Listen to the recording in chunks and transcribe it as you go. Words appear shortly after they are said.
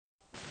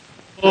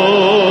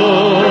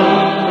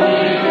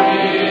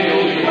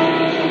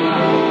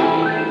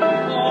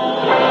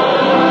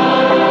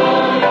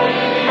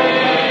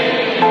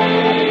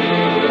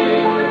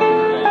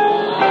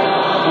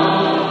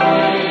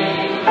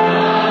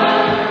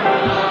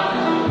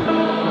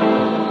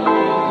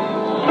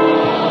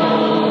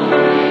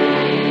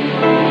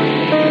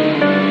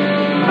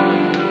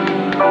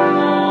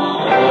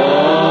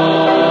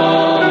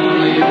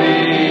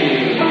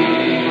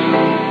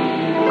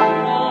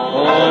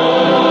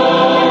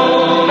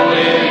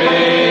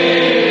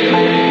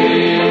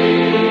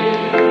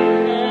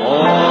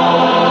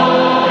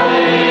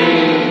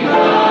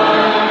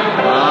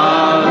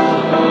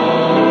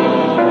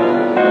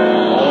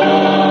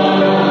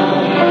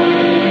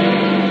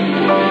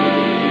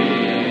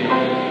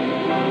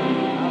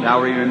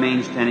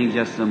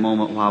Just a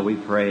moment while we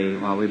pray,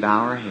 while we bow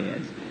our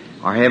heads.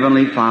 Our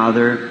Heavenly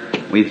Father,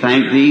 we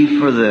thank Thee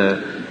for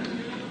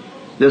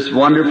this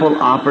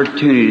wonderful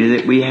opportunity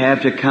that we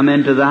have to come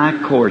into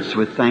Thy courts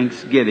with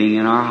thanksgiving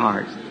in our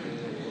hearts.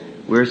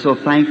 We're so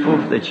thankful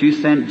that You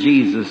sent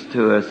Jesus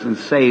to us and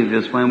saved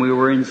us when we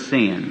were in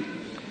sin.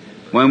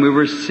 When we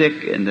were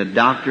sick and the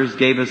doctors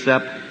gave us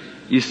up,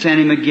 You sent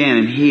Him again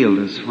and healed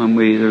us when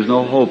there's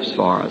no hopes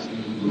for us.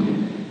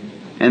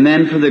 And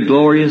then for the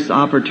glorious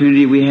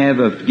opportunity we have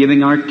of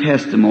giving our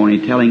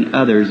testimony, telling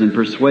others and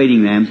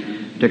persuading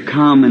them to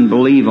come and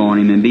believe on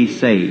Him and be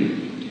saved.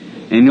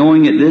 And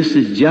knowing that this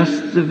is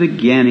just the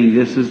beginning,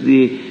 this is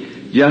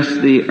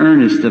just the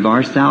earnest of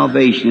our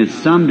salvation. That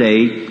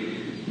someday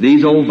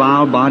these old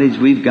vile bodies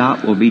we've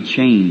got will be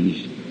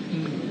changed.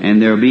 And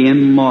they'll be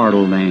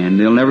immortal then.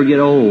 They'll never get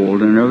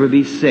old and never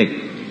be sick.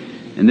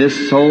 And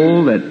this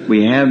soul that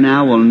we have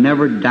now will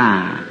never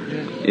die.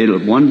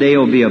 One day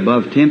will be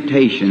above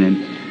temptation,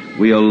 and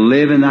we'll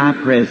live in Thy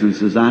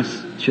presence as Thy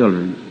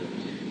children.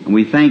 And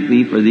we thank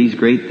Thee for these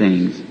great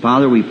things.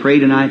 Father, we pray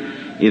tonight,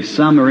 if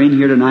some are in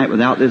here tonight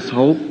without this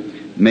hope,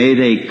 may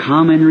they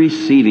come and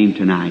receive Him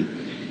tonight.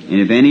 And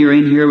if any are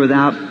in here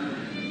without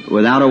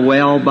a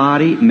well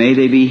body, may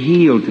they be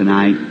healed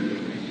tonight.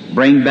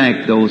 Bring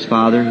back those,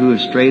 Father, who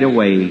have strayed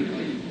away,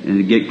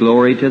 and get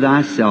glory to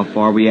Thyself,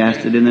 for we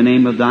ask it in the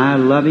name of Thy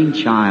loving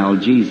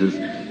child, Jesus.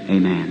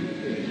 Amen.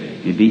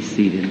 You be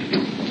seated.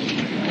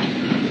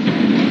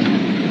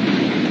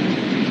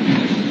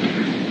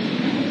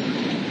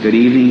 Good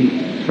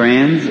evening,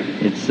 friends.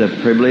 It's a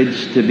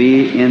privilege to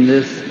be in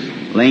this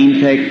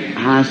Lane Tech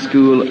High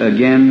School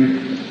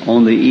again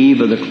on the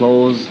eve of the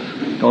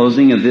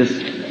closing of this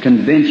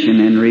convention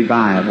and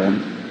revival.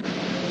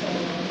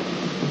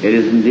 It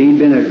has indeed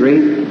been a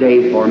great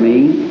day for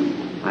me.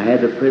 I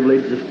had the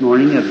privilege this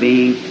morning of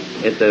being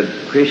at the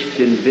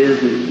Christian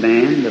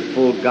Businessman, the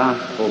Full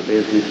Gospel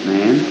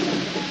Businessman,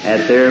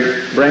 at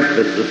their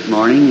breakfast this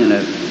morning in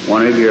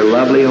one of your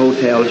lovely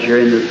hotels here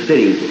in the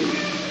city,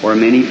 where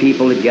many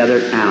people had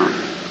gathered out.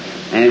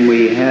 And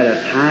we had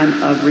a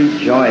time of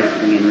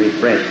rejoicing and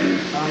refreshing.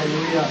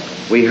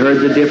 We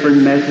heard the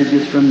different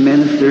messages from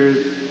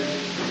ministers.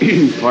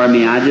 Pardon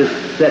me, I just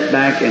sat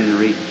back and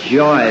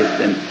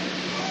rejoiced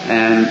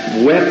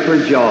and wept for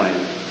joy.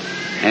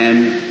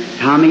 And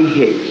Tommy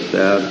Hicks,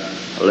 a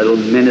little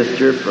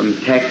minister from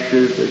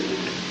Texas,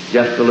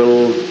 just a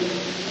little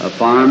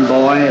farm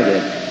boy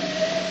that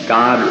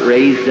God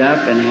raised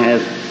up and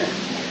has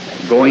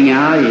going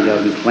out. He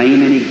doesn't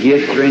claim any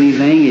gifts or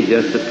anything. He's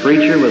just a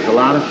preacher with a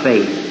lot of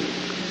faith.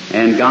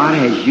 And God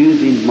has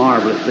used him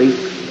marvelously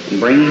in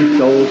bringing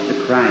souls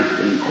to Christ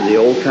into the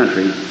old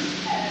country.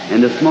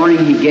 And this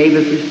morning he gave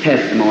us his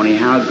testimony,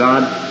 how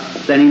God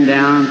sent him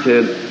down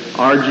to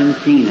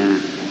Argentina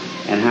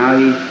and how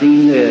he's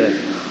seen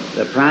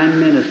the Prime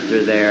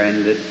Minister there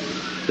and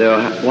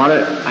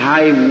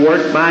how he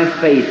worked by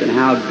faith and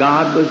how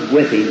God was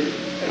with him.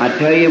 I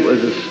tell you, it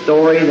was a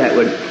story that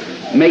would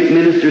make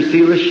ministers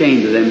feel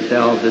ashamed of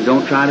themselves that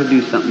don't try to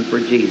do something for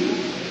Jesus.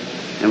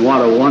 And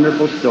what a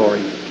wonderful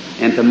story.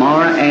 And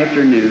tomorrow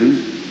afternoon,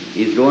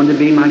 he's going to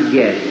be my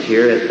guest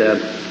here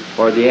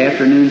for the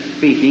afternoon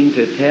speaking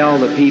to tell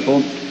the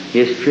people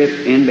his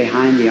trip in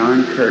behind the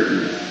Iron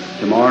Curtain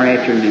tomorrow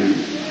afternoon.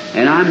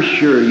 And I'm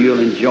sure you'll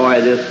enjoy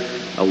this,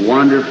 a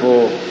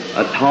wonderful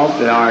talk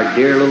that our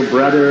dear little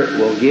brother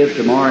will give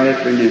tomorrow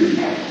afternoon.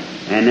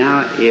 And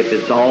now, if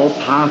it's all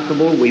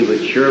possible, we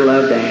would sure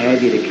love to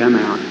have you to come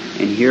out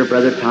and hear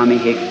Brother Tommy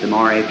Hicks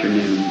tomorrow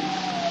afternoon.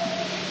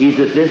 He's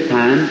at this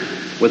time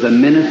with a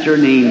minister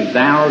named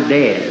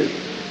Valdez,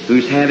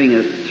 who's having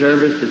a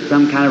service at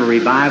some kind of a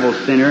revival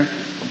center.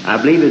 I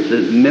believe it's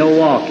in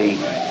Milwaukee.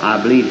 I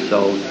believe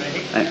so.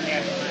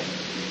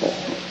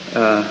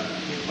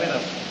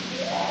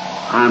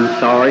 I'm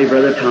sorry,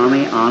 Brother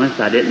Tommy. Honest,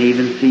 I didn't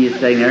even see you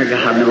sitting there.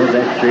 God knows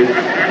that's true.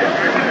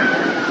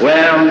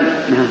 Well,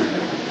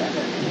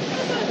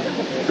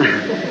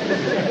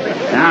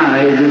 now I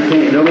just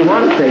don't know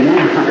what to say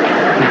now.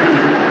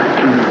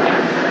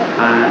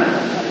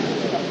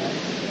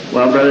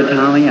 Well, Brother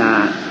Tommy,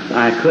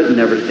 I couldn't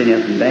never say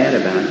nothing bad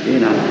about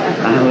you.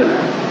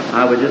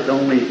 I would just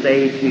only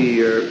say to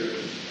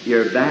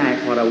your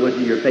back what I would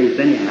to your face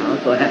anyhow.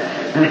 So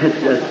that's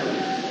just,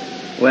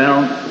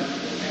 well,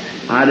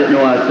 I didn't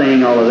know I was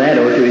saying all of that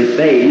over to his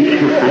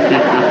face.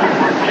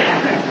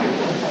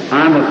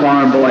 I'm a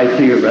farm boy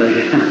too, Brother.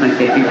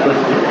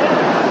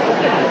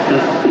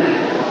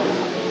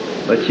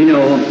 But you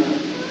know,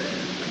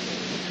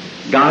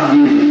 God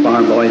uses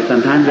farm boys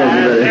sometimes,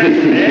 doesn't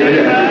He?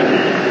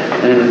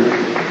 And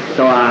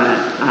so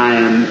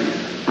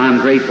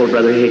I'm grateful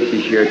Brother Hicks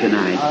is here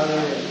tonight.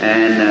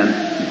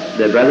 And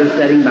the brother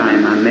sitting by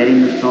him, I met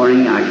him this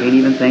morning. I can't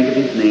even think of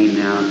his name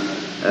now.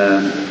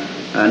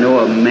 I know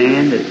a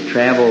man that's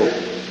traveled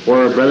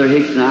where Brother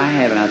Hicks and I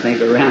have, and I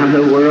think around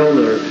the world,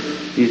 or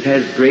he's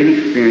had great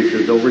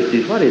experiences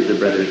overseas. What is it,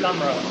 Brother?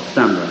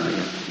 Sumrall.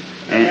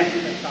 And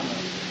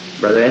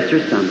Brother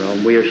Esther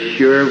Sumrall. We are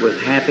sure was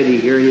happy to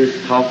hear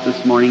his talk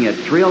this morning. It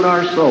thrilled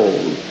our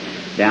souls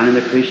down in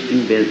the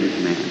Christian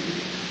Businessman.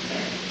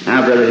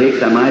 Now, Brother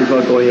Hicks, I might as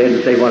well go ahead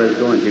and say what I was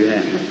going to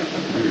happen.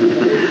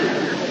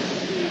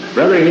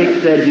 Brother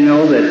Hicks said, you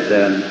know,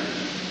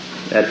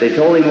 that they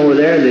told him over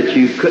there that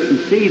you couldn't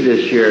see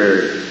this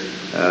year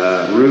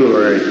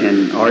ruler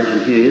in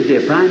Argentina. Is he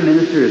a prime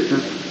minister or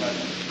something?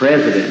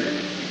 President.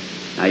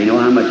 Now, you know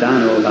how much I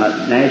know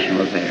about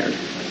national affairs.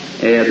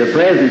 The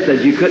president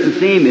said you couldn't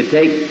see him. It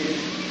takes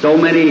so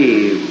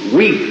many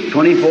weeks,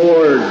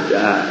 24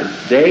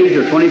 days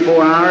or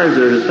 24 hours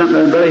or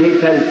something. Brother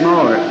Hicks had it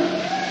smaller.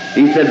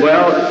 He said,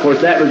 well, of course,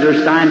 that was their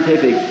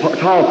scientific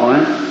talk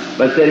on it,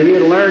 but said he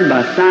had learned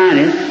by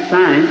science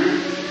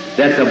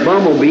that the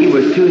bumblebee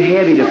was too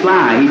heavy to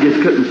fly. He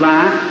just couldn't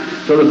fly,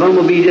 so the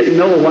bumblebee didn't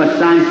know what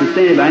science was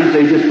saying about him, so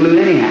he just flew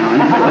anyhow.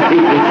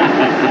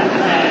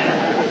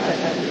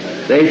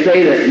 They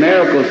say that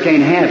miracles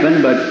can't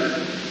happen, but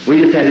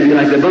we just had to be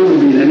like the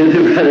bumblebee, and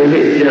Brother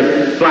Hicks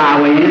just fly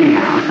away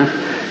anyhow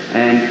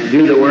and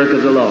do the work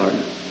of the Lord.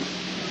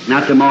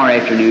 Now, tomorrow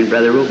afternoon,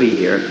 Brother will be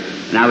here,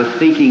 and I was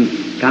thinking,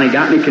 kind of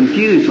got me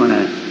confused when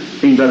I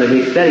seen Brother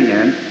Hicks sitting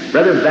there. And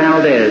Brother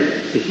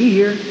Valdez, is he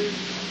here?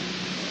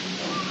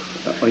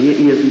 Oh,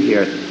 he isn't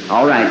here.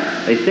 All right.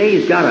 They say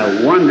he's got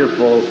a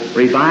wonderful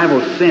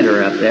revival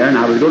center up there, and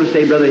I was going to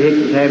say Brother Hicks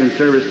was having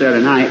service there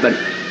tonight, but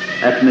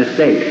that's a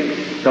mistake.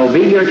 So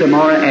be here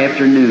tomorrow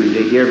afternoon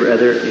to hear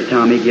Brother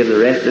Tommy give the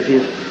rest of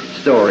his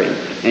story.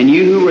 And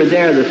you who were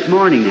there this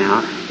morning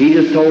now, he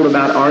just told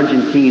about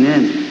Argentina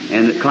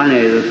and kind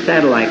of the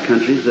satellite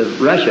countries of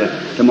Russia.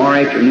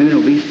 Tomorrow afternoon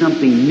will be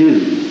something new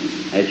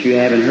that you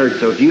haven't heard.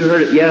 So if you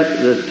heard it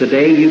yet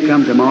today, you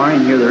come tomorrow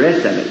and hear the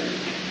rest of it.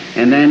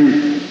 And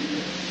then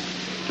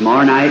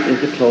tomorrow night is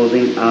the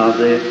closing of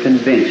the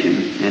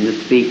convention and the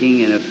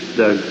speaking. And if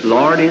the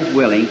Lord is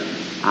willing,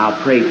 I'll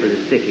pray for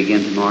the sick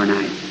again tomorrow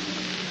night.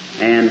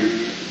 And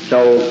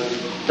so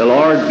the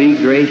Lord be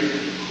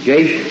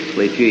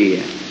graciously to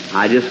you.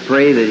 I just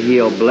pray that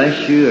He'll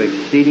bless you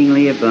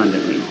exceedingly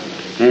abundantly.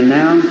 And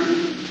now,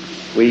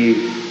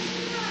 you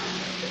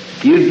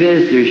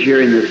visitors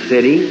here in the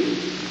city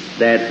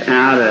that's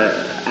out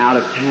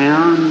of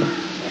town,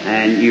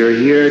 and you're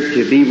here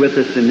to be with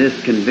us in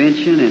this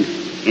convention and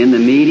in the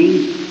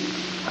meeting,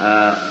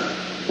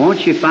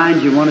 won't you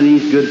find you one of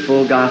these good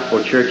full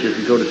gospel churches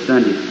and go to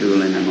Sunday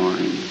school in the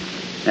morning?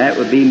 That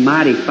would be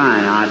mighty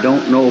fine. I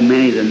don't know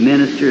many of the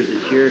ministers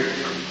that's here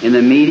in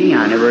the meeting.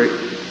 I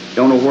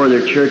don't know where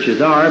their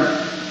churches are,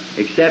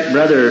 except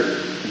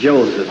Brother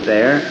Joseph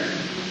there.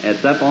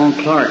 It's up on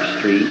Clark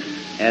Street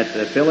at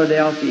the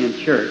Philadelphian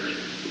Church.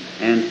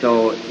 And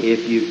so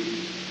if you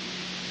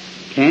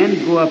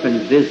can go up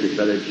and visit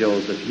Brother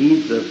Joseph,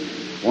 he's the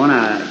one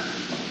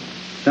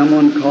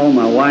someone called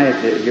my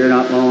wife here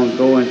not long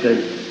ago and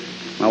said,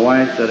 my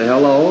wife said,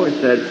 hello. It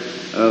said,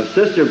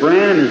 Sister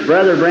Branham, is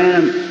Brother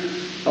Branham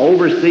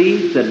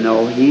overseas? Said,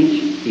 no,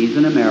 he's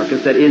in America.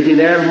 Said, is he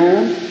there at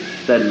home?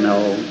 Said,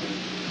 no.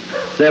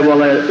 Said, well,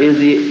 where is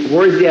he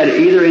at?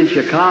 Either in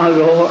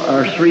Chicago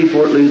or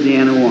Shreveport,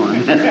 Louisiana 1.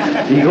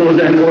 He goes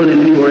there more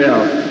than anywhere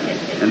else.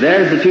 And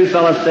there's the two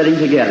fellows sitting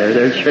together,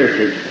 their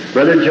churches.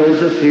 Brother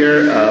Joseph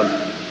here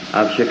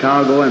of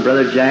Chicago and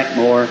Brother Jack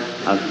Moore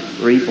of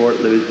Shreveport,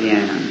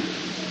 Louisiana.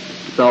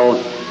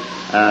 So,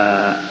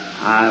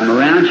 I'm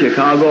around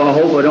Chicago. I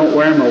hope I don't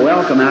wear him a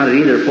welcome out at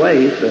either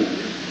place.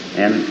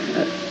 And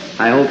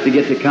I hope to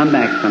get to come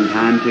back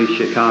sometime to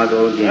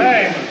Chicago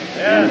again.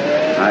 And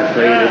I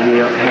pray that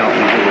He'll help me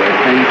here.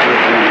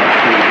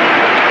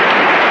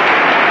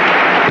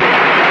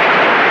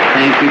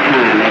 Thank you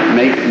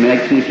kindly. It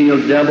makes me feel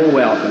double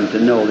welcome to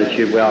know that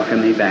you've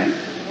welcomed me back.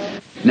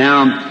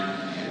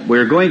 Now,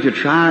 we're going to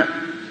try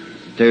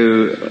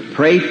to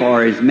pray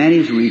for as many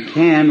as we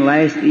can.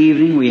 Last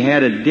evening we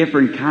had a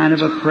different kind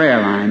of a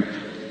prayer line.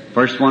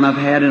 First one I've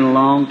had in a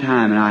long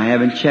time, and I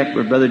haven't checked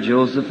with Brother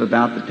Joseph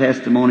about the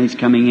testimonies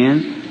coming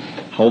in.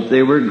 Hope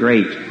they were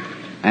great.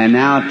 And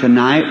now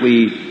tonight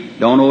we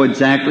don't know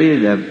exactly.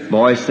 The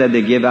boys said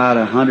they give out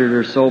 100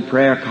 or so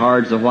prayer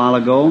cards a while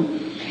ago,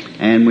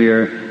 and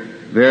we're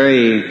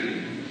very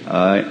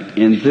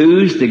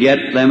enthused to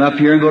get them up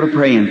here and go to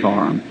praying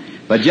for them.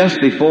 But just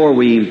before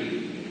we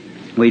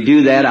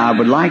do that, I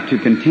would like to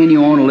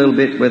continue on a little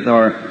bit with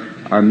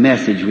our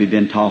message we've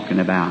been talking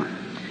about.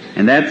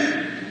 And that's,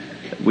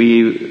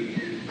 we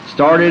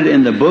started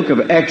in the book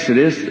of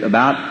Exodus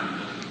about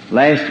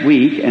last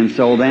week, and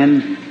so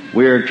then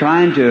we're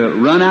trying to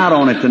run out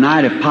on it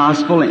tonight if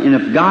possible, and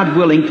if God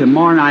willing,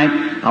 tomorrow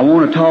night I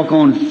want to talk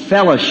on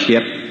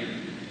fellowship,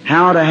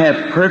 how to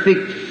have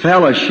perfect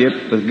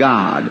fellowship with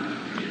God.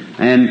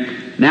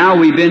 And now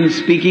we've been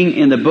speaking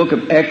in the book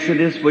of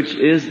Exodus, which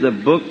is the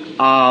book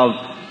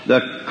of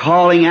the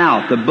calling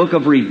out, the book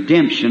of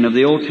redemption of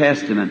the Old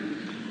Testament.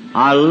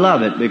 I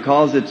love it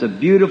because it's a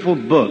beautiful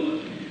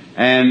book,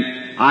 and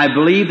I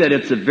believe that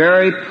it's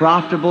very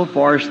profitable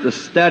for us to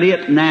study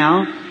it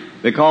now,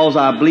 because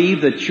I believe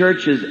the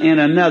church is in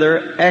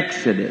another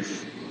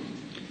Exodus,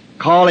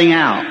 calling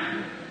out.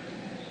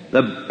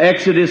 The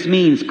Exodus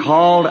means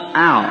called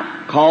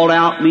out. Called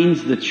out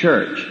means the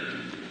church.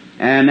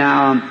 And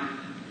now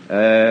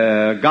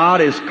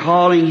God is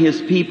calling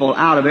His people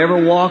out of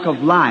every walk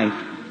of life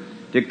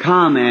to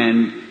come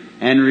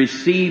and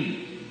receive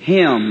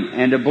Him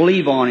and to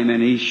believe on Him.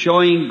 And He's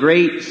showing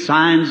great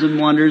signs and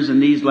wonders in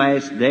these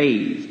last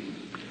days.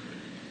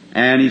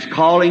 And He's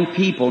calling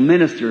people,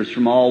 ministers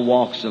from all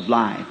walks of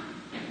life.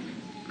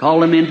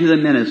 Call them into the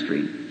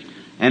ministry.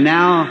 And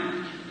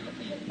now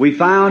we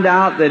found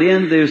out that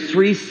there's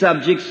 3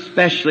 subjects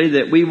especially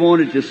that we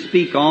wanted to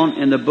speak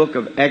on in the book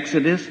of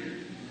Exodus.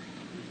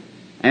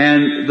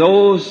 And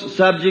those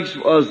subjects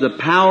was the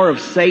power of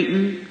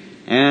Satan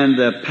and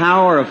the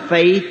power of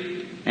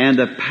faith and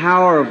the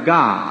power of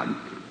God.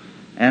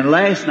 And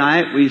last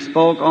night we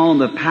spoke on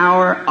the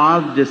power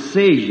of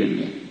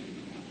decision.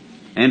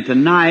 And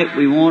tonight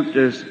we want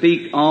to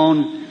speak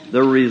on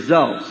the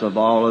results of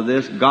all of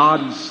this,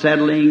 God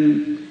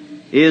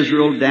settling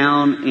Israel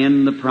down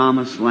in the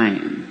promised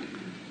land.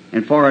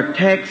 And for our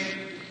text,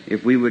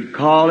 if we would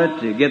call it,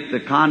 to get the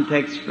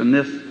context from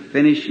this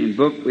finishing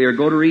book, we are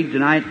going to read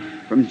tonight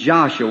from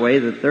Joshua,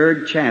 the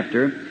 3rd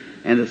chapter,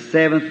 and the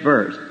 7th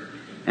verse.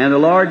 And the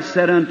Lord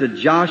said unto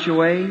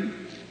Joshua,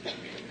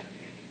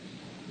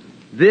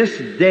 This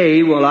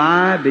day will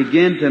I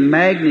begin to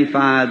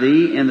magnify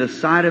thee in the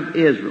sight of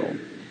Israel,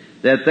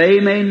 that they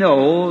may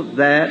know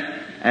that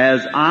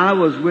as I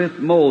was with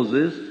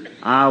Moses,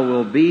 I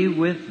will be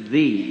with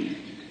thee.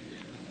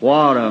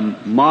 What a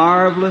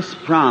marvelous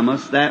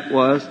promise that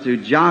was to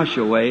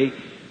Joshua,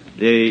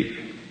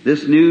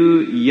 this new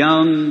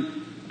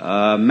young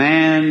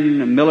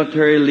man,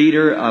 military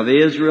leader of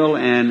Israel,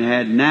 and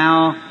had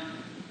now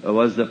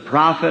was the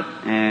prophet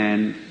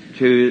and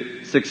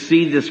to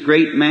succeed this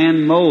great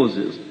man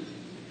Moses.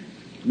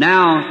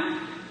 Now,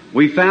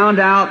 we found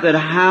out that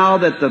how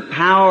that the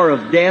power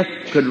of death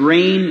could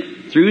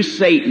reign through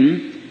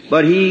Satan,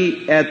 but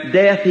at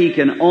death he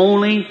can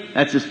only,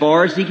 that's as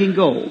far as he can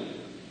go.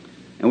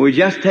 And we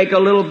just take a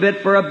little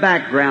bit for a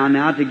background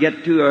now to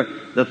get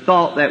to the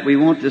thought that we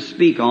want to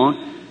speak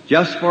on,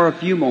 just for a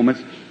few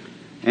moments,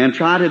 and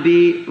try to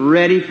be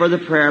ready for the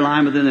prayer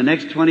line within the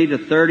next 20 to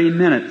 30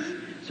 minutes,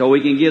 so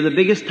we can give the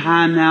biggest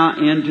time now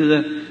into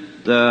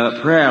the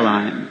prayer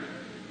line.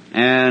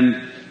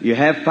 And you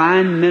have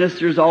fine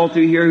ministers all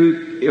through here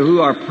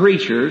who are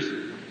preachers,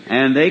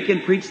 and they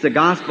can preach the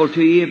gospel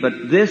to you,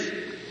 but this,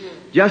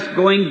 just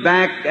going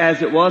back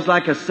as it was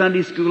like a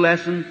Sunday school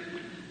lesson,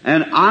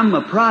 and I'm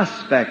a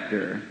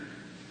prospector.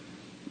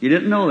 You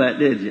didn't know that,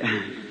 did you?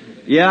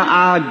 Yeah,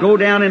 I go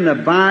down in the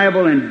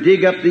Bible and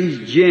dig up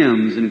these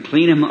gems and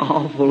clean them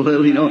awful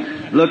little,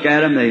 look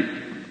at them.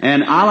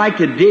 And I like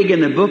to dig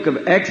in the book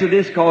of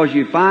Exodus because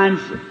you find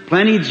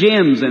plenty of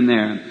gems in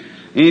there.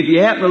 And if you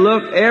happen to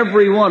look,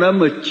 every one of them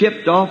was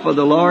chipped off of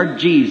the Lord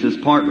Jesus,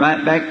 point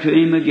right back to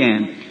Him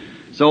again.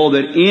 So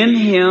that in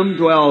Him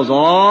dwells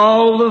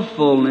all the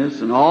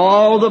fullness and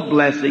all the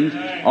blessings,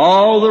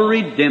 all the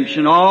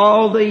redemption,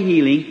 all the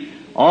healing,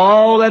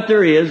 all that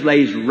there is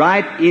lays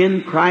right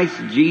in Christ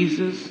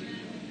Jesus.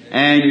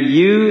 And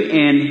you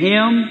in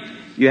Him,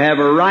 you have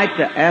a right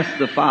to ask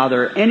the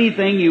Father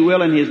anything you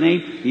will in His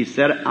name. He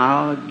said,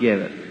 I'll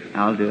give it.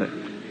 I'll do it.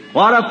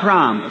 What a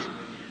promise.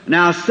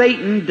 Now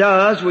Satan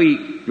does,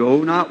 we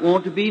do not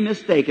want to be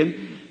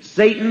mistaken,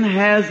 Satan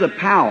has a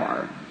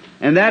power,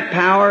 and that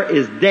power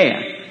is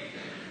death.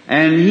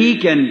 And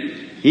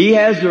he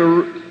has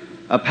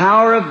a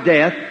power of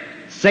death.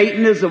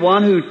 Satan is the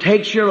one who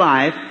takes your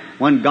life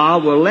when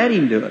God will let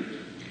him do it.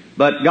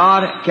 But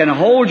God can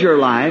hold your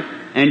life,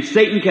 and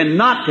Satan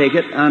cannot take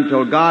it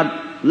until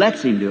God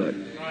lets him do it.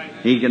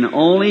 He can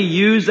only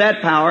use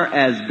that power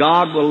as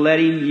God will let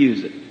him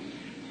use it.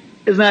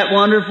 Isn't that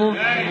wonderful?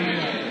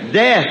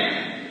 Death.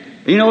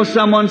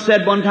 Someone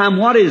said one time,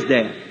 what is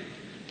death?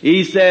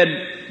 He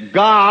said,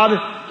 God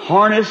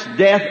harnessed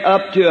death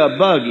up to a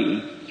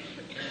buggy,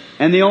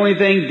 and the only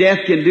thing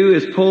death can do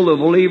is pull the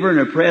believer in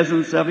the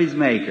presence of his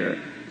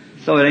Maker.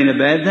 So it ain't a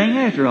bad thing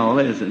after all,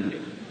 is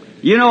it?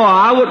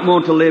 I wouldn't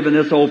want to live in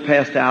this old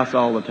pest house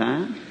all the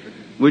time.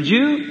 Would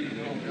you?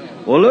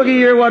 Well, look at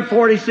here what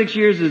 46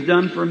 years has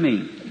done for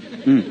me.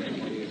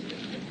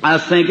 I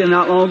was thinking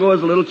not long ago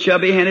as a little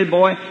chubby-handed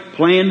boy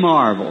playing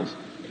marbles.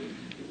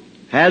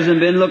 Hasn't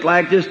been looked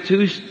like just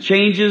 2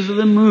 changes of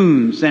the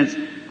moon since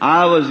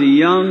I was a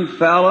young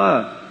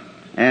fella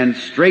and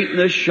straight in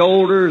the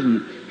shoulders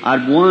and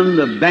I'd won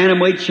the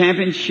Bantamweight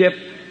Championship,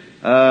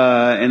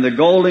 and the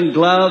Golden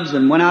Gloves,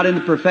 and went out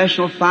into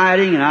professional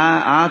fighting, and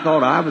I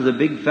thought I was a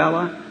big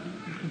fella.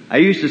 I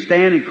used to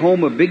stand and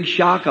comb a big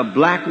shock of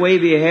black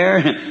wavy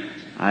hair.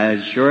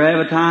 I sure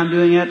have a time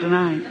doing that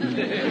tonight.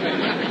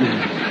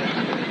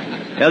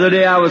 The other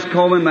day I was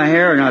combing my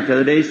hair, not the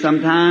other day,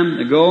 some time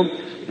ago,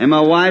 and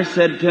my wife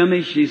said to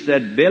me, she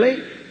said,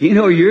 "Billy, you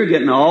know you're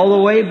getting all the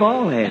way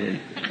bald-headed."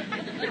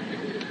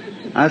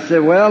 I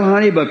said, "Well,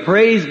 honey, but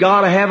praise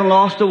God I haven't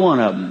lost a one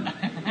of them."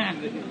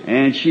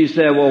 And she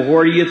said, "Well,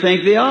 where do you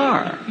think they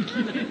are?"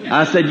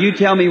 I said, "You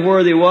tell me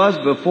where they was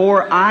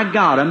before I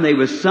got them. They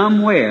was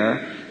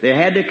somewhere. They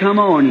had to come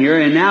on here,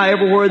 and now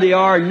everywhere they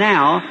are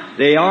now,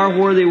 they are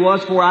where they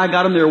was before I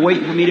got them. They're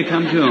waiting for me to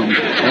come to them."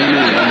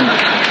 Amen.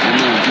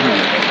 Amen.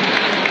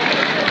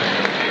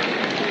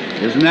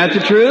 Isn't that the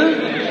truth?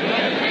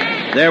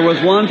 There was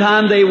one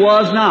time they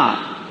was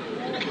not,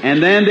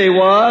 and then they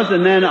was,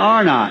 and then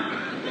are not.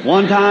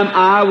 One time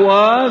I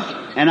was,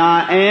 and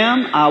I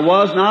am, I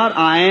was not,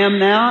 I am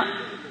now,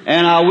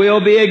 and I will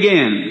be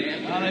again.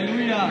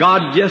 Hallelujah.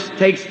 God just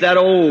takes that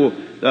old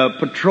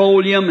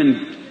petroleum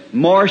and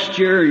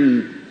moisture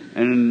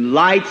and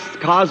lights,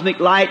 cosmic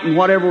light and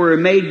whatever we're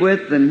made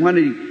with, and when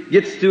He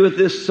gets through with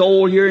this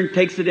soul here and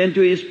takes it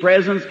into His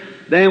presence,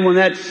 then when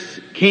that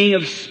King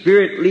of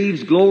Spirit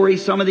leaves glory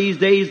some of these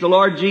days, the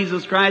Lord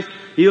Jesus Christ,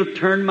 He'll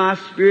turn my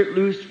spirit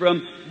loose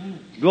from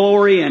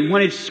glory, and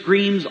when it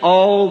screams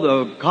all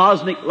the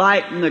cosmic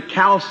light and the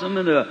calcium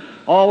and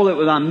all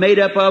that I'm made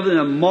up of, and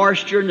the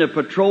moisture and the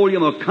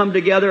petroleum will come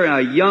together in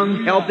a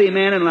young, healthy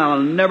man, and I'll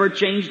never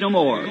change no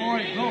more.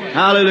 Glory.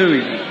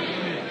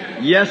 Hallelujah.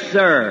 Yes,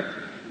 sir.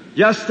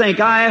 Just think,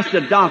 I asked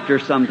a doctor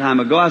some time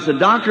ago, I said,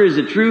 "Doctor, is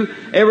it true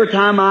every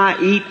time I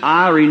eat,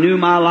 I renew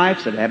my life?"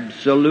 He said,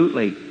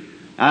 "Absolutely."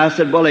 I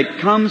said, "Well, it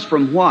comes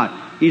from what?"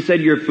 He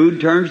said, "Your food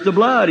turns to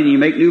blood, and you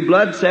make new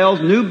blood cells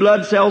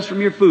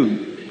from your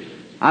food."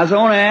 I said,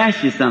 "I want to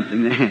ask you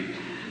something then."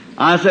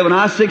 I said, when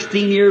I was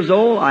 16 years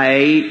old, I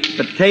ate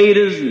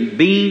potatoes and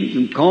beans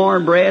and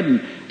cornbread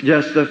and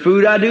just the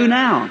food I do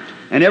now.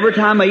 And every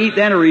time I eat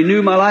that, I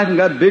renew my life and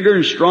got bigger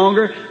and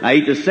stronger. I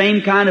eat the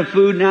same kind of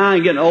food now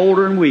and getting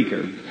older and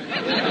weaker.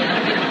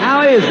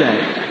 How is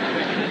that?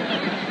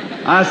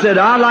 I said,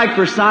 I'd like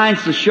for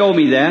science to show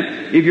me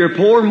that. If you're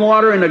pouring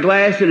water in a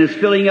glass and it's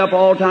filling up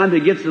all the time,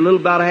 it gets a little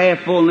about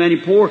half full, and then you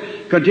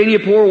continue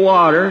to pour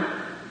water,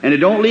 and it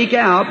don't leak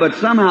out, but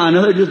somehow or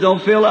another it just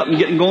don't fill up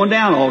and going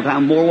down all the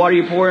time. The more water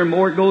you pour in, the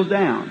more it goes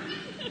down.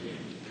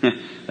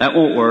 That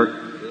won't work.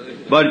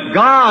 But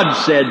God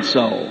said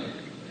so.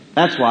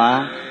 That's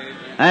why.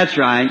 That's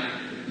right.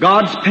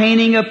 God's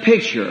painting a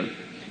picture.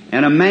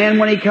 And a man,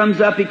 when he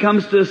comes up, he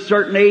comes to a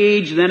certain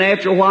age, and then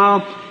after a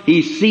while,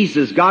 he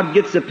ceases. God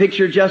gets the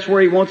picture just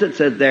where He wants it,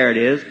 says, there it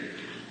is.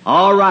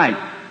 All right.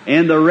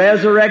 In the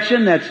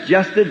resurrection, that's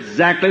just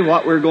exactly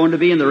what we're going to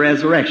be in the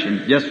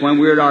resurrection. Just when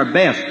we're at our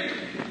best.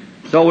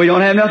 So we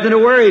don't have nothing to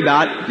worry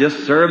about.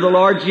 Just serve the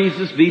Lord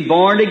Jesus, be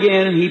born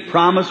again, and He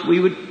promised we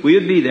would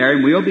be there,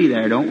 and we'll be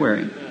there. Don't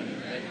worry.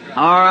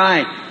 All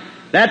right.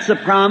 That's the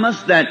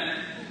promise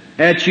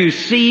that you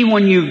see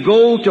when you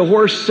go to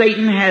where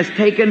Satan has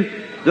taken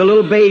the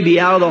little baby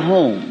out of the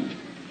home.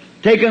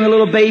 Taken the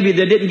little baby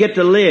that didn't get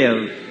to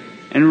live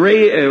and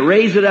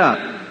raise it up.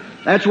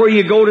 That's where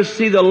you go to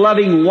see the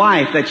loving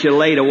wife that you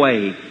laid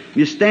away.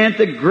 You stand at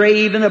the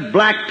grave and the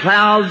black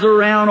clouds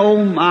around,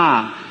 oh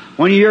my.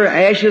 When you hear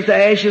ashes to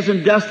ashes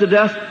and dust to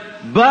dust.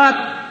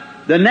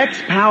 But the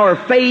next power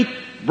of faith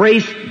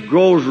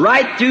goes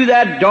right through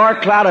that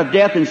dark cloud of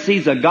death and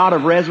sees a God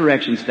of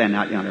resurrection stand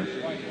out yonder.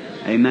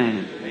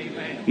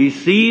 Amen. He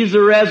sees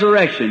the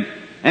resurrection.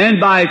 And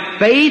by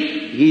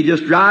faith, he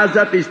just dries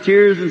up his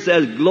tears and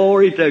says,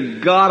 glory to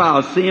God,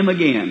 I'll see Him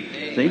again.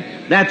 See?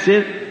 That's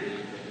it.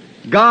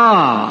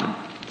 God,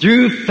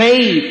 through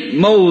faith,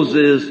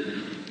 Moses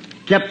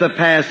kept the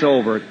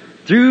Passover.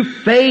 Through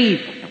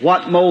faith,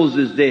 what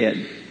Moses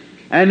did.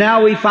 And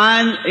now we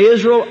find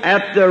Israel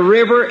at the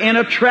river in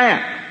a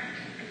trap.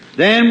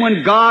 Then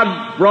when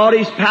God brought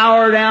His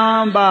power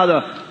down by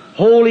the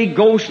Holy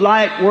Ghost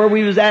light where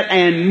we was at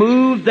and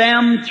moved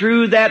them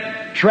through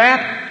that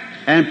trap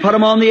and put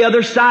them on the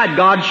other side,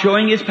 God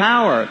showing His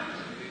power.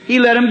 He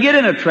let them get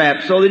in a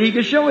trap so that He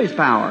could show His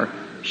power.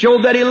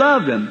 Showed that He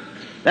loved them.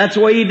 That's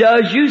the way He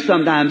does you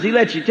sometimes. He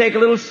lets you take a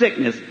little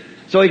sickness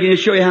so He can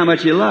just show you how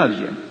much He loves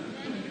you.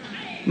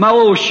 My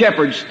old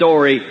shepherd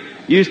story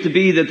used to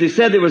be that they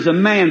said there was a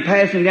man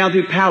passing down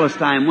through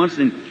Palestine once,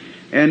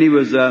 and he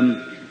was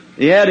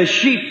he had a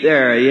sheep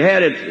there. He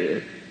had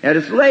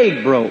its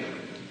leg broke.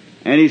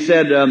 And he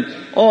said,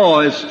 oh,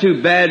 it's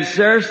too bad,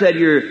 sir. Said,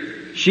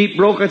 your sheep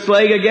broke its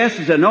leg, I guess.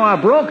 He said, no,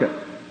 I broke it.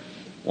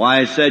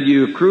 Why, said,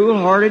 you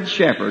cruel-hearted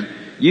shepherd,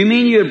 you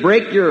mean you'd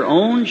break your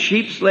own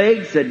sheep's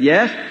leg? Said,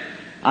 yes,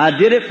 I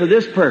did it for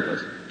this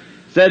purpose.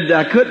 Said,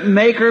 I couldn't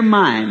make her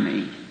mind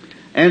me.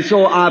 And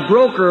so I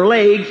broke her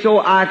leg so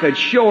I could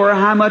show her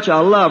how much I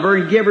love her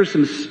and give her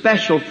some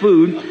special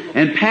food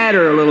and pat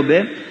her a little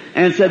bit.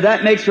 And said,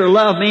 that makes her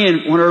love me,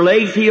 and when her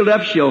leg's healed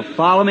up, she'll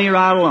follow me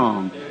right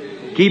along.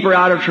 Keep her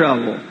out of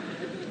trouble.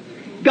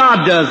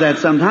 God does that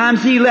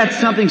sometimes. He lets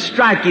something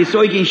strike you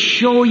so He can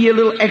show you a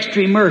little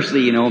extra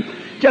mercy, you know.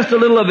 Just a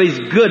little of His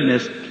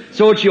goodness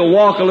so that you'll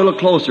walk a little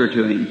closer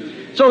to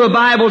Him. So the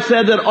Bible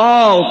said that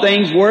all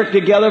things work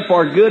together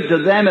for good to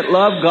them that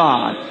love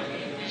God.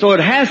 So it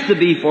has to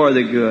be for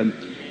the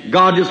good.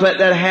 God just let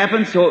that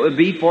happen so it would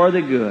be for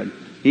the good.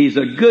 He's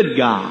a good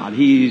God.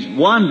 He's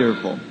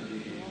wonderful.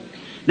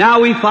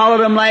 Now we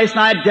followed them last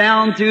night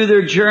down through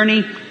their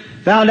journey.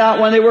 Found out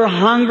when they were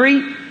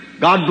hungry,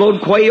 God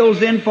blowed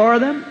quails in for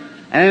them.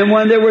 And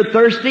when they were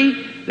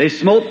thirsty, they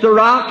smote the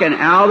rock, and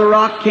out of the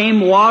rock came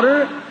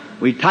water.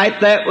 We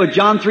typed that with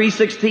John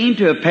 3:16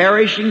 to a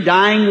perishing,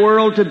 dying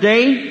world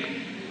today.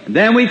 And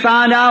then we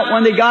found out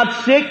when they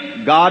got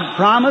sick, God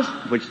promised,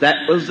 which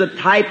that was the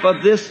type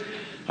of this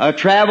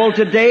travel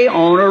today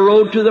on a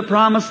road to the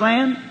promised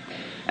land.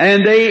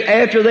 And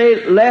after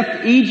they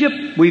left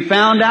Egypt, we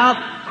found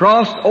out,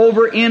 crossed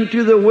over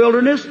into the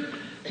wilderness,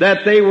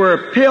 that they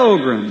were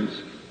pilgrims.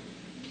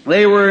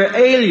 They were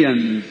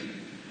aliens.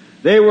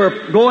 They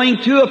were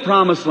going to a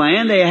promised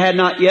land. They had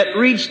not yet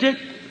reached it.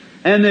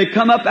 And they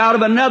come up out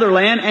of another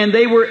land, and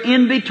they were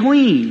in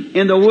between,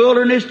 in the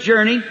wilderness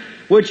journey,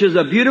 which is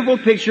a beautiful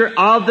picture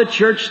of the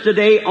church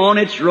today on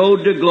its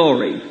road to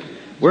glory.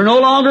 We're no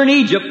longer in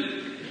Egypt.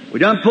 We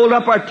done pulled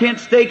up our tent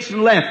stakes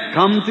and left.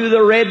 Come through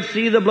the Red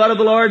Sea, the blood of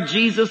the Lord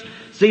Jesus,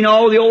 seen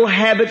all the old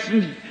habits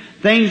and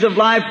things of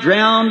life,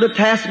 drowned the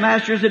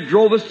taskmasters that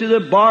drove us to the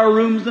bar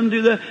rooms and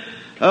to the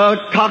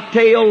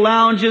cocktail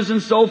lounges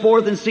and so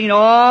forth, and seen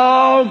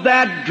all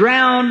that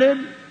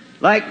drowned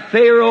like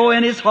Pharaoh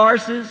and his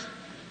horses.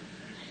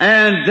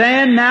 And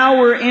then now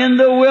we're in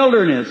the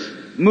wilderness,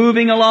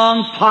 moving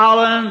along,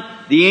 following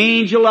the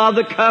angel of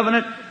the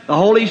covenant, the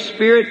Holy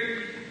Spirit,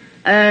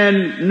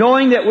 and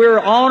knowing that we're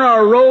on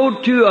our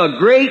road to a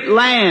great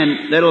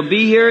land that'll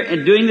be here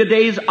and during the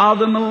days of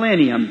the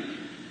millennium.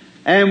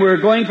 And we're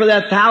going for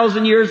that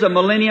 1,000 years of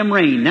millennium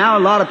reign. Now a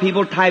lot of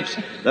people types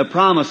the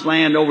promised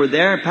land over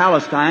there,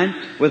 Palestine,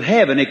 with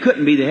heaven. It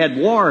couldn't be. They had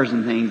wars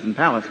and things in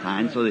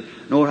Palestine, so they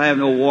don't have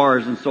no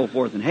wars and so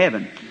forth in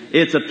heaven.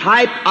 It's a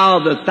type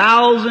of the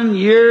 1,000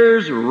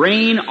 years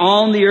reign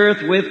on the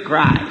earth with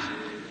Christ.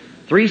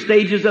 3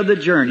 stages of the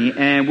journey,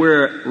 and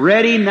we're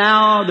ready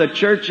now, the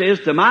church is,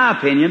 to my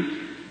opinion,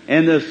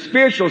 in the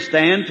spiritual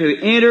stand, to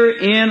enter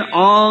in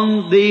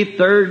on the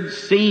third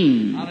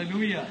scene.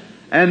 Hallelujah.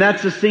 And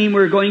that's the scene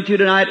we're going to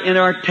tonight in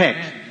our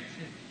text.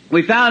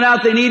 We found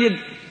out they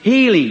needed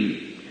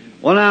healing.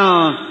 Well,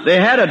 now, they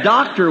had a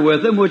doctor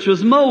with them, which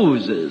was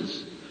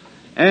Moses.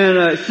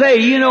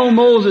 And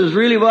Moses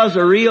really was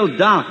a real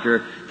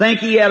doctor.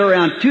 Think he had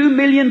around 2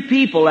 million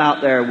people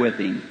out there with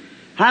him.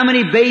 How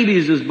many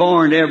babies was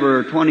born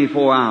every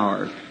 24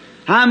 hours?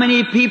 How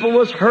many people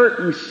was hurt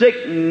and sick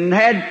and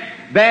had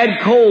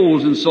bad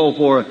colds and so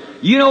forth?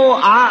 You know,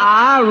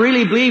 I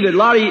really believe it.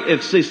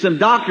 If some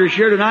doctors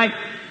here tonight,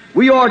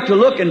 we ought to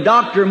look in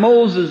Dr.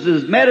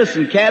 Moses'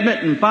 medicine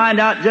cabinet and find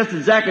out just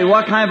exactly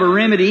what kind of a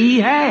remedy he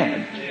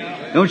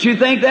had. Don't you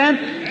think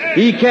that?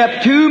 He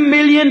kept 2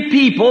 million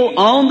people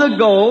on the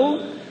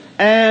go,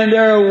 and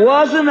there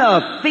wasn't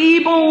a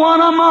feeble one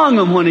among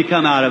them when he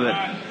come out of it.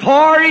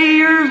 40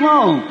 years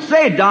long.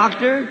 Say,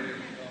 doctor,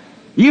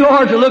 you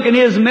ought to look in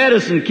his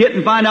medicine kit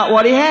and find out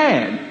what he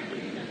had.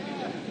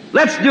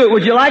 Let's do it.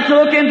 Would you like to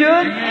look into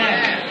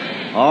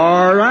it?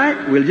 All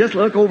right. We'll just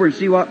look over and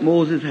see what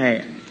Moses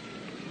had.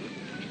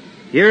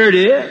 Here it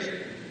is.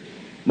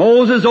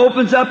 Moses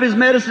opens up his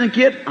medicine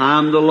kit.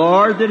 I'm the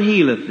Lord that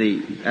healeth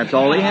thee. That's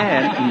all he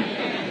had.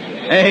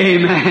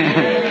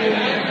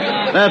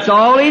 Amen. That's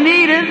all he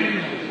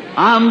needed.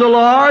 I'm the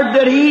Lord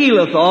that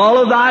healeth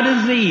all of thy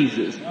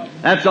diseases.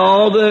 That's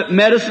all the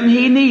medicine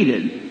he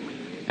needed.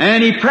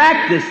 And he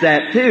practiced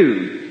that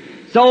too.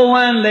 So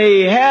when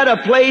they had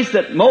a place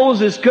that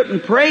Moses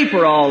couldn't pray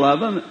for all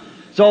of them,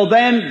 so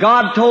then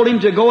God told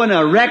him to go and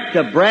erect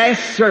a brass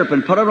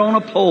serpent, put it on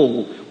a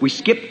pole. We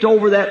skipped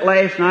over that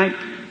last night.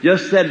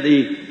 Just said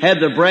he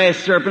had the brass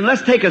serpent.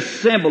 Let's take a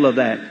symbol of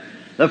that.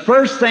 The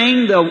first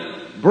thing,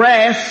 the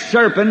brass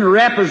serpent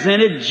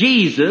represented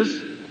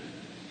Jesus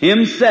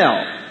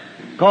himself.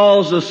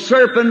 Because the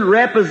serpent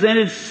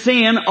represented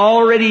sin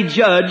already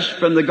judged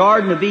from the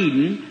Garden of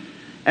Eden.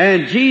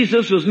 And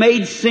Jesus was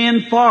made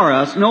sin for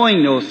us,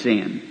 knowing no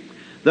sin.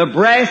 The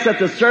brass that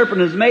the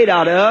serpent is made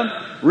out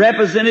of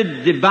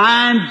represented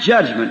divine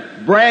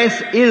judgment.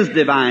 Brass is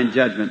divine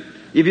judgment.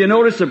 If you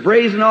notice the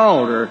brazen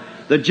altar,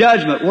 the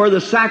judgment where the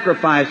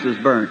sacrifice was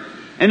burnt.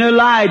 And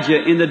Elijah,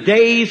 in the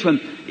days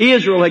when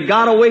Israel had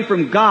got away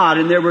from God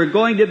and there were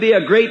going to be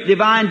a great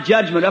divine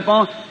judgment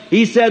upon,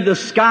 he said the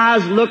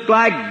skies looked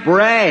like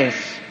brass.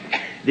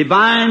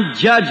 Divine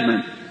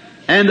judgment.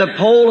 And the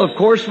pole, of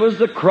course, was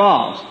the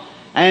cross.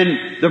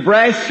 And the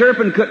brass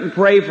serpent couldn't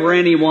pray for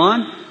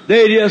anyone.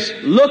 They just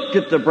looked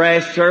at the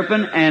brass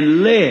serpent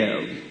and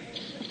lived.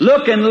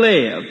 Look and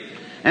live.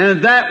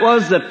 And that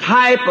was the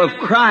type of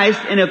Christ.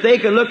 And if they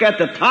could look at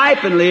the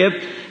type and live,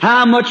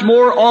 how much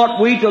more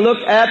ought we to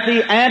look at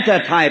the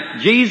antitype,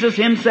 Jesus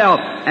himself,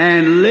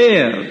 and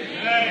live.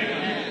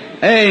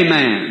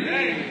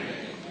 Amen.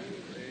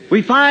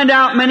 We find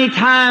out many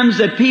times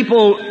that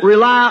people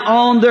rely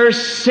on their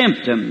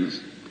symptoms.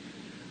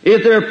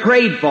 If they're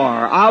prayed for.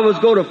 I was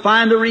going to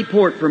find a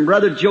report from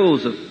Brother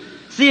Joseph.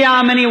 See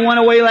how many went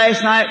away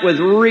last night with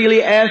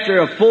really, after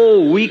a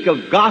full week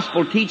of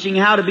gospel teaching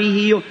how to be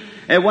healed,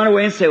 and went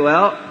away and said,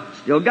 well,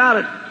 still got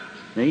it.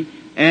 See?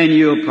 And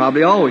you'll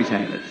probably always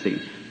have it,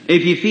 see.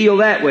 If you feel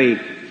that way.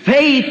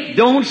 Faith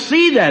don't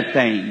see that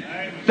thing.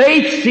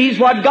 Faith sees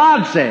what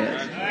God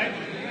says.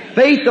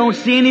 Faith don't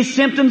see any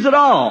symptoms at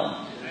all.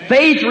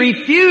 Faith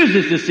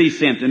refuses to see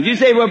symptoms. You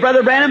say, well,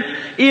 Brother Branham,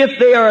 if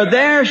they are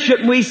there,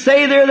 shouldn't we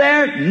say they're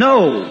there?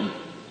 No.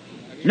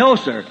 No,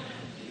 sir.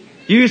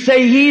 You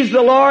say He's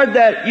the Lord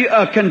that you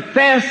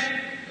confess.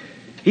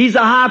 He's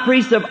the high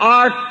priest of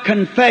our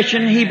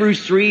confession,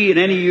 Hebrews 3, and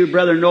any of you,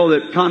 brother, know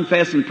that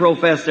confess and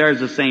profess there is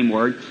the same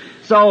word.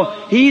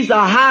 So, He's the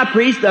high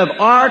priest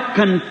of our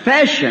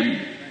confession.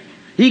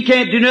 He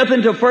can't do nothing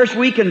until first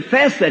we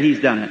confess that He's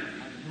done it.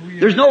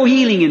 There's no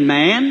healing in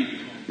man.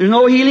 There's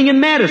no healing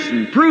in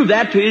medicine. Proved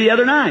that to you the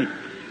other night.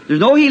 There's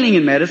no healing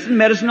in medicine.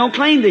 Medicine don't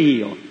claim to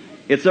heal.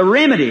 It's a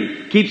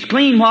remedy. Keeps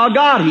clean while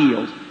God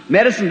heals.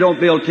 Medicine don't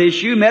build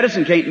tissue.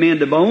 Medicine can't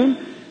mend a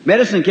bone.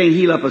 Medicine can't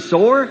heal up a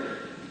sore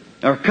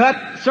or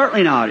cut.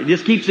 Certainly not. It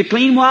just keeps it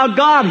clean while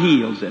God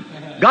heals it.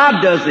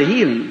 God does the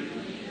healing.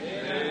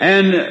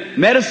 And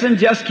medicine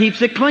just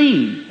keeps it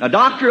clean. A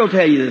doctor will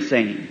tell you the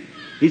same.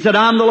 He said,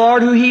 I'm the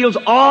Lord who heals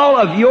all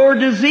of your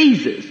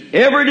diseases.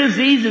 Every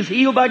disease is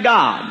healed by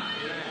God.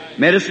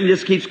 Medicine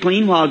just keeps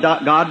clean while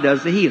God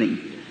does the healing.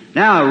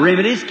 Now,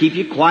 remedies keep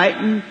you quiet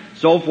and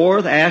so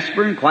forth,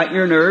 aspirin, quieten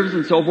your nerves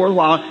and so forth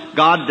while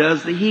God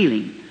does the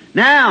healing.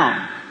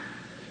 Now,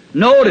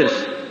 notice,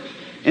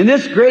 in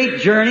this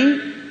great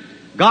journey,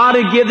 God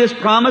had given this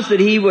promise that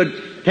He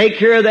would take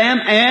care of them,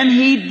 and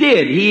He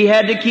did. He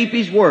had to keep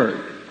His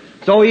word.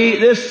 So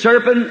this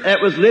serpent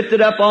that was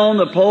lifted up on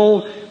the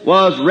pole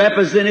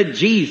represented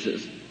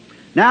Jesus.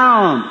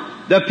 Now,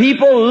 the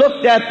people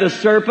looked at the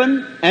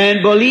serpent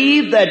and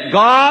believed that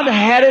God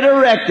had it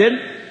erected,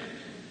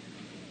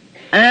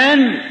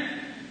 and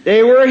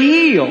they were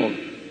healed.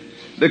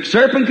 The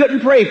serpent couldn't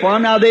pray for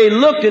them. Now they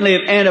looked and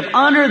lived. And if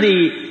under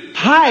the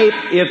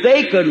type, if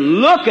they could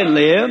look and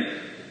live,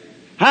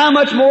 how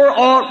much more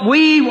ought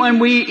we, when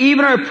we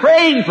even are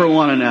praying for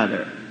one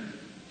another,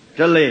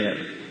 to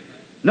live?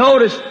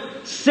 Notice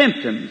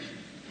symptoms.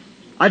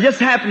 I just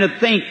happened to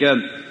think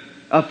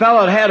a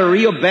fellow had a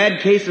real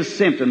bad case of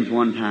symptoms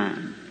one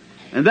time.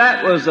 And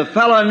that was a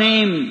fellow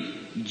named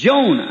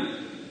Jonah.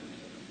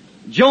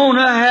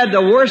 Jonah had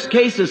the worst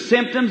case of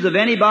symptoms of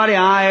anybody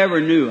I ever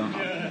knew of.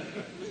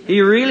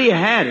 He really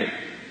had it.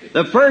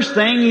 The first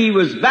thing, he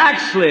was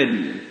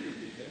backslidden.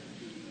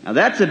 Now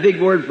that's a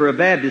big word for a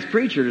Baptist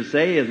preacher to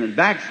say, isn't it?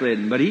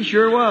 Backslidden. But he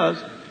sure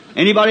was.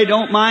 Anybody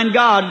don't mind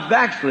God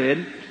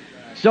backslid.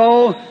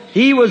 So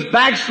he was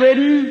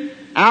backslidden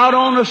out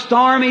on a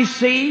stormy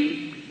sea.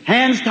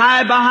 Hands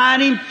tied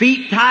behind him,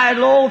 feet tied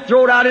low,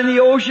 thrown out in the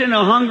ocean.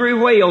 A hungry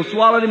whale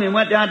swallowed him and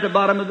went down to the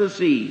bottom of the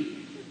sea.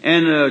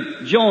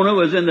 And Jonah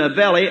was in the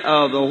belly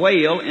of the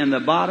whale in the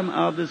bottom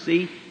of the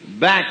sea,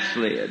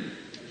 backslid.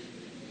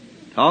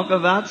 Talk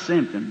about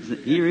symptoms.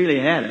 He really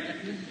had it.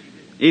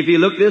 If he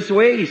looked this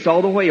way, he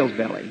saw the whale's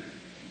belly.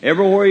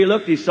 Everywhere he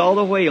looked, he saw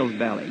the whale's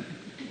belly.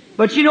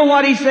 But you know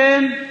what he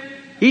said?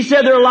 He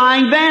said they're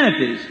lying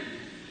vanities.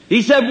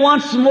 He said,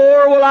 once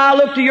more will I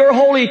look to your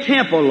holy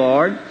temple,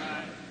 Lord.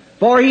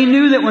 For he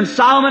knew that when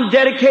Solomon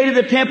dedicated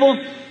the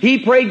temple, he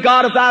prayed,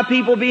 God, if thy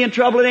people be in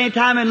trouble at any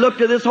time, and look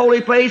to this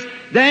holy place,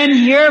 then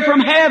hear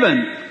from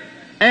heaven.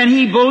 And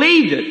he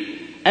believed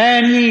it.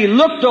 And he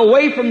looked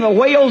away from the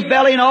whale's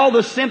belly and all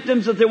the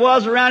symptoms that there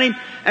was around him,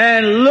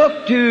 and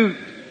looked to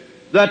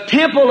the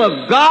temple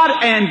of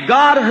God, and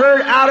God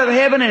heard out of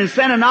heaven and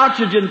sent an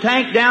oxygen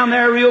tank down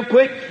there real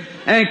quick,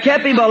 and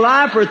kept him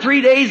alive for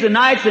 3 days and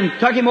nights, and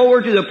took him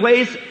over to the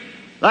place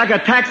like a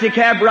taxi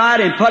cab ride,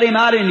 and put him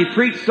out, and he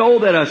preached so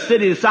that a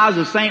city the size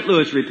of St.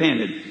 Louis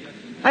repented.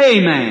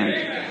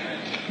 Amen.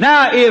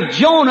 Now, if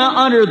Jonah,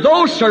 under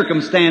those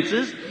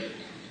circumstances,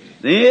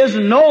 there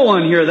isn't no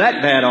one here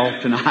that bad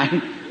off tonight.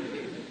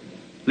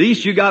 At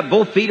least you got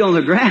both feet on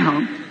the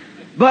ground.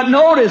 But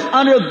notice,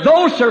 under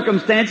those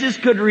circumstances,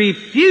 could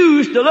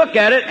refuse to look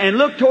at it and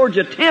look towards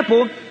a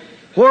temple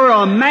where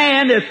a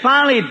man that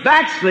finally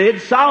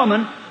backslid,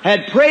 Solomon,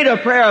 had prayed a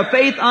prayer of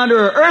faith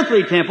under an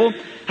earthly temple.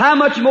 How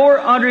much more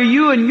under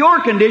you and your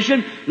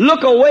condition,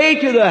 look away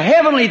to the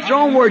heavenly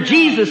throne where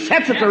Jesus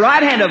sits at the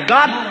right hand of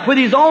God with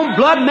His own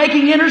blood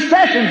making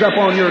intercessions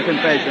upon your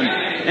confession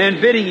and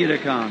bidding you to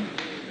come.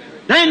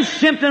 Then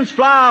symptoms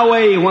fly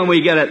away when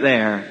we get it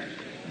there.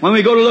 When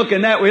we go to look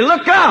in that way,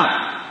 look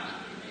up.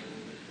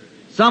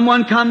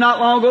 Someone come not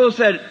long ago and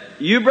said,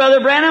 you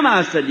Brother Branham?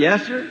 I said,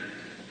 yes sir.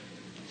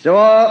 So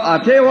I'll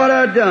tell you what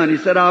I've done. He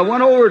said, I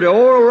went over to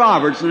Oral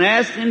Roberts and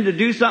asked him to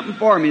do something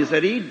for me. He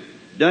said he'd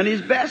done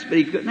his best, but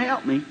he couldn't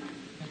help me.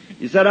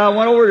 He said, I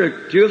went over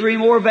to 2 or 3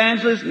 more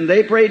evangelists, and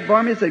they prayed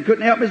for me. He said,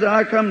 couldn't help me. He said,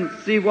 I'd come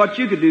see what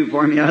you could do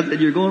for me. I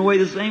said, you're going away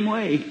the same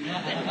way.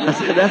 I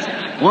said,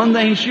 that's one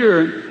thing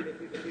sure.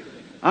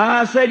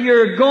 I said,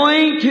 you're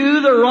going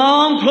to the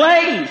wrong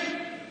place.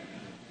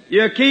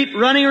 You keep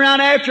running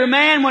around after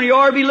man when you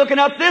ought to be looking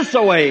up this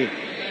way.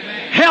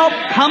 Help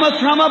cometh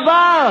from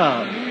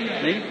above.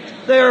 See?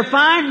 They're a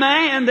fine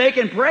man, they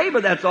can pray,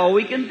 but that's all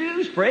we can do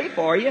is pray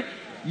for you.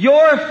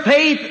 Your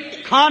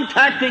faith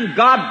contacting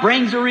God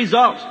brings a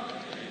result.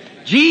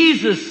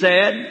 Jesus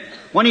said,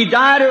 when He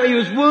died, He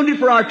was wounded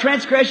for our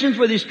transgressions,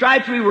 with His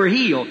stripes we were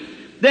healed.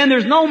 Then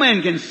there's no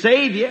man can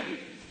save you.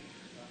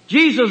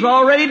 Jesus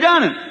already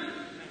done it.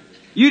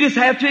 You just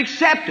have to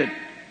accept it.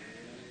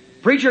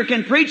 Preacher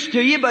can preach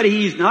to you, but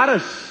he's not a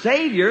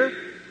savior.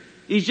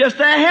 He's just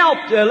a help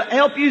to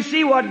help you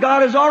see what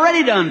God has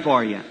already done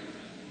for you.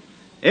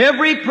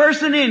 Every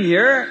person in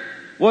here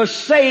was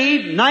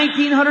saved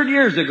 1900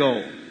 years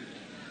ago.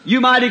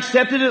 You might have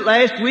accepted it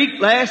last week,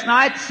 last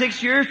night,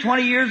 6 years,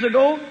 20 years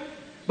ago,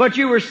 but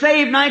you were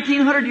saved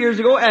 1900 years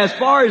ago as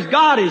far as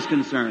God is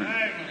concerned.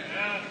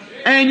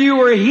 And you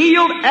were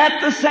healed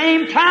at the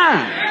same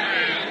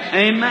time.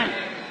 Amen.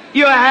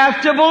 You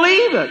have to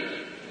believe it.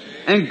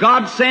 And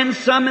God sends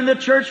some in the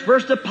church,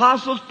 first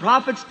apostles,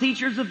 prophets,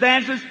 teachers,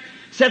 evangelists,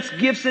 sets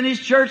gifts in His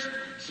church,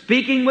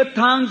 speaking with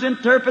tongues,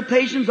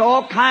 interpretations,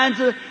 all kinds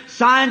of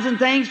signs and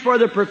things for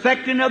the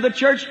perfecting of the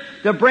church,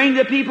 to bring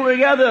the people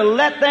together, to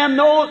let them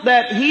know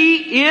that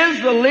He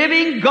is the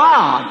living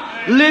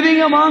God,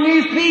 living among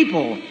His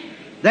people.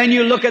 Then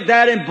you look at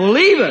that and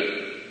believe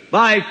it.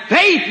 By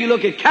faith you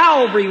look at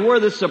Calvary, where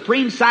the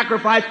supreme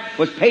sacrifice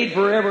was paid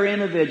for every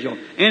individual.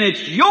 And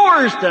it's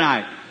yours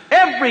tonight.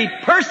 Every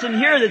person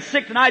here that's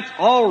sick tonight's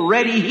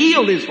already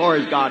healed as far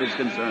as God is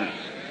concerned.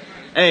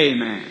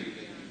 Amen.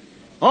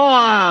 Oh,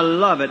 I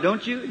love it,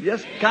 don't you? It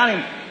just kind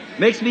of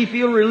makes me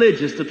feel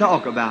religious to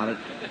talk about it.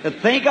 To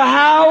think of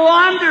how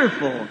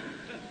wonderful.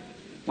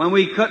 When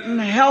we couldn't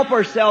help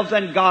ourselves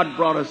and God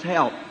brought us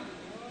help.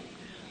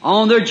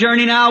 On their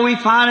journey now we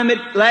find them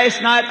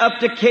last night up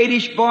to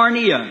Kadesh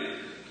Barnea.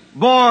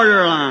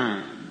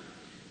 Borderline.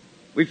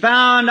 We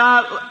found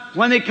out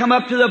when they come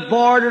up to the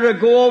border to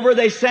go over,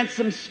 they sent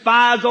some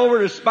spies over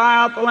to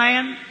spy out the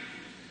land.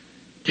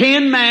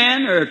 10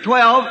 men, or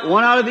 12,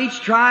 one out of each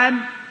tribe,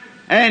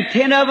 and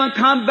 10 of them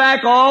come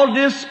back all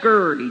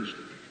discouraged.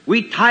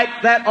 We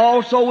typed that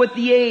also with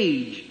the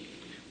age.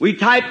 We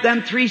typed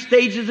them 3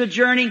 stages of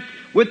journey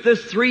with the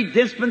 3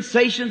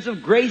 dispensations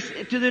of grace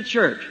to the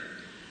church.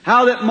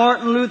 How that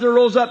Martin Luther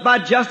rose up by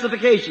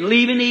justification,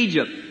 leaving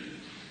Egypt.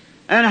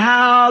 And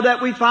how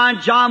that we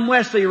find John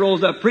Wesley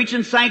rose up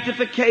preaching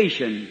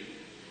sanctification.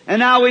 And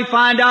now we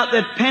find out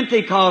that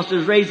Pentecost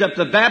has raised up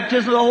the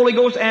baptism of the Holy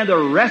Ghost and the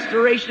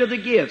restoration of the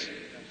gifts.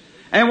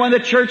 And when the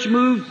church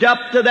moved up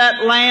to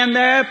that land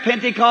there,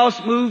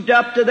 Pentecost moved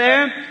up to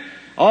there,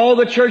 all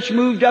the church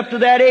moved up to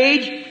that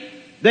age,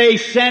 they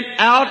sent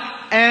out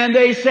and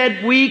they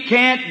said, we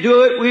can't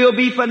do it, we'll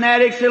be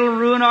fanatics, it'll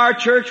ruin our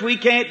church, we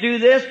can't do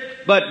this.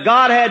 But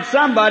God had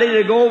somebody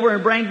to go over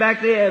and bring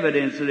back the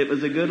evidence that it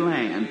was a good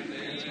land.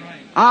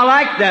 I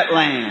like that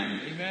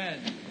land. Amen.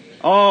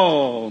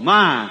 Oh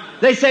my.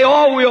 They say,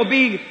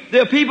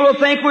 the people will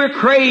think we're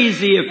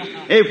crazy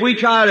if we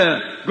try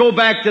to go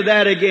back to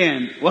that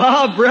again.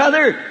 Well,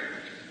 brother,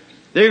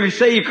 they're going to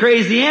say you're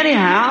crazy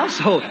anyhow,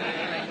 so,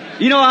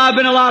 you know, I've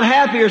been a lot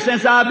happier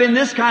since I've been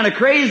this kind of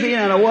crazy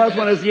than I was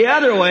when it was the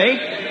other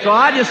way, so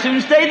I just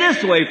soon stay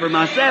this way for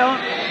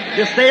myself.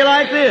 Just stay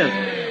like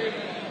this.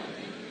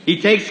 He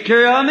takes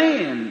care of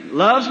me and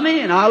loves me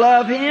and I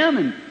love Him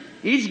and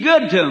He's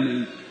good to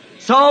me.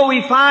 So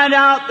we find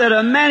out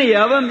that many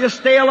of them just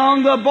stay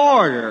along the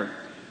border.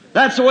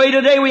 That's the way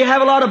today we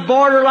have a lot of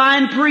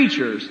borderline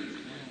preachers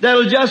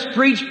that'll just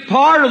preach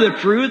part of the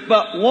truth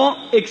but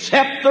won't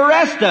accept the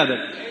rest of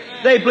it.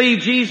 They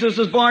believe Jesus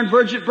was born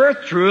virgin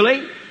birth,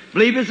 truly.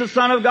 Believe He's the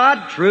Son of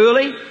God,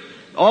 truly.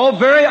 All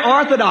very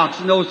orthodox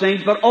in those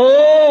things, but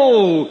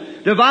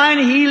divine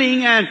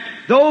healing and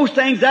those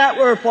things that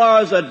were for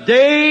us a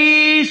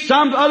day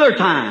some other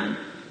time.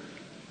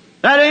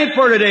 That ain't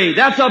for today.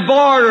 That's a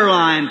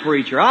borderline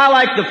preacher. I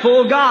like the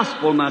full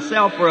gospel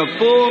myself for a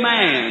full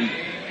man.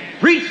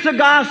 Preach the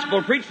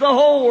gospel. Preach the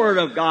whole Word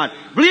of God.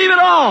 Believe it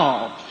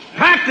all.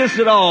 Practice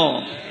it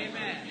all.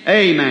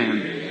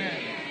 Amen.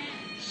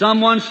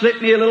 Someone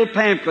slipped me a little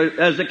pamphlet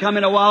as they come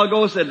in a while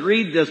ago, said,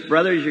 read this,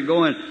 brother, as you're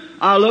going.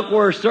 I look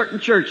where a certain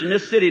church in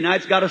this city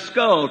tonight's got a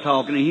skull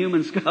talking, a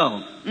human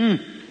skull.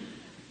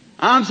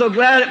 I'm so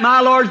glad that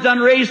my Lord's done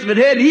raised from the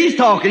dead. He's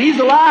talking. He's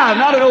alive,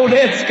 not an old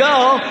dead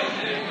skull.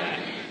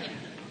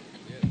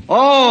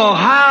 Oh,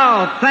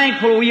 how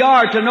thankful we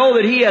are to know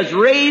that He has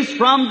raised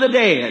from the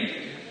dead.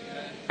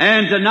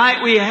 And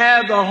tonight we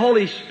have the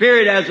Holy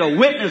Spirit as a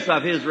witness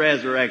of His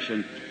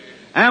resurrection.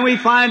 And we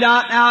find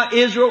out now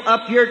Israel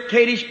up here at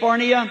Kadesh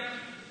Barnea,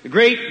 the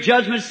great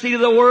judgment seat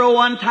of the world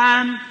one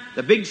time,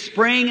 the big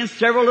spring and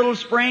several little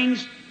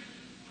springs,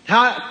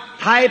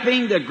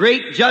 typing the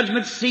great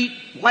judgment seat,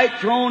 white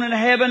throne in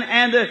heaven,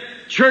 and the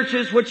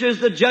churches, which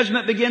is the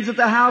judgment begins at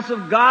the house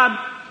of God.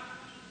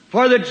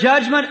 For the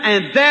judgment,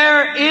 and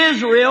there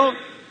Israel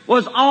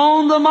was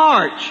on the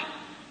march,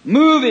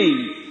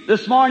 moving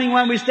this morning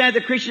when we stand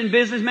at the Christian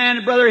Businessman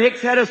and Brother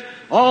Hicks had us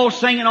all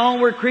singing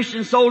Onward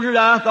Christian Soldiers,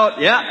 I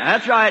thought, yeah,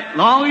 that's right.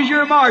 Long as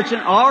you're marching,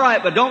 all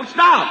right, but don't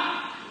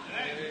stop.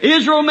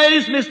 Israel made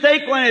its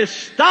mistake when it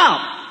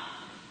stopped.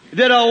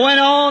 They'd have went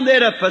on,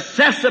 they'd have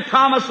possessed the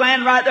promised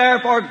land right there,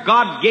 for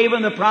God gave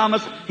them the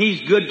promise.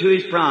 He's good to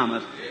His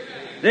promise.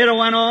 They'd have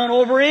went on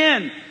over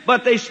in,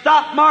 but they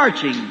stopped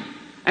marching.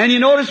 And you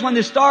notice when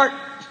they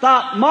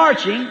stopped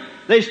marching,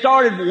 they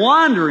started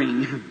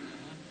wandering.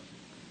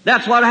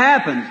 That's what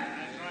happens.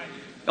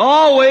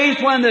 Always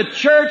when the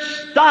church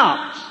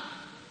stops.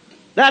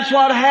 That's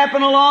what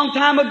happened a long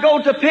time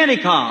ago to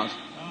Pentecost.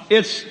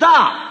 It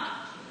stopped.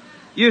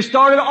 You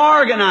started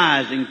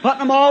organizing, putting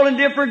them all in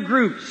different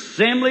groups.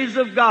 Assemblies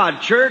of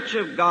God, Church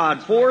of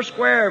God,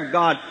 Foursquare of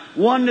God,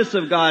 Oneness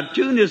of God,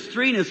 Two-ness,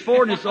 Threeness,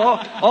 Fourness,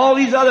 all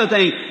these other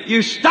things.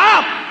 You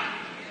stopped.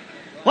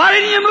 Why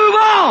didn't you move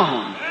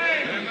on?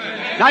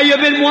 Now you've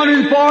been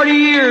wandering 40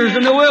 years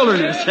in the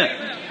wilderness.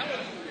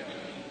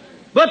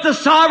 But the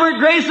sovereign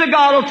grace of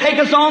God will take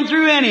us on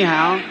through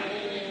anyhow.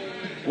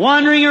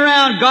 Wandering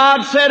around,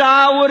 God said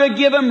I would have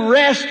given them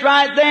rest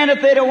right then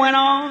if they'd have went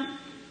on.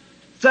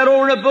 Said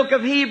over in the book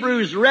of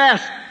Hebrews,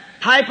 rest,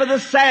 type of the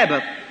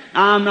Sabbath.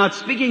 Now, I'm not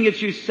speaking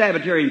at you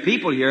Sabbatarian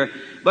people here,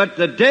 but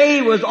the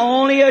day was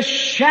only a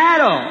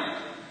shadow.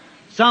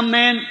 Some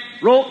man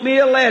wrote me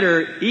a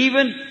letter,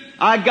 even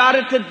I got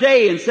it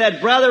today, and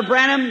said, Brother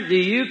Branham, do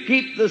you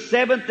keep the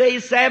seventh-day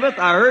Sabbath?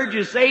 I heard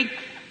you say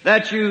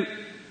that you,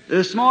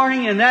 this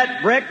morning in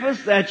that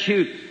breakfast, that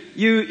you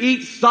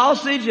eat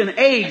sausage and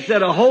eggs,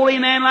 that a holy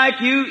man like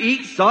you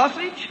eats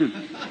sausage?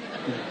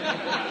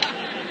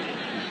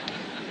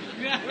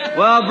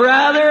 Well,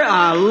 brother,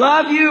 I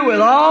love you with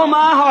all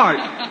my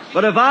heart.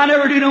 But if I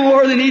never do no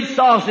more than eat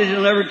sausage,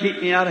 it'll never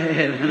keep me out of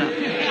heaven.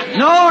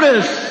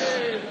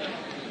 Notice,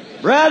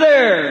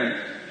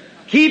 brother,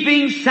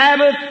 keeping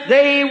Sabbath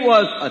day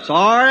it's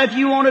all right if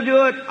you want to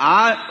do it.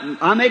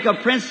 I make a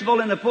principle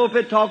in the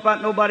pulpit, talk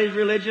about nobody's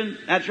religion.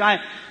 That's right.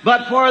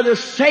 But for the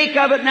sake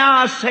of it now,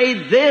 I say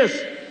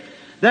this,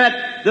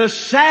 that the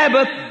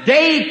Sabbath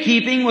day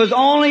keeping was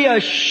only a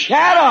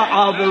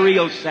shadow of the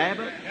real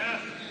Sabbath.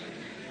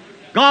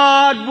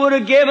 God would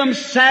have given them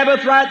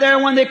Sabbath right there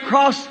when they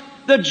crossed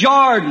the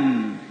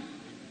Jordan.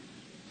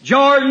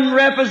 Jordan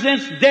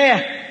represents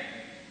death.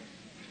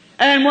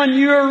 And when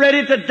you're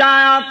ready to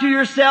die out to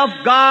yourself,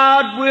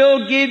 God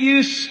will give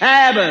you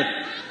Sabbath.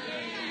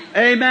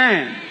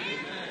 Amen.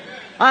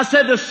 I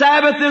said the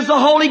Sabbath is the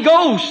Holy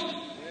Ghost.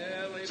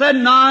 Said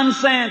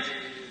nonsense.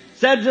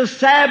 Said the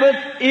Sabbath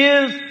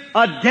is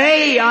a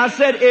day. I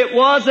said it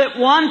was at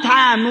one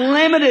time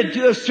limited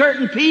to a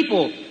certain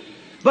people.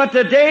 But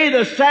today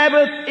the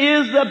Sabbath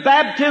is the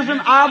baptism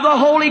of the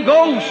Holy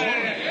Ghost.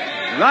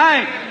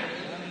 Right.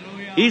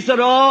 He said,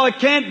 oh, it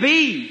can't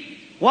be.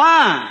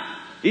 Why?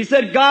 He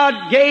said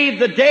God gave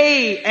the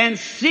day and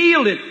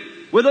sealed it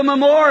with a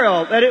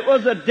memorial that it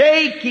was a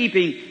day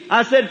keeping.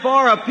 I said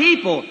for a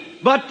people.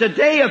 But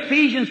today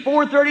Ephesians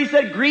 4:30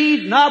 said,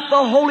 grieve not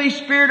the Holy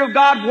Spirit of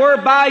God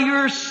whereby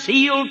you're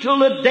sealed till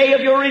the day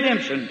of your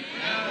redemption.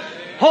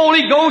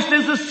 Holy Ghost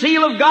is the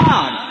seal of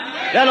God.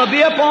 That'll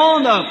be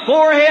upon the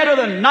forehead of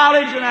the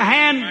knowledge and the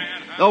hand.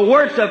 The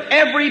works of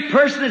every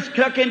person that's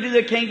took into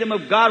the kingdom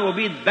of God will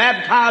be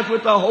baptized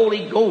with the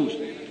Holy Ghost.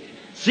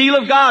 Seal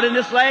of God in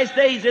this last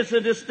days, it's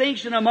a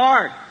distinction, a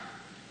mark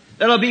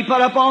that'll be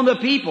put upon the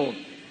people.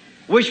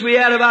 Wish we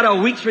had about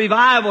a week's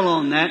revival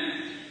on that.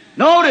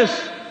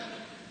 Notice,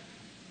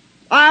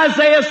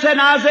 Isaiah said in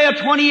Isaiah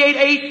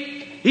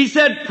 28:8, he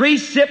said,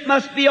 precept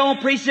must be on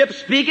precept.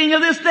 Speaking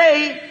of this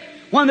day,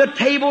 when the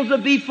tables will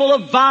be full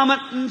of vomit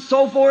and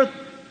so forth,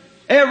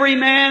 every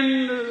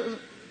man,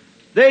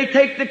 they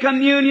take the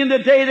communion the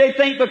day they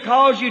think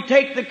because you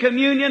take the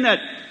communion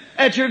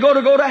that you're going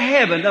to go to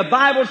heaven. The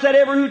Bible said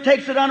everyone who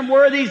takes it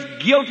unworthy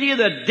is guilty of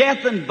the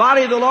death and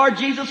body of the Lord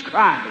Jesus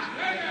Christ.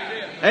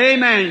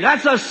 Amen.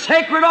 That's a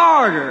sacred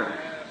order.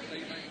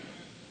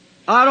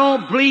 I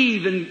don't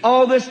believe in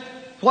all this,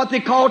 what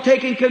they call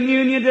taking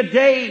communion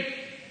today.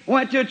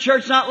 Went to a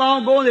church not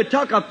long ago and they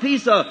took a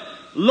piece of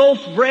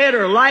loaf bread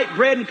or light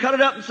bread and cut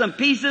it up in some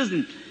pieces,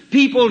 and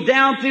people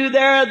down through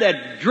there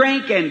that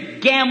drink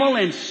and gamble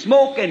and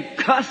smoke and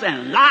cuss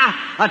and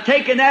lie are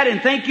taking that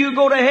and think you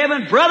go to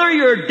heaven. Brother,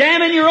 you're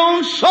damning your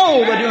own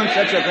soul by doing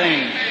such a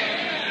thing.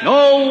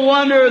 No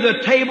wonder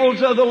the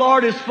tables of the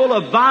Lord is full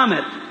of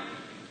vomit.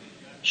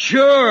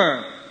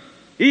 Sure.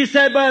 He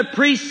said, but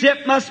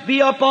precept must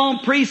be upon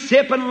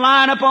precept and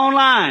line upon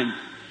line.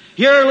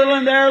 Here a little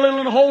and there a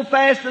little and hold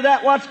fast to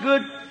that what's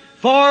good.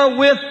 For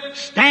with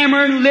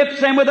stammering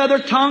lips and with other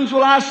tongues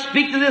will I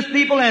speak to this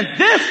people, and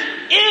this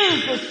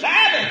is the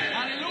Sabbath.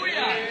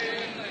 Hallelujah.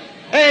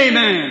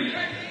 Amen.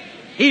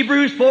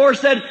 Hebrews 4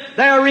 said,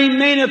 there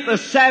remaineth the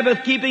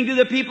Sabbath keeping to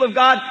the people of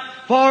God,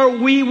 for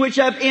we which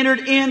have entered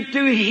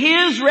into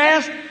His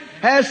rest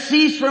has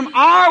ceased from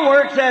our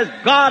works as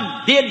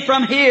God did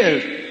from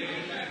His.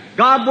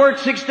 God worked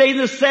 6 days,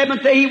 the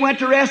seventh day He went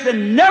to rest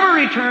and never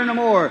returned no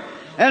more.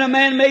 And a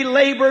man may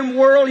labor and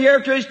whirl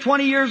here till he's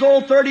 20 years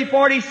old, 30,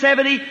 40,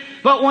 70,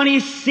 But when he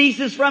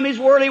ceases from his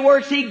worldly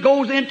works, he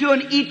goes into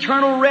an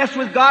eternal rest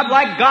with God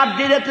like God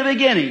did at the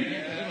beginning.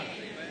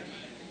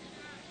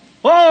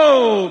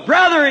 Oh,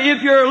 brother,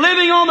 if you're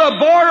living on the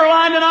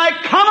borderline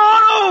tonight, come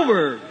on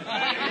over.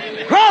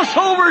 Cross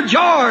over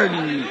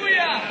Jordan.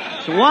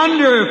 It's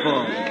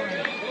wonderful.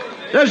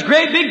 There's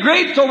great big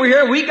grapes over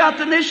here. We got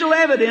the initial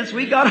evidence.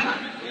 We got,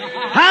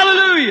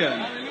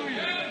 hallelujah.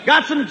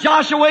 Got some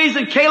Joshua's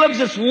and Caleb's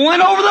that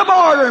went over the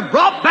border and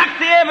brought back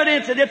the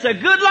evidence that it's a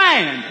good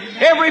land.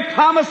 Every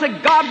promise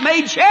that God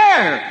made,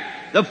 share.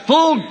 The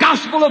full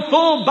gospel, of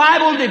full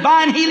Bible,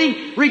 divine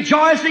healing,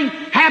 rejoicing,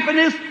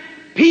 happiness,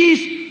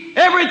 peace,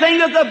 everything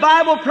that the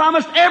Bible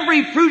promised,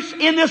 every fruit's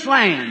in this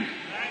land.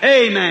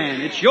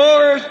 Amen. It's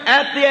yours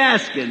at the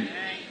asking.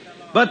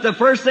 But the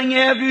first thing you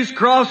have to do is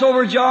cross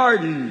over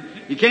Jordan.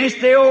 You can't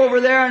stay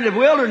over there in the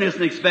wilderness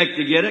and expect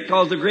to get it,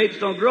 because the grapes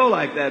don't grow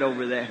like that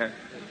over there.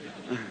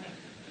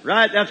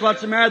 Right? That's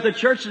what's the matter with the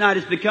church tonight.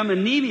 It's become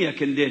anemia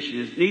condition.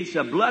 It needs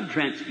a blood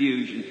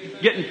transfusion.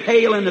 Getting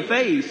pale in the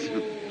face.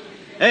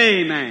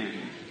 Amen.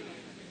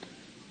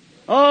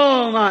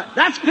 Oh my,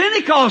 that's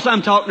Pentecost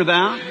I'm talking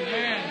about.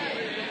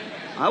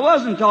 I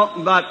wasn't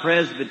talking about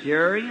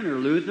Presbyterian or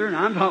Lutheran.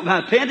 I'm talking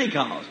about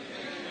Pentecost.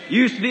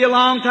 Used to be a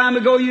long time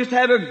ago, used to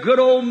have a good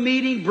old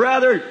meeting,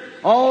 brother.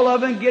 All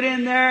of them get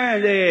in there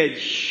and they'd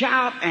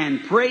shout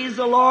and praise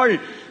the Lord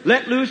and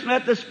let loose and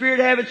let the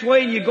Spirit have its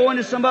way. And you go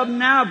into some of them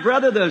now,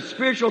 brother, the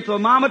spiritual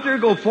thermometer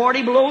go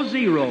 40 below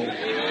zero.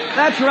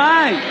 That's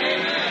right.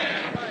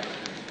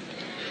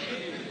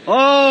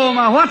 Oh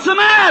my, what's the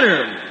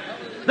matter?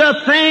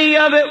 The thing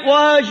of it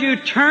was you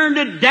turned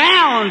it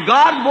down.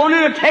 God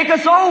wanted to take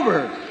us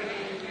over.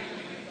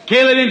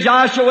 Caleb and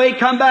Joshua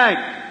come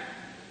back.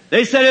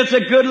 They said it's a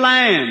good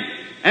land.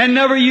 And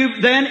never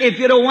you, then if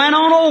you'd have went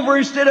on over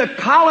instead of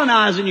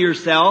colonizing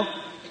yourself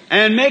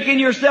and making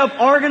yourself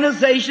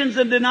organizations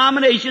and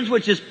denominations,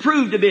 which has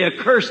proved to be a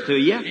curse to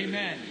you.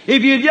 Amen.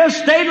 If you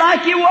just stayed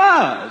like you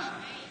was,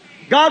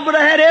 God would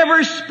have had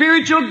every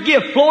spiritual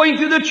gift flowing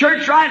through the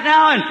church right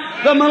now, and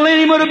the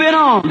millennium would have been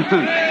on.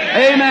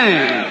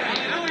 Amen.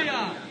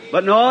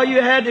 But no,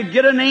 you had to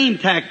get a name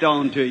tacked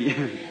on to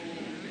you.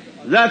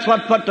 That's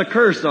what put the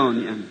curse on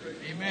you. Amen.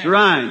 That's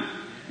right.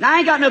 Now, I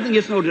ain't got nothing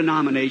against no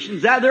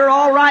denominations. They're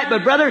all right,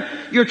 but brother,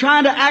 you're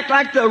trying to act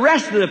like the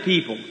rest of the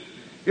people.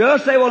 You'll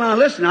say, well, now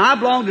listen, I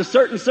belong to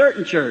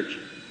certain church.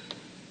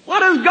 What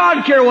does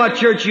God care what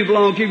church you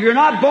belong to? If you're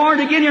not born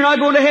again, you're not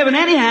going to heaven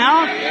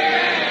anyhow.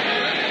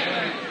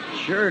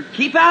 Sure,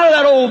 keep out of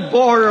that old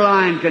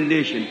borderline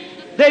condition.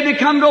 They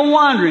become to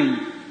wandering.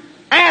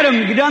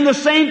 Adam done the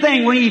same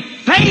thing. When he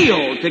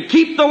failed to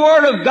keep the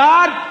Word of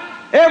God,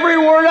 every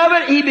word of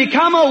it, he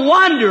become a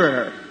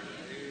wanderer.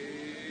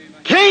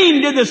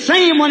 Cain did the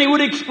same when he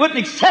wouldn't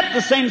accept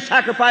the same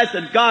sacrifice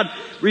that God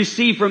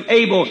received from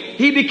Abel.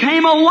 He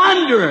became a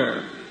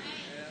wanderer.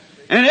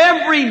 And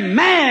every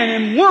man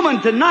and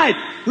woman tonight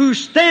who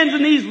stands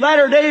in these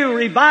latter-day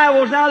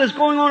revivals now that's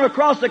going on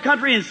across the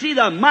country and see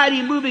the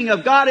mighty moving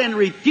of God and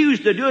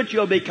refuse to do it,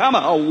 you'll become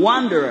a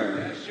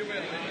wanderer.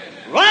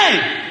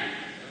 Right.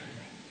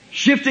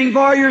 Shifting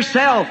for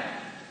yourself.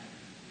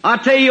 I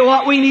tell you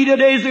what we need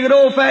today is a good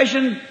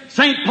old-fashioned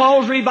St.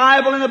 Paul's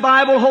revival in the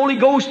Bible, Holy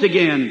Ghost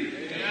again.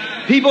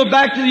 People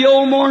back to the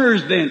old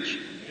mourner's bench.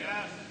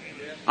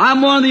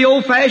 I'm one of the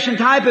old-fashioned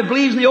type that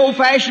believes in the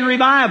old-fashioned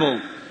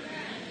revival.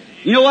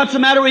 You know what's the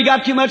matter? We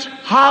got too much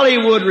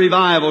Hollywood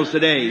revivals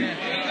today.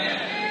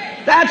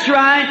 That's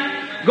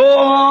right. Go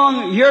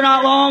along, here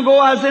not long ago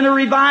I was in a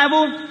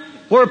revival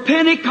where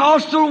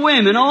Pentecostal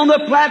women on the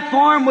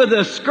platform with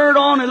a skirt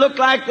on, it looked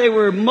like they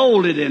were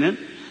molded in it,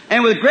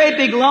 and with great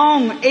big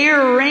long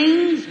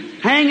earrings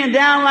hanging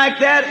down like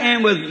that,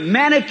 and with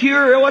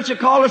manicure, or what you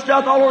call the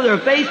stuff, all over their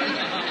face.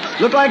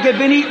 Looked like they'd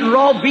been eating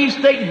raw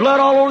beefsteak, blood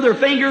all over their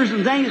fingers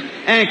and things,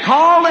 and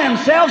call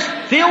themselves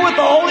filled with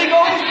the Holy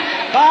Ghost.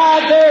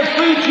 By their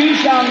fruits you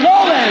shall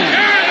know them.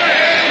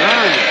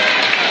 Right.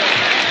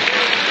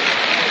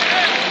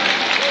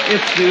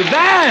 It's too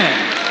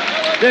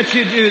bad that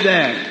you do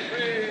that.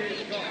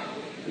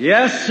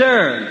 Yes,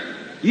 sir.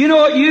 You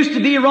know it used to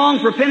be wrong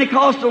for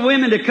Pentecostal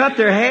women to cut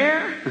their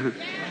hair?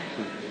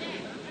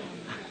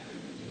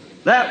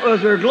 That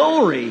was her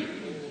glory.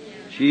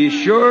 She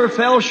sure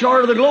fell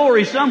short of the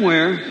glory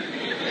somewhere.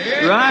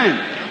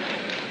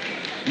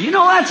 Right. You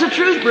know that's the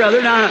truth,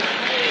 brother. Now,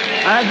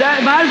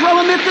 that might as well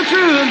admit the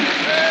truth.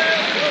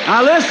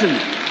 Now listen,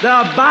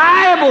 the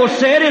Bible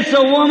said it's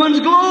a woman's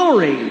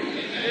glory.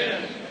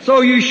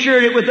 So you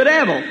shared it with the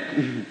devil.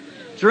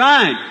 That's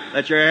right.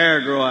 Let your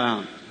hair grow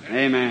out.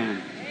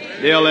 Amen.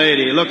 Dear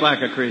lady, look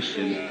like a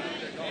Christian.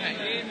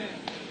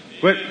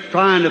 Quit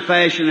trying to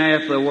fashion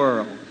after the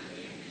world.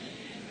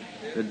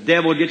 The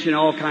devil gets you in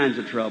all kinds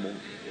of trouble.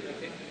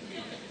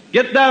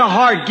 Get that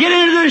heart. Get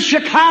into the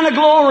Shekinah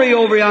glory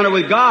over yonder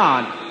with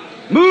God.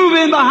 Move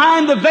in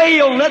behind the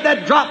veil. Let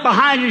that drop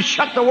behind you and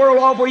shut the world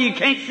off where you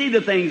can't see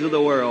the things of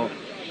the world.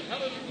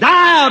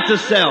 Die out to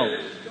self.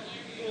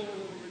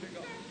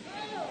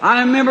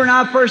 I remember when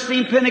I first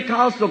seen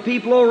Pentecostal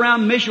people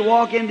around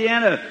Mishawaka,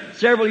 Indiana,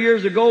 several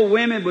years ago,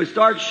 women would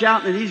start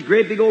shouting and these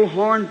great big old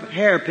horn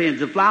hairpins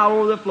would fly all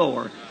over the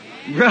floor.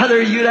 Brother,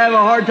 you'd have a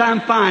hard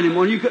time finding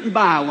one. You couldn't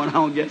buy one, I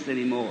don't guess,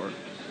 anymore.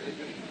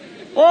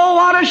 Oh,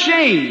 what a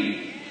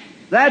shame.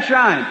 That's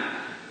right.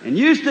 And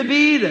used to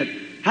be that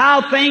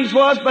how things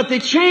was, but they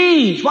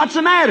changed. What's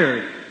the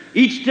matter?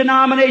 Each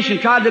denomination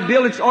tried to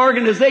build its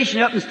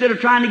organization up instead of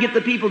trying to get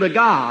the people to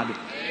God.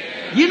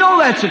 You know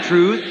that's the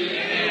truth.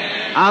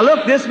 Now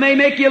look, this may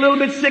make you a little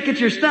bit sick at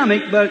your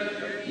stomach,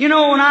 but you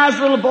know, when I was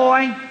a little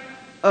boy,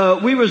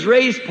 we was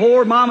raised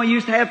poor. Mama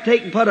used to have to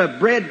take and put a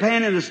bread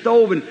pan in the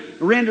stove and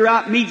render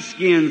out meat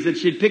skins that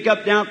she'd pick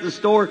up down at the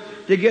store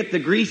to get the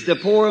grease to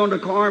pour on the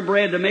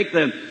cornbread to make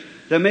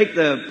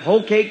the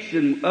whole cakes,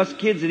 and us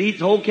kids that eat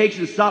whole cakes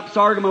and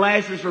sorghum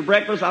molasses for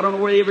breakfast. I don't know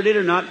whether they ever did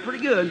or not.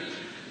 Pretty good.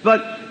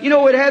 But, you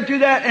know, we'd have to do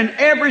that, and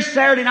every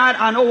Saturday night,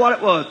 I know what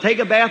it was. Take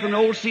a bath in an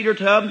old cedar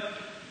tub,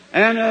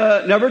 and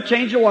never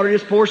change the water,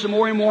 just pour some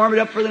more and warm it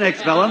up for the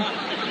next fella.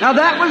 Now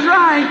that was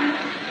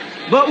right.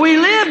 But we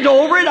lived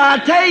over it, I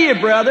tell you,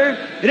 brother.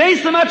 It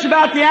ain't so much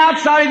about the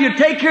outside. If you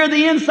take care of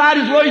the inside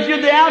as well as you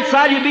do the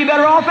outside, you'd be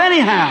better off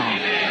anyhow.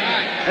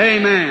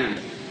 Amen.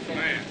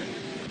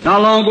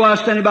 Not long ago I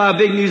was standing by a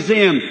big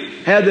museum,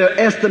 had the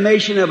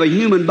estimation of a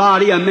human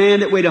body, a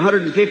man that weighed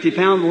 150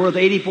 pounds worth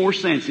 84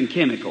 cents in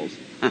chemicals.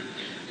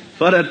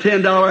 Put a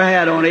 $10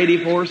 hat on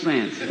 84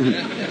 cents.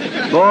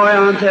 Boy,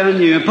 I'm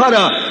telling you. Put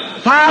a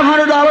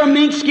 $500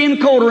 mink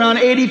skin coat around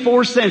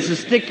 84 cents and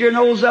stick your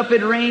nose up,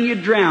 it'd rain,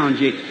 you'd drown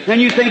you. Then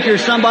you think you're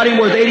somebody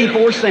worth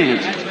 84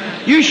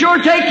 cents. You sure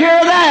take care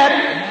of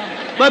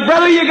that. But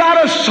brother, you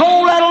got a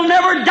soul that'll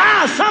never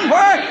die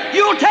somewhere.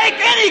 You'll take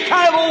any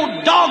kind of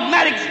old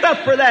dogmatic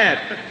stuff for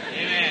that.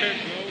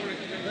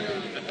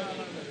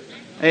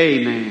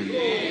 Amen.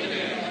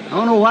 I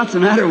don't know what's the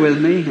matter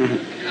with me.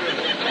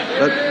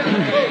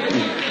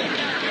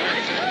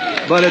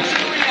 But it's,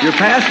 your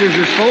pastors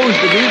are supposed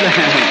to do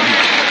that.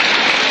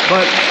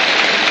 But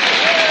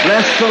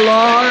bless the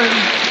Lord.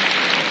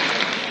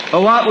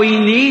 But what we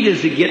need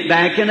is to get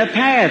back in the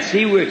path.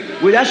 See,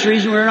 that's the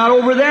reason we're not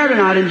over there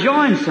tonight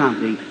enjoying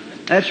something.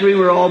 That's the reason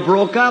we're all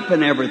broke up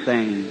and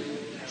everything.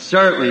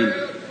 Certainly.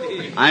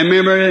 I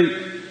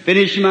remember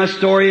finishing my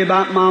story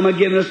about Mama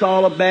giving us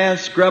all a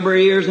bath, scrub her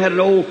ears, had an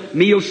old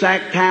meal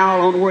sack towel.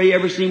 I don't know where you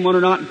ever seen one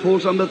or not, and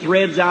pull some of the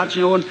threads out,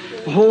 you know, and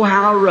oh,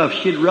 how rough.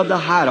 She'd rub the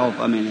hide off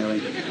of me and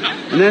everything.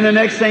 And then the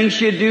next thing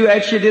she'd do,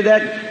 after she did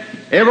that,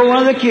 every one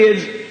of the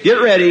kids, get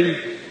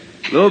ready.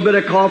 A little bit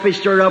of coffee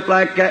stirred up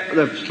like that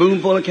with a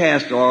spoonful of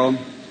castor oil.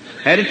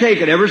 Had to take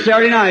it every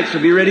Saturday night, so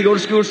be ready to go to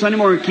school Sunday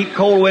morning. Keep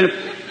cold with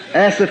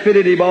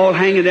acidity ball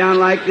hanging down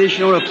like this, you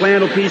know, a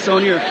flannel piece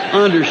on your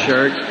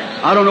undershirt.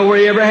 I don't know where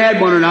you ever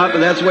had one or not, but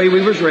that's the way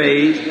we was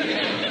raised.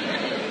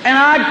 And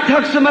I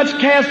took so much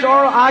castor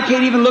oil, I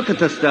can't even look at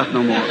this stuff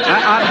no more.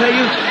 I tell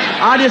you,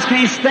 I just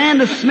can't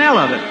stand the smell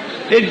of it.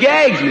 It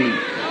gags me.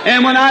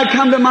 And when I'd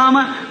come to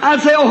Mama, I'd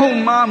say, oh,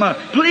 Mama,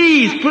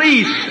 please,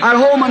 please. I'd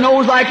hold my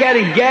nose like that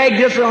and gag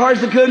just as hard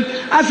as I could.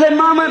 I said,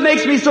 Mama, it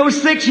makes me so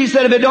sick. She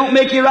said, if it don't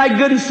make you right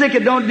good and sick,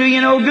 it don't do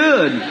you no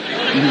good.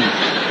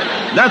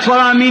 That's what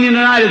I'm meaning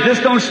tonight. If this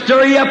don't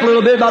stir you up a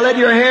little bit by letting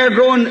your hair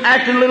grow and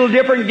acting a little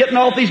different and getting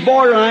off these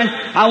borderlines,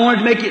 I wanted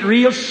to make it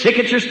real sick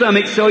at your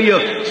stomach so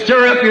you'll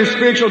stir up your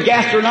spiritual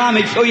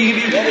gastronomics so you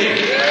can be ready.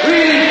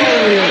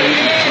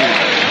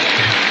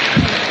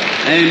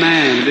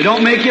 Amen. If it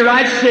don't make you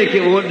right sick,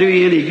 it won't do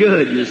you any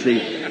good, you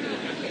see.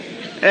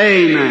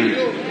 Amen.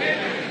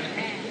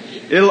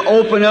 It'll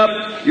open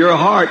up your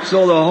heart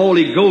so the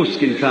Holy Ghost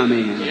can come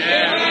in.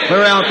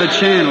 Clear out the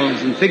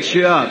channels and fix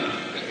you up.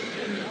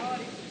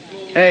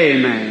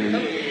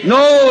 Amen.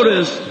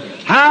 Notice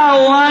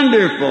how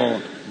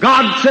wonderful.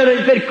 God said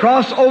if they'd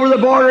cross over the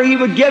border, He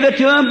would give it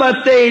to them,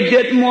 but they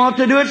didn't want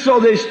to do it, so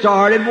they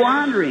started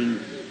wandering,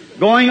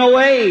 going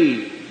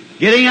away,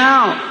 getting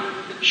out,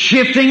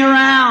 shifting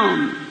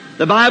around.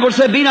 The Bible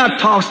said, be not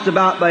tossed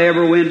about by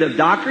every wind of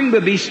doctrine,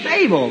 but be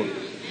stable.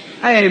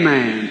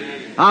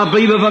 Amen. I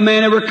believe if a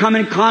man ever come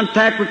in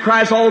contact with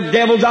Christ, all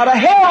devils out of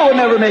hell will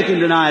never make him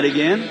deny it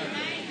again.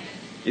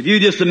 If you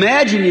just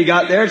imagine you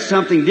got there, it's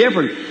something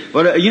different.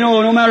 But, you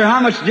know, no matter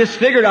how much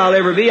disfigured I'll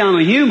ever be, I'm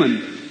a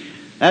human.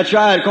 That's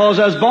right, because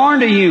I was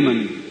born to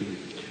human.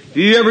 If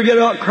you ever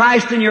get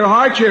Christ in your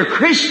heart, you're a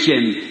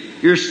Christian.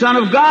 You're a son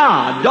of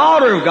God,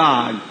 daughter of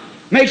God.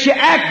 Makes you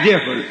act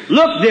different,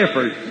 look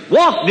different,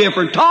 walk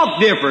different, talk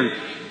different,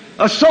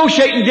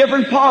 associate in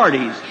different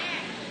parties.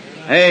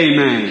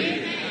 Amen.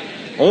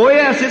 Oh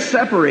yes, it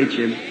separates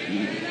you.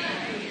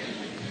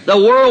 The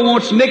world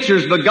wants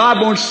mixers, but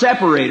God wants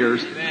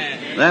separators.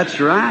 That's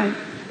right.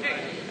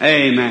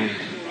 Amen.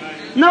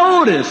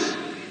 Notice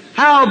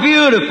how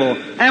beautiful.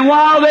 And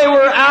while they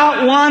were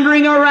out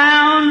wandering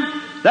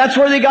around, that's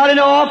where they got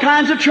into all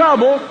kinds of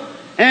trouble.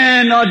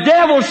 And the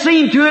devil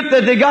seen to it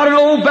that they got an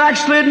old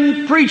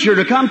backslidden preacher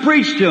to come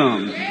preach to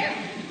them.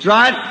 That's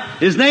right.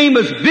 His name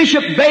was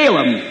Bishop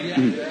Balaam.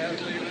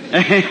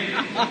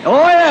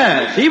 Oh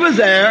yes, he was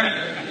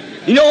there.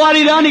 You know what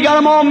he done? He got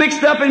them all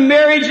mixed up in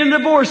marriage and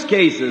divorce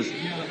cases.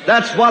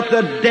 That's what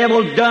the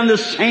devil done, the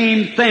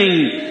same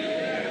thing.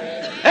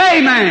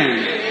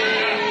 Amen.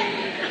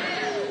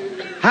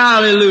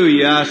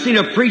 Hallelujah. I seen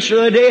a preacher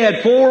the other day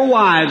had 4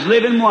 wives,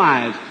 living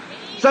wives.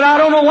 Said, I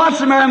don't know what's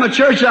the matter in my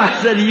church.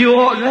 I said, you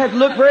oughtn't have to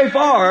look very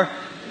far.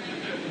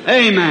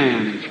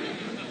 Amen.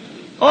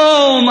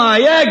 Oh my,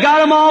 yeah, got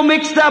them all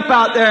mixed up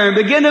out there and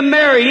begin to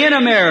marry,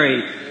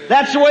 intermarry.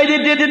 That's the way they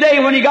did today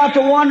when you got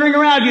to wandering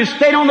around. If you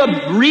stayed on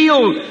the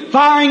real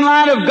firing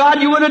line of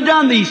God, you would have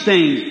done these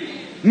things.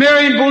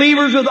 Marrying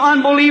believers with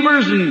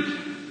unbelievers and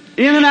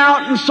in and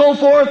out and so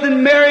forth,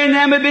 and marrying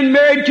them, had been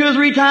married 2 or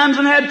 3 times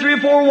and had 3 or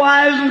 4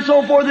 wives and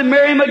so forth, and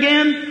marry them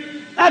again.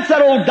 That's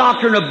that old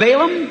doctrine of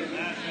Balaam.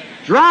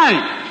 That's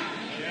right.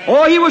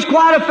 Oh, he was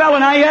quite a fellow.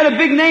 Now, he had a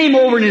big name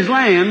over in his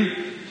land.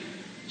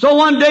 So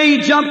one day he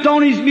jumped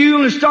on his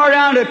mule and started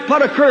out to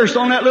put a curse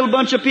on that little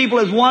bunch of people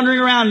that's wandering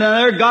around down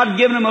there. God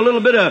giving them a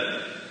little bit of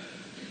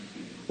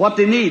what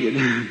they needed.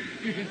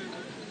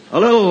 A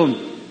little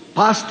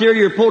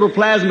posterior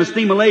protoplasma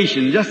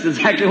stimulation, just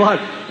exactly what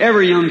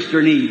every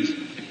youngster needs.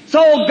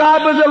 So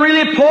God was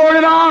really pouring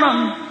it on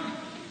them.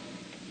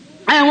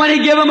 And when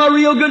He gave them a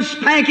real good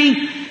spanking,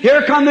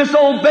 here come this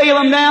old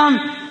Balaam down,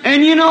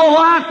 and you know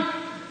what?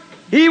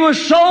 He was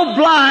so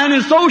blind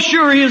and so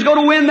sure he was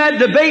going to win that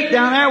debate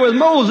down there with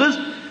Moses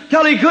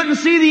till he couldn't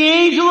see the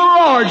angel of the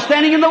Lord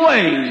standing in the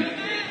way.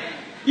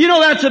 You know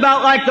that's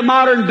about like the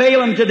modern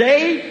Balaam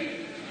today.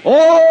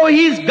 Oh,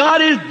 he's got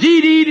his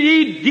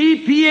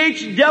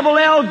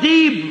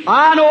DDD-DPH-LLD.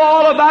 I know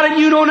all about it,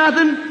 you know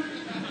nothing.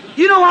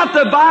 You know what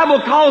the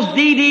Bible calls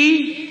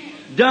DD?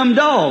 Dumb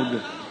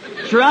dog.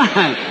 That's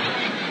right.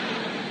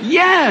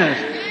 Yes.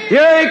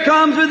 Here he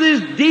comes with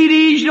his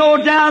DDs, you know,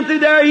 down through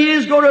there. He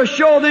is going to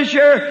show this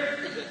here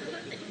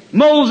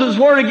Moses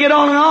where to get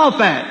on and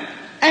off at.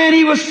 And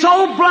he was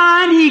so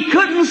blind he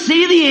couldn't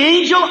see the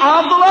angel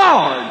of the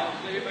Lord.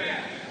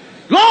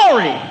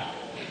 Glory!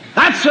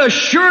 That's a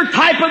sure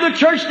type of the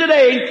church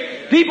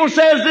today. People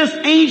says this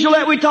angel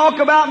that we talk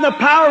about and the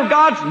power of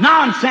God's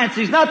nonsense.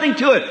 There's nothing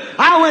to it.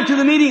 I went to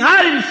the meeting.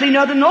 I didn't see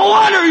nothing. No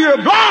wonder you're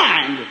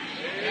blind.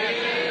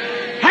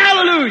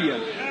 Hallelujah.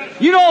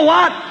 You know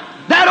what?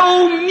 That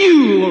old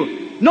mule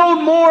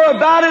knowed more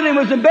about it and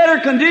was in better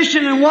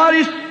condition than what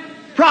his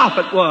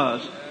prophet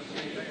was.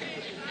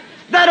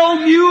 That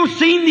old mule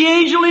seen the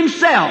angel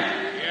himself.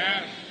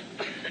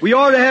 We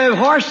ought to have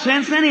horse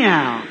sense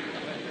anyhow.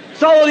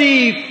 So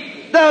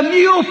the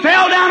mule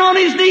fell down on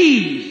his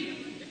knees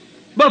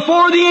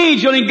before the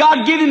angel, and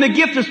God gave him the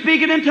gift of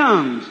speaking in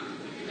tongues.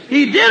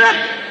 He did it.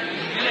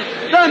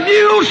 The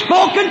mule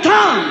spoke in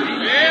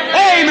tongues.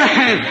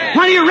 Amen.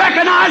 When he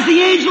recognized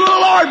the angel of the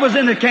Lord was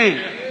in the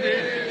camp.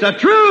 It's the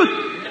truth.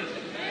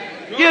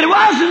 It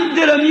wasn't.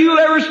 Did a mule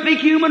ever speak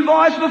human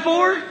voice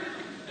before?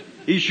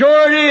 He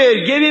sure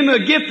did. Give him a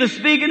gift of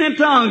speaking in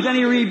tongues, and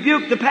he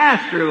rebuked the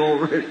pastor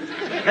over it.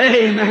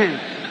 Amen.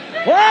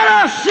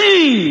 What a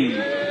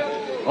scene!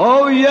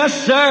 Oh, yes,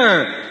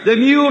 sir. The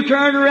mule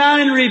turned around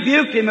and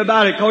rebuked him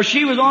about it, because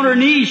she was on her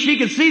knees. She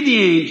could see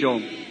the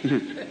angel.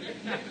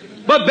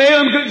 But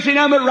Balaam couldn't see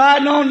nothing but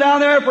riding on down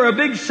there for a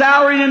big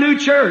salary in a new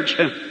church.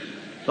 That's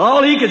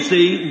all he could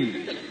see.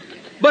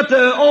 But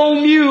the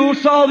old mule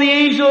saw the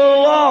angel of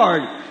the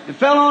Lord and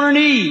fell on her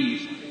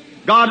knees.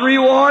 God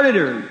rewarded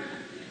her.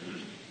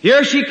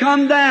 Here she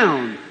come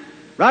down,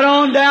 right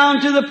on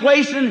down to the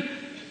place, and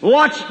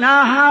watch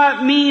now how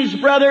it means,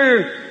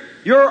 brother,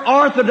 your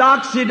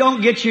orthodoxy don't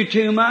get you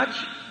too much.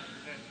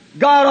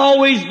 God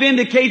always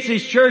vindicates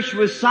His church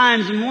with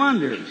signs and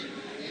wonders.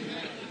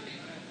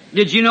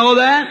 Did you know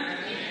that?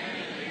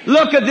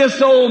 Look at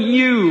this old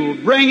mule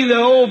bringing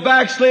the old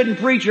backslidden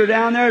preacher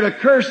down there to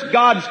curse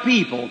God's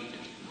people.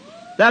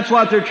 That's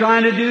what they're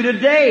trying to do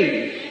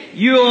today.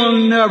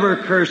 You'll never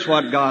curse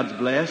what God's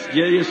blessed.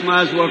 You just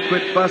might as well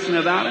quit fussing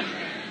about it.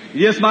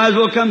 You just might as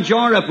well come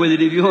join up with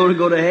it if you want to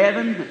go to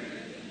heaven.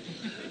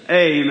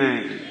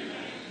 Amen.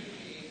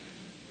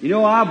 You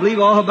know, I believe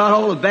about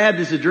all the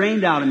Baptists have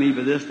drained out of me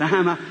by this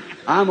time.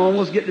 I'm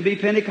almost getting to be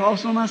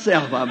Pentecostal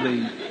myself, I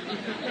believe.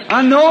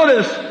 I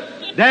notice,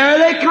 there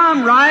they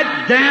come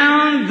right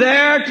down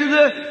there to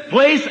the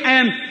place,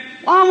 and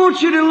I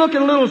want you to look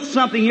at a little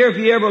something here if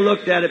you ever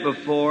looked at it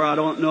before. I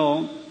don't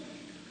know.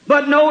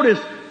 But notice,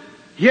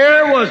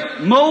 here was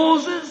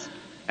Moses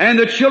and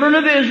the children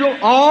of Israel,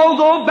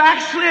 although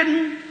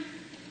backslidden,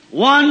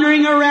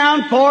 wandering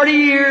around 40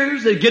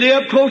 years, and getting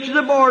up close to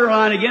the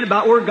borderline again,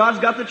 about where God's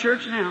got the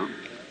church now.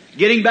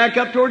 Getting back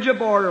up towards the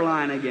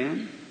borderline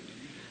again.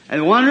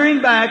 And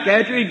wandering back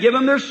after He'd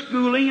given them their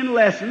schooling and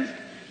lessons,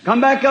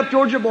 come back up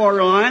towards the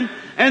borderline,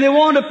 and they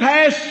wanted to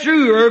pass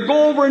through or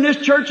go over in this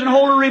church and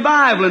hold a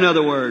revival, in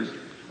other words,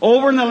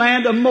 over in the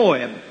land of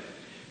Moab.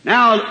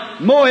 Now,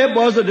 Moab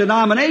was a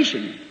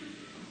denomination,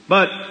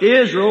 but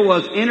Israel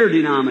was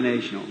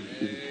interdenominational.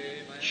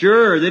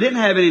 Sure, they didn't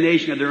have any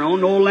nation of their own,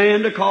 no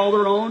land to call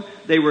their own.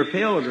 They were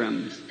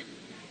pilgrims.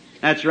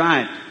 That's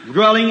right,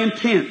 dwelling in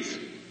tents.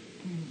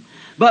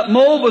 But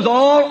Moab was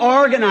all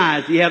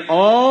organized. He had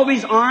all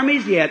these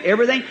armies. He had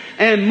everything.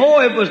 And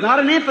Moab was not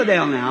an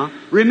infidel now.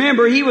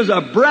 Remember, he was a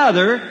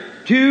brother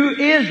to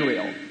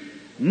Israel.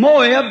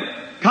 Moab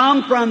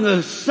come from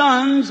the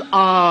sons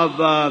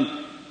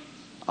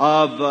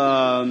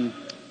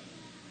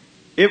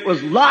it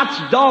was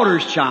Lot's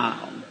daughter's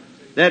child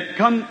that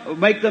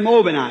come make the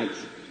Moabites.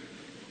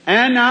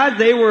 And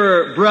they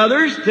were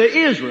brothers to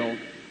Israel.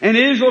 And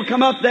Israel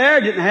come up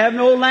there, didn't have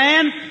no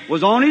land,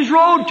 was on his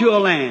road to a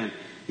land.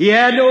 He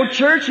had no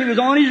church, he was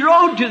on his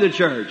road to the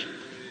church.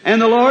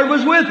 And the Lord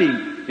was with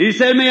him. He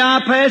said, may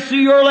I pass through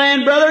your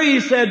land, brother?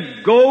 He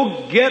said,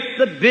 go get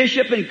the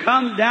bishop and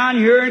come down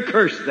here and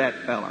curse that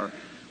feller.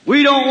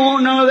 We don't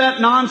want none of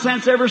that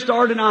nonsense ever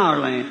started in our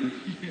land.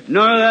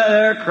 None of that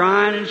there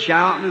crying and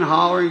shouting and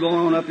hollering going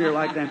on up here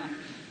like that.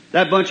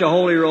 That bunch of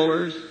holy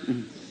rollers.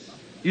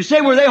 You say,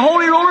 were they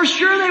holy rollers?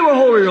 Sure they were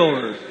holy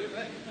rollers.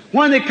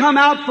 When they come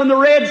out from the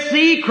Red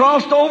Sea,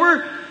 crossed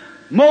over,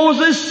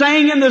 Moses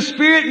sang in the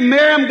Spirit, and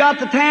Miriam got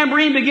the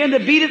tambourine, began to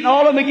beat it, and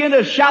all of them began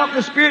to shout in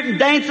the Spirit and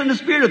dance in the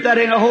Spirit. If that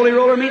ain't a holy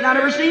roller meeting, I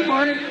never seen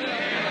one.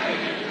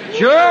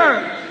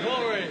 Sure.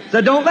 So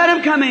don't let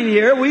him come in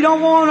here. We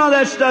don't want all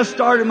that stuff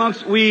started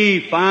amongst we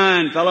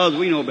fine fellows.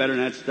 We know better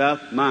than that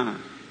stuff.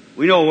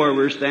 We know where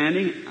we're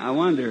standing. I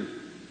wonder.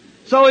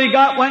 So he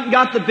went and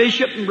got the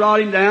bishop and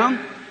brought him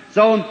down.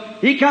 So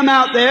he come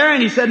out there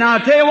and he said, now I'll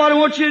tell you what I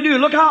want you to do.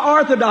 Look how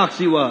orthodox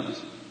he was.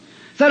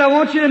 Said, I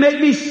want you to make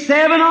me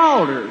 7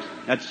 altars.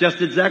 That's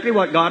just exactly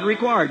what God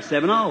required,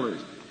 7 altars.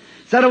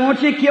 Said, I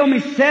want you to kill me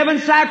 7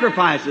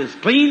 sacrifices,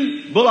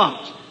 clean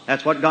bullocks.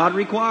 That's what God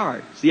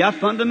required. See how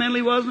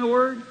fundamentally was in the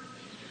Word?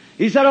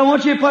 He said, I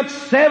want you to put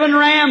 7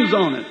 rams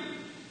on it.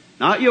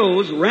 Not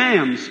yours,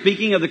 rams,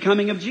 speaking of the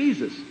coming of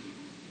Jesus.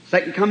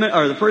 Second coming,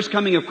 or the first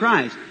coming of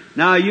Christ.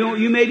 Now,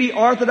 you may be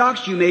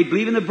Orthodox, you may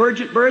believe in the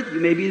virgin birth,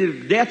 you may be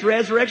the death,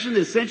 resurrection,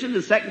 the ascension,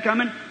 the second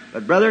coming,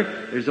 but brother,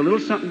 there's a little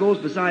something goes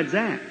besides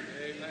that.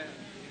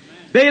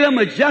 Balaam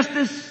was just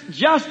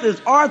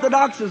as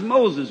orthodox as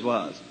Moses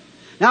was.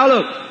 Now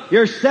look,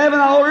 here's 7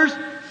 altars,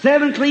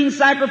 7 clean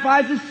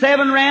sacrifices,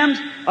 7 rams,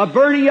 a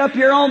burning up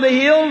here on the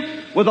hill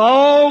with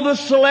all the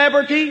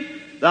celebrity,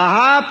 the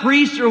high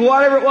priest or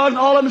whatever it was, and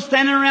all of them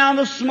standing around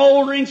the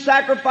smoldering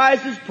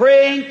sacrifices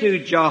praying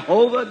to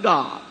Jehovah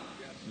God.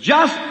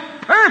 Just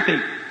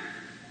perfect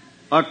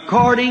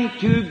according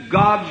to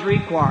God's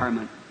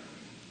requirement.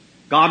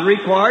 God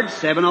required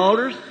 7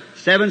 altars,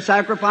 7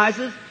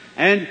 sacrifices,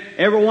 and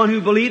everyone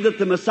who believed that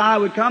the Messiah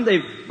would come, they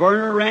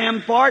burn a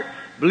ram for it,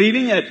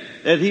 believing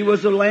that he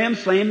was the Lamb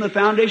slain in the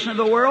foundation of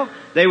the world.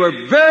 They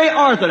were very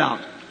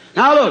orthodox.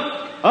 Now look,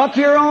 up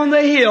here on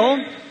the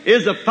hill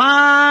is a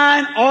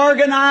fine,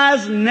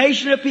 organized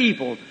nation of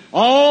people,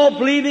 all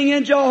believing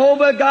in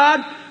Jehovah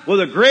God, with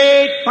a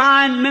great,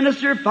 fine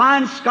minister,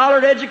 fine scholar,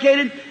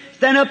 educated,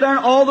 stand up there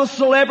and all the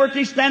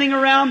celebrities standing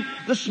around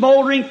the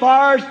smoldering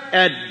fires,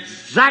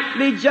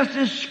 exactly just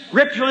as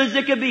scriptural as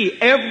it could be.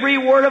 Every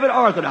word of it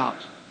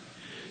orthodox.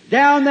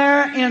 Down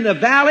there in the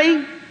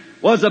valley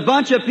was a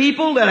bunch of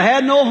people that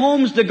had no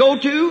homes to go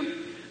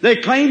to. They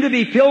claimed to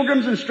be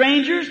pilgrims and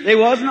strangers. They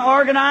wasn't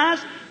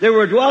organized. They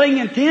were dwelling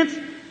in tents.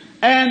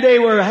 And they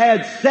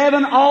had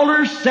 7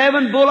 altars,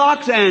 7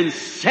 bullocks, and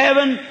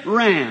 7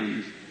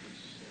 rams.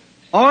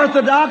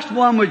 Orthodox,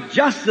 one was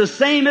just the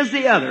same as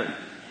the other.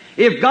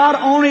 If God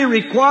only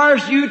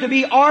requires you to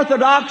be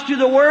orthodox to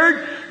the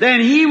Word, then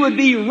He would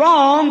be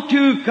wrong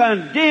to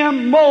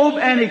condemn Moab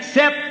and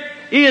accept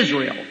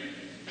Israel.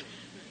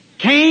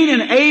 Cain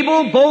and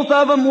Abel, both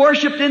of them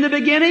worshipped in the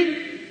beginning.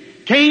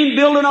 Cain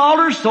built an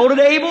altar, so did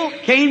Abel.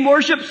 Cain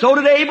worshipped, so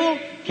did Abel.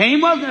 Cain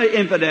wasn't an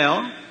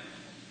infidel.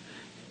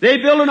 They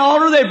built an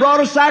altar, they brought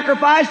a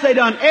sacrifice, they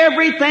done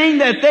everything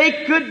that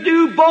they could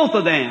do, both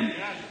of them.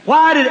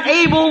 Why did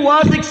Abel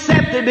was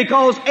accepted?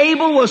 Because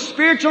Abel was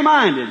spiritual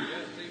minded.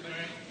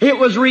 It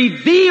was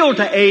revealed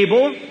to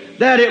Abel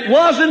that it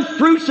wasn't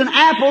fruits and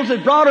apples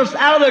that brought us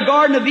out of the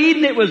Garden of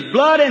Eden. It was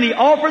blood, and he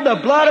offered the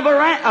blood of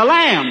a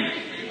lamb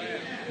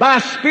by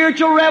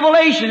spiritual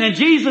revelation. And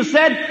Jesus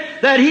said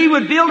that He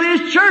would build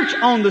His church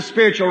on the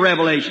spiritual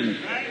revelation.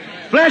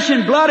 Flesh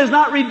and blood has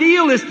not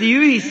revealed this to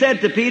you, He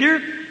said to Peter.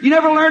 You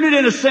never learned it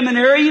in a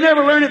seminary. You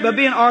never learned it by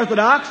being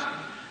orthodox.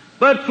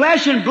 But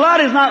flesh and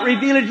blood has not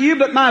revealed it to you,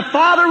 but my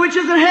Father which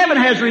is in heaven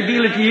has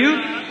revealed it to you.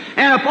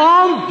 And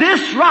upon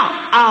this rock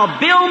I'll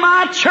build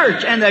my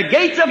church, and the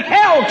gates of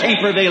hell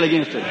can't prevail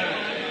against it.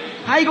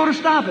 How are you going to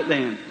stop it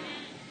then?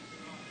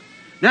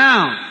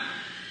 Now,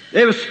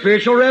 there was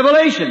spiritual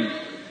revelation.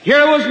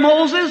 Here was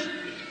Moses.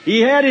 He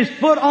had his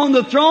foot on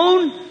the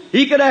throne.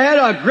 He could have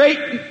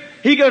had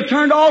he could have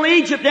turned all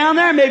Egypt down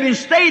there and maybe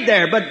stayed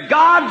there. But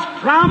God's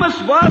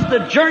promise was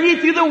to journey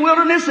through the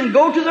wilderness and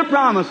go to the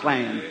promised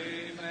land.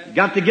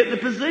 Got to get in the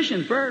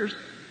position first.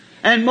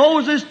 And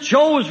Moses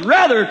chose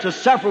rather to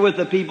suffer with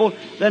the people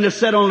than to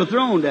sit on the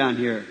throne down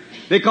here.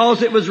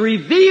 Because it was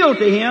revealed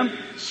to him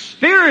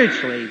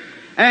spiritually.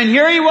 And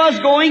here he was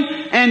going,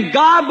 and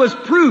God was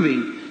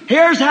proving.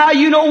 Here's how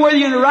you know whether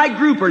you're in the right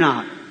group or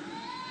not.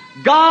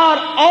 God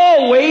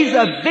always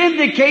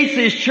vindicates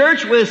His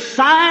church with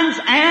signs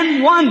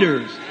and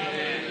wonders.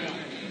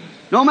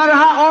 No matter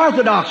how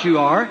orthodox you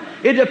are,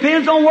 it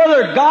depends on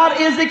whether God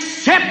is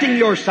accepting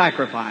your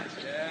sacrifice.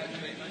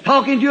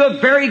 Talking to a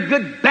very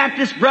good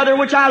Baptist brother,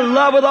 which I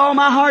love with all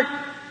my heart,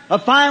 a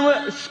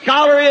fine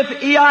scholar if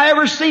I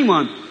ever seen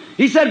one.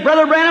 He said,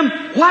 Brother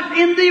Branham, what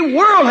in the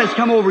world has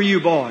come over you,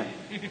 boy?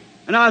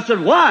 And I said,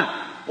 what?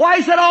 Why,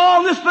 he said,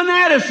 all this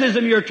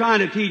fanaticism you're trying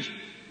to teach.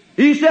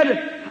 He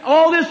said,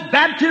 all this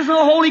baptism of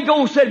the Holy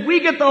Ghost, said,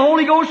 we get the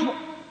Holy Ghost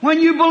when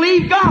you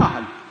believe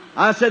God.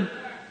 I said,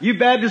 you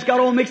Baptists got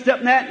all mixed up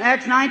in that in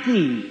Acts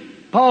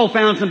 19. Paul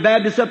found some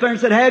Baptists up there and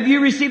said, have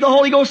you received the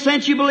Holy Ghost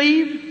since you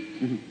believed?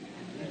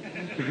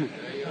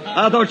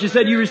 I thought you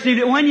said you received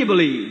it when you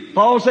believed.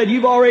 Paul said,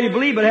 you've already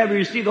believed, but have you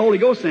received the Holy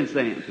Ghost since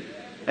then?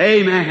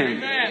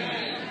 Amen.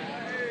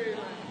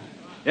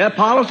 Yeah,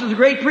 Apollos is a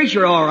great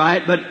preacher, all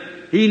right, but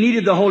he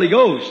needed the Holy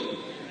Ghost.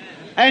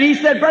 And he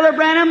said, Brother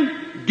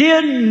Branham,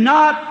 did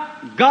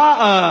not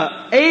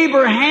God,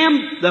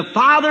 Abraham, the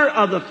father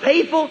of the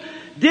faithful,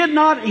 did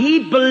not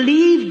he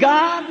believe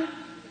God?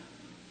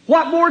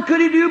 What more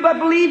could he do but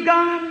believe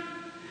God?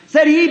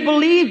 Said he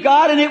believed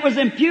God and it was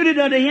imputed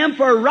unto him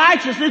for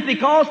righteousness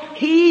because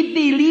he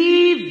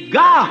believed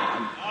God.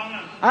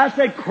 I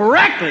said,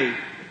 correctly.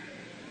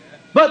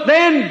 But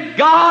then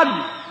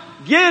God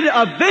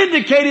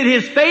vindicated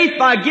his faith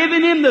by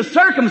giving him the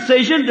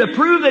circumcision to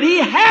prove that he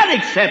had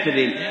accepted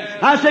him.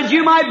 I said,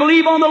 you might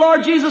believe on the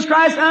Lord Jesus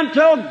Christ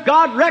until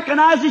God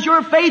recognizes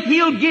your faith.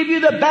 He'll give you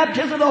the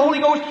baptism of the Holy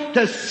Ghost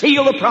to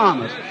seal the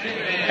promise.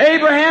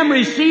 Abraham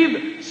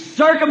received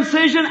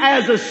circumcision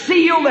as a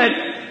seal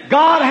that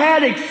God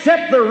had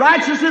accepted the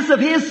righteousness of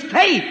his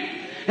faith.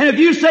 And if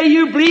you say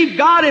you believe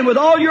God and with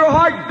all your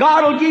heart,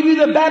 God will give you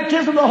the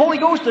baptism of the Holy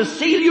Ghost to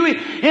seal you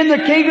in the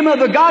kingdom of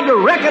the God, to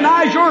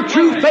recognize your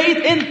true faith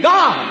in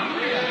God.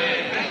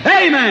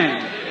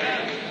 Amen.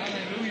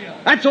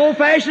 That's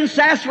old-fashioned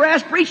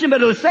sassafras preaching,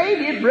 but it'll save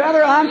you,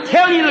 brother. I'm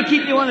telling you, it'll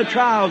keep you when the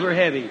trials are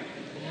heavy.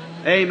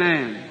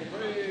 Amen.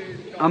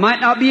 I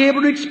might not be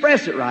able to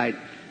express it right,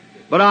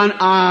 but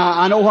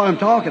I know what I'm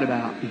talking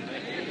about.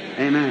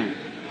 Amen.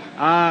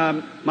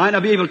 I might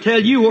not be able to tell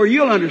you or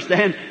you'll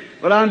understand,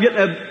 but I'm getting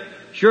a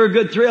sure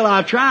good thrill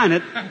out of trying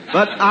it.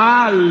 But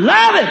I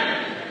love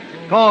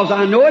it, because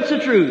I know it's the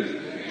truth.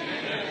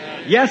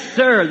 Yes,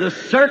 sir, the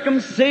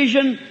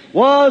circumcision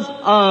was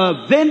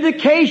a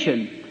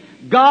vindication.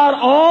 God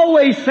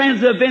always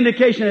sends a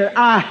vindication that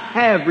I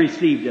have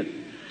received it.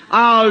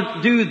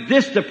 I'll do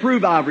this to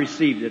prove I've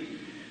received it.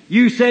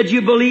 You said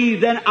you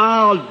believe, then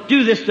I'll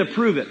do this to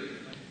prove it.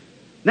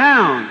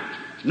 Now,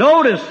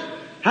 notice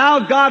how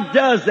God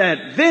does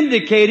that,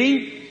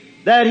 vindicating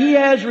that He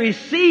has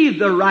received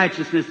the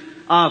righteousness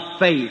of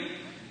faith.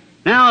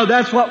 Now,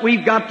 that's what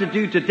we've got to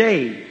do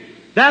today.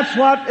 That's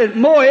what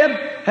Moab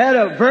had,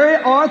 a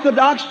very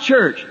orthodox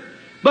church.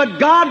 But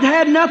God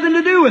had nothing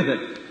to do with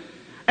it.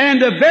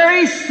 And the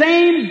very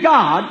same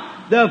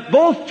God,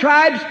 both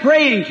tribes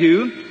praying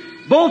to,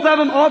 both of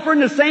them offering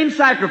the same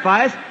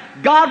sacrifice,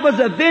 God was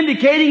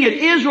vindicating that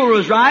Israel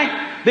was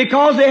right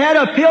because they had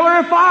a pillar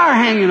of fire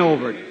hanging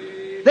over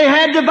it. They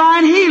had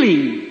divine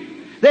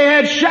healing. They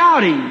had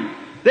shouting.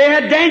 They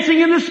had dancing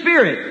in the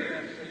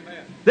Spirit.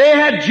 They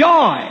had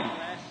joy.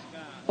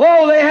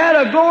 Oh, they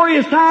had a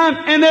glorious time,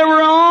 and they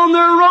were on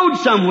their road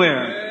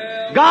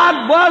somewhere.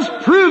 God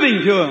was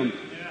proving to them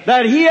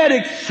that He had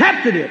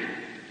accepted it.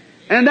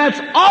 And that's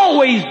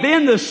always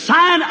been the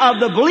sign of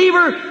the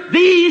believer.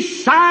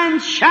 These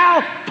signs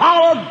shall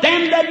follow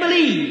them that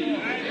believe.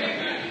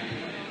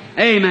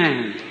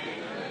 Amen.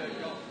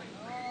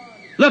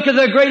 Look at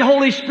the great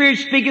Holy Spirit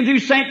speaking through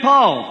St.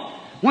 Paul.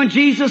 When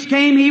Jesus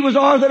came, He was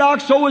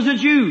Orthodox, so was the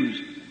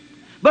Jews.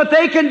 But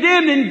they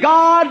condemned Him.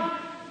 God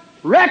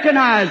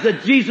recognized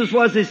that Jesus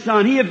was His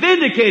Son. He had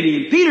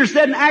vindicated Him. Peter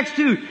said in Acts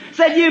 2,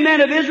 said, you men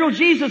of Israel,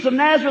 Jesus of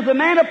Nazareth, a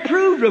man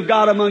approved of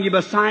God among you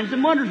by signs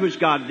and wonders which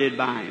God did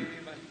by Him.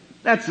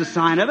 That's the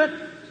sign of it.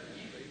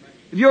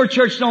 If your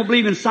church don't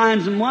believe in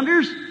signs and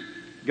wonders,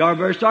 God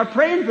better start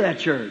praying for that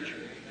church.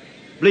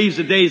 Believes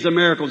the days of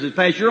miracles is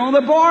past. You're on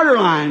the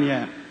borderline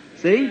yet.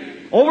 See?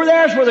 Over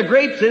there's where the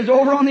grapes is,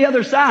 over on the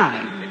other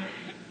side.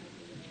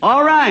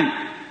 All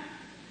right.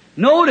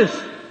 Notice,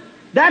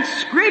 that's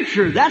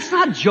Scripture. That's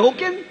not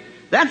joking.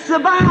 That's the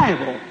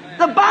Bible.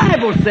 The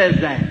Bible says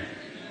that.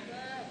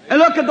 And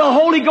look at the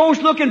Holy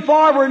Ghost looking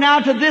forward now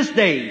to this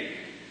day.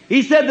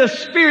 He said the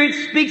Spirit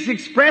speaks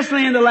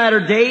expressly in the latter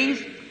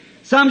days.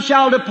 Some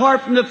shall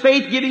depart from the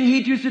faith, giving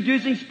heed to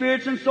seducing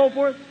spirits and so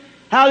forth.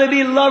 How they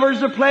be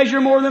lovers of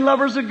pleasure more than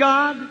lovers of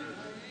God.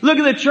 Look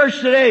at the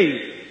church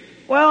today.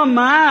 Well,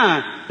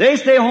 they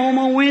stay home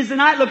on Wednesday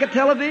night, look at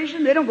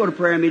television. They don't go to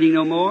prayer meeting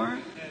no more.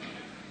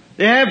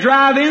 They have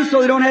drive-ins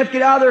so they don't have to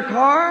get out of their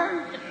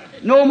car.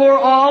 No more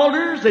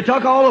altars. They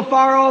took all the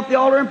fire off the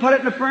altar and put it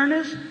in the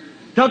furnace.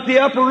 Took the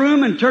upper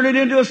room and turned it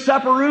into a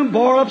supper room,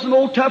 boil up some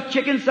old tough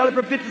chicken, sell it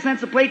for 50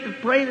 cents a plate to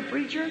pray the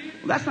preacher.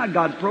 Well, that's not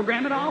God's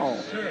program at all.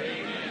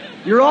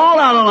 You're all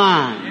out of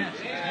line.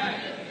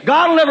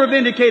 God will never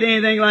vindicate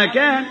anything like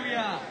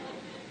that.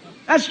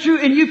 That's true.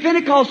 And you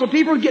Pentecostal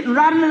people are getting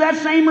right into that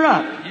same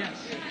rut. Yes.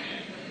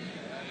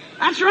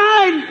 That's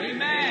right.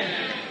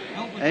 Amen.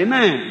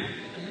 Amen.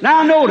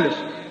 Now notice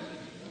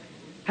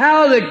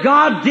how that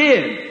God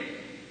did.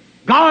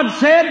 God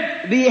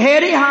said, be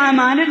heady,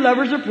 high-minded,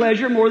 lovers of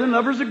pleasure more than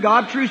lovers of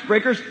God, truce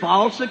breakers,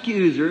 false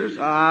accusers.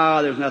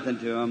 There's nothing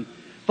to them.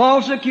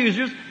 False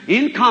accusers,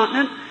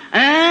 incontinent,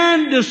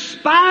 and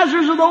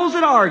despisers of those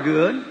that are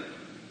good,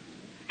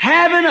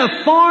 having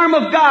a form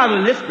of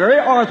godliness, very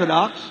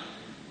orthodox,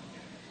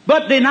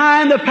 but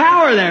denying the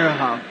power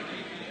thereof.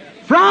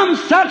 From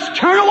such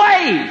turn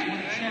away.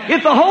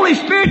 If the Holy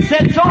Spirit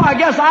said so, I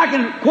guess I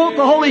can quote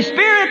the Holy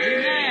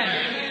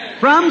Spirit.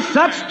 From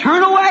such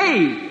turn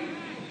away.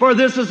 For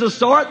this is the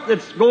sort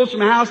that goes from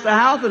house to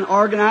house and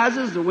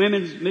organizes the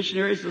women's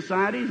missionary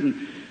societies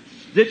and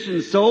stitch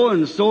and sew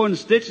and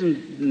stitch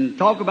and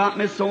talk about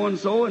Miss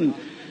So-and-so and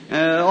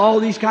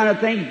all these kind of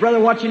things. Brother,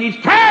 what you need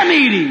is prayer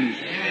meetings.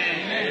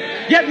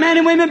 Get men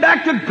and women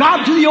back to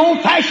God, to the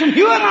old-fashioned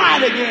Hugh and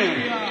I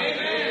again.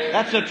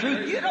 That's the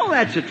truth. You know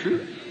that's the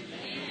truth.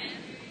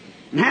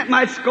 And that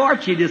might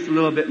scorch you just a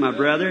little bit, my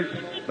brother.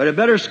 But it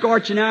better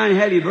scorch you now and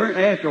have you burnt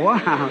after a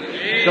while.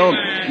 So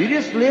you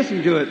just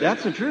listen to it.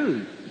 That's the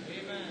truth.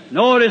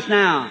 Notice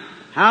now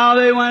how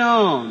they went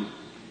on.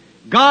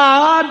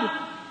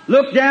 God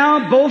looked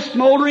down both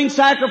smoldering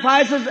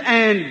sacrifices,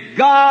 and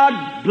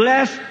God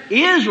blessed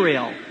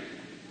Israel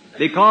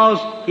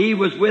because He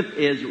was with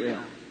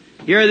Israel.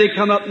 Here they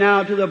come up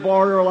now to the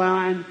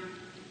borderline.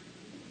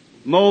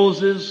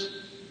 Moses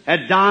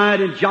had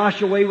died and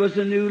Joshua was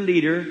the new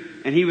leader,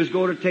 and he was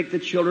going to take the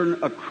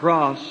children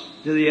across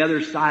to the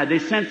other side. They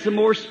sent some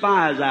more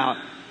spies out.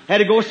 Had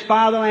to go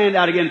spy the land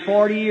out again.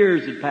 40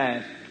 years had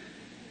passed.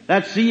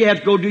 You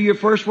have to go do your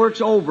first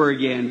works over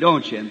again,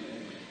 don't you?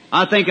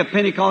 I think a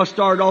Pentecost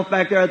started off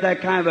back there at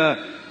that kind of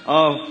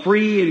a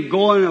free and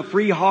going, a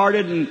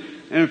free-hearted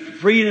and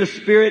free in the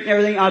spirit and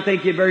everything. I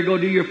think you better go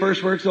do your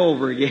first works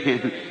over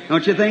again.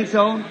 Don't you think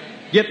so?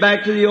 Get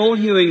back to the old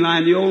hewing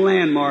line, the old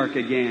landmark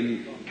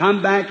again.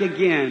 Come back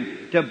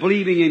again to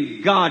believing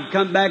in God.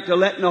 Come back to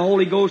letting the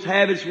Holy Ghost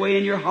have its way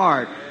in your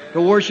heart. To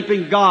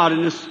worshiping God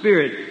in the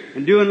Spirit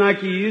and doing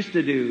like you used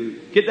to do.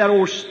 Get that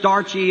old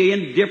starchy,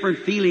 indifferent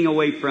feeling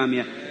away from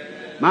you.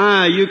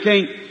 My, you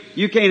can't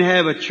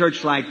have a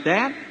church like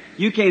that.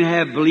 You can't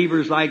have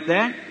believers like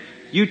that.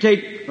 You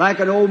take like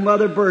an old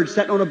mother bird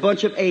sitting on a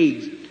bunch of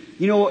eggs.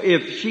 You know,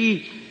 it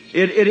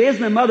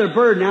isn't a mother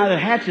bird now that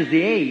hatches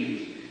the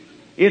eggs.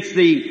 It's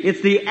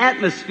the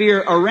atmosphere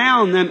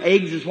around them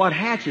eggs is what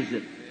hatches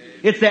it.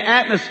 It's the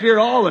atmosphere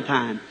all the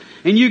time.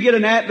 And you get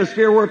an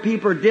atmosphere where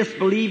people are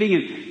disbelieving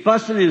and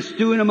fussing and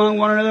stewing among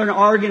one another and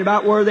arguing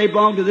about whether they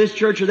belong to this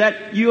church or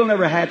that, you'll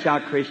never hatch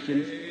out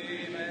Christians.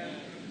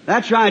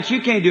 That's right,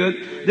 you can't do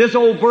it. This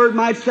old bird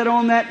might sit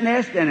on that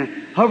nest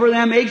and hover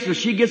them eggs so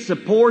she gets so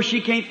poor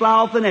she can't fly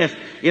off the nest.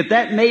 If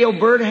that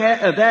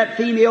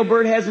female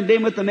bird hasn't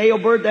been with the male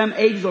bird, them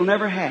eggs will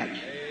never hatch.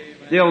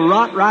 They'll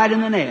rot right in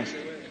the nest.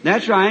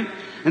 That's right.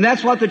 And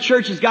that's what the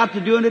church has got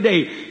to do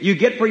today. You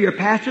get for your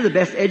pastor the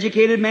best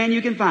educated man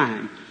you can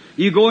find.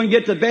 You go and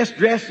get the best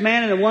dressed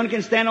man, and the one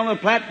can stand on the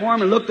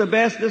platform and look the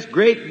best, this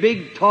great,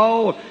 big,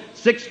 tall,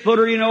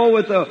 6-footer, you know,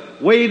 with the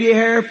wavy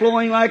hair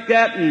flowing like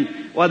that.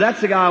 And, well,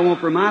 that's the guy I want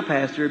for my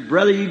pastor.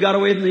 Brother, you got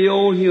away from the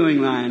old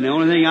hewing line. The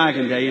only thing I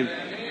can tell you.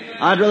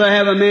 I'd rather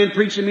have a man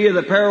preaching me with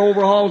a pair of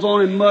overalls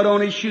on and mud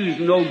on his shoes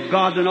and no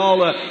God than all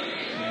the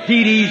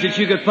DDs that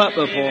you could put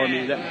before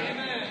me.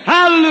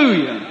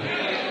 Hallelujah!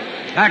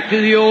 Back to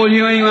the old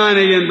hewing line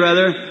again,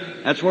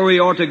 brother. That's where we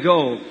ought to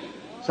go.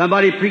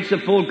 Somebody preach the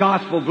full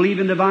gospel, believe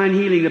in divine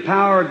healing, the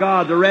power of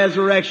God, the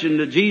resurrection,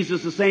 that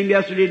Jesus the same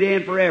yesterday, today,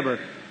 and forever.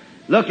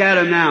 Look at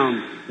them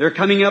now. They're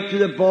coming up to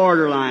the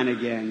borderline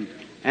again.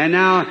 And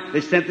now they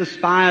sent the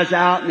spies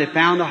out and they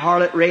found the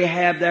harlot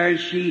Rahab there, and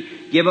she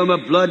gave them a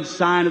blood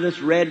sign of this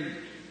red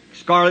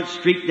scarlet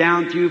streak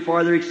down through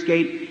for their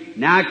escape.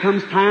 Now it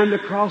comes time to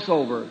cross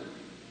over.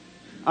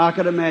 I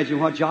could imagine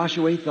what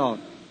Joshua thought.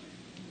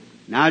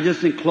 Now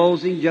just in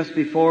closing, just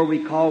before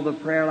we call the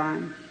prayer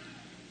line,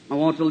 I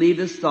want to leave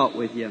this thought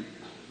with you.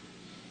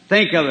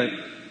 Think of it.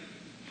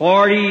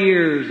 40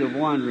 years of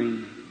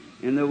wandering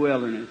in the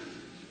wilderness.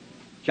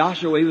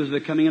 Joshua, he was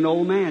becoming an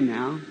old man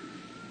now.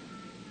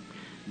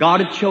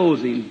 God had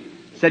chosen him,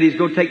 said he's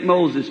going to take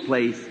Moses'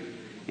 place.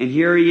 And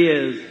here he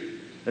is.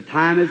 The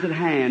time is at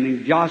hand,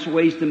 and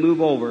Joshua is to move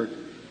over.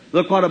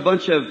 Look what a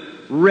bunch of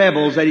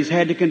rebels that he's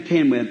had to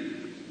contend with.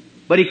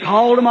 But he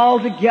called them all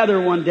together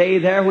one day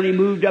there when he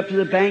moved up to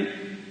the bank,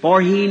 for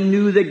he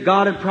knew that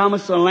God had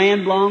promised the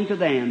land belonged to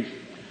them.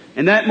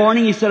 And that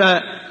morning he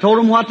said, told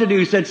them what to do.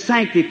 He said,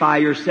 sanctify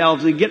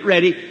yourselves and get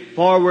ready,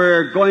 for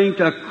we're going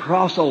to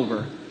cross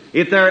over.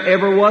 If there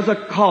ever was a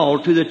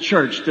call to the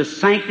church to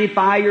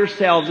sanctify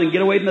yourselves and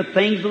get away from the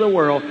things of the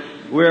world,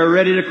 we're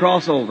ready to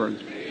cross over.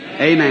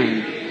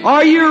 Amen.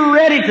 Are you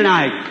ready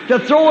tonight to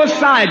throw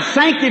aside,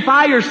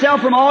 sanctify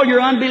yourself from all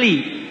your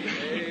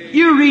unbelief?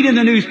 You read in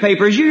the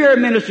newspapers, you hear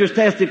ministers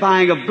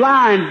testifying of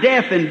blind,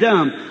 deaf, and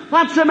dumb.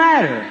 What's the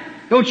matter?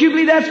 Don't you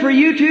believe that's for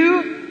you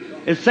too?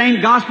 The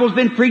same gospel's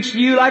been preached to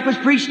you like was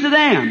preached to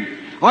them.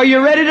 Are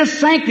you ready to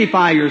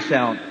sanctify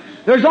yourself?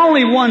 There's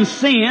only one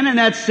sin, and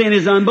that sin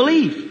is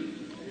unbelief.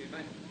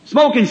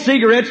 Smoking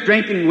cigarettes,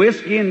 drinking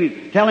whiskey,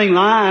 and telling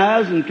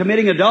lies, and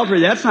committing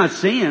adultery, that's not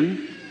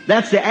sin.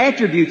 That's the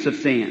attributes of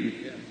sin.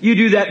 You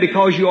do that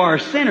because you are a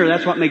sinner.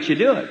 That's what makes you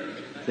do it.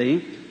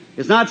 See?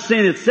 It's not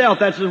sin itself.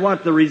 That's just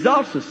what the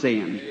results of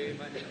sin.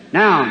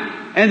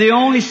 Now, and the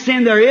only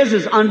sin there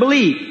is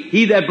unbelief.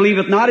 He that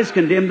believeth not is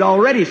condemned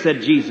already,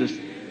 said Jesus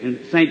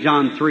in St.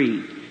 John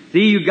 3.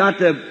 See,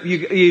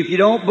 if you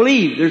don't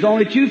believe, there's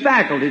only two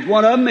faculties.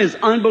 One of them is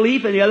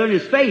unbelief and the other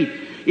is faith.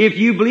 If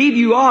you believe,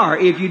 you are.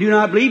 If you do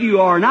not believe,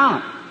 you are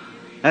not.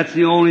 That's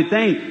the only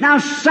thing. Now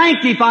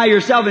sanctify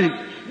yourself and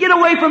get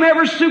away from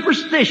every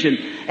superstition.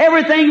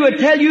 Everything would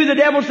tell you, the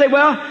devil say,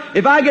 well,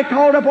 if I get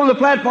called up on the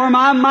platform,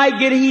 I might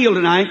get healed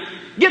tonight.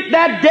 Get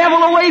that devil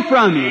away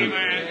from you.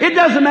 Amen. It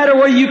doesn't matter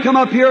whether you come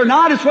up here or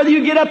not. It's whether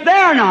you get up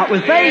there or not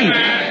with faith.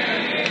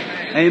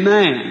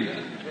 Amen.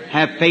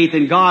 Have faith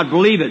in God.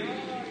 Believe it.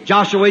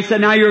 Joshua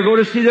said, now you're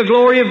going to see the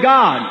glory of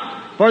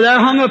God. For there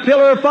hung a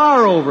pillar of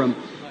fire over him.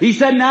 He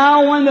said,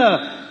 now when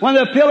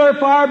the pillar of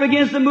fire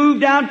begins to move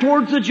down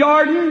towards the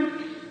Jordan,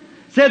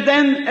 said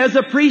then as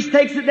the priest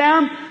takes it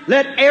down,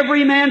 let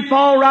every man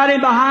fall right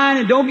in behind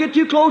and don't get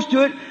too close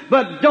to it,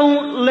 but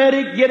don't let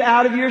it get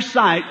out of your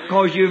sight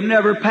because you've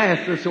never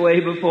passed this way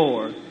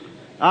before.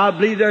 I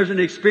believe there's an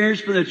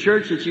experience for the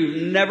church that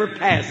you've never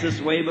passed this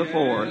way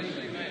before.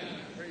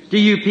 To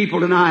you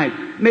people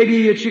tonight,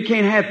 maybe that you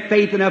can't have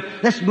faith enough.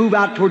 Let's move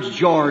out towards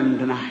Jordan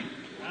tonight.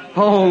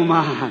 Oh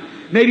my.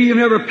 Maybe you've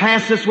never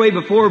passed this way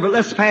before, but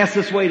let's pass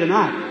this way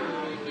tonight.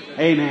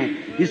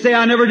 Amen. You say,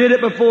 I never did it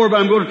before,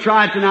 but I'm going to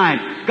try it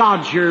tonight.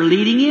 God's here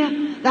leading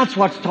you. That's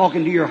what's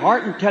talking to your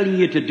heart and telling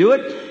you to do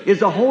it, is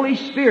the Holy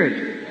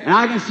Spirit. And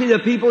I can see the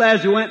people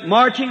as they went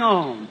marching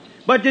on.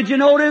 But did you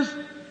notice?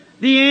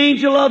 The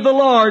angel of the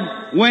Lord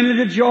went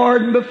into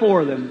Jordan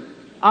before them.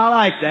 I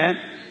like that.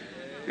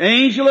 The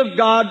angel of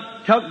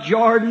God took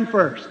Jordan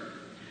first.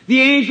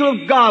 The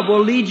angel of God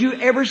will lead you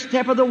every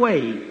step of the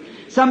way.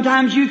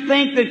 Sometimes you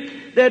think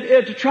that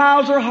if the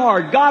trials are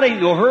hard, God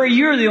ain't no hurry.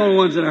 You're the only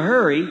ones in a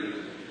hurry.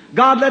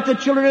 God let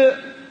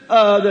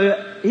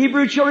the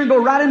Hebrew children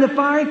go right in the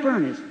fiery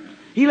furnace.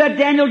 He let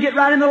Daniel get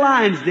right in the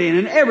lion's den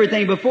and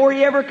everything before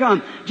he ever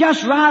come.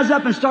 Just rise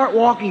up and start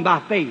walking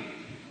by faith.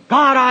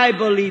 God, I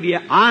believe you.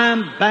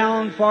 I'm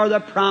bound for the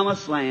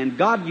promised land.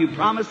 God, you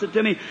promised it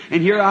to me,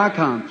 and here I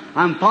come.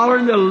 I'm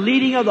following the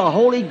leading of the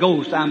Holy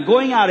Ghost. I'm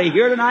going out of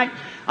here tonight.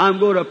 I'm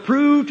going to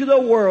prove to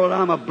the world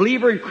I'm a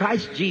believer in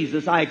Christ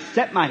Jesus. I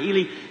accept my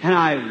healing, and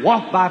I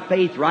walk by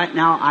faith right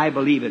now. I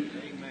believe it.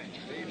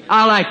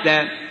 I like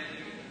that.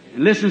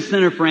 And listen,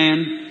 sinner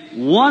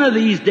friend, one of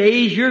these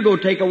days you're going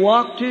to take a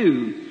walk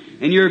too,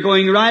 and you're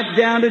going right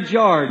down to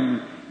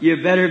Jordan.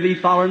 You better be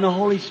following the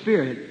Holy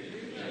Spirit.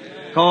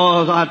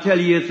 Because I tell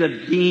you, it's a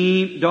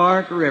deep,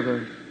 dark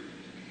river.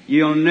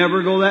 You'll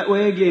never go that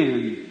way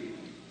again.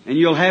 And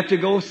you'll have to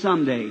go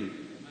someday.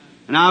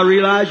 And I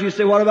realize you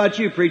say, what about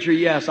you, preacher?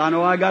 Yes, I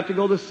know I got to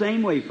go the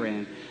same way,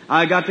 friend.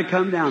 I got to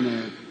come down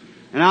there.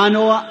 And I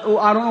know,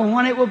 I don't know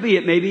when it will be.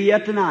 It may be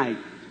yet tonight.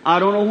 I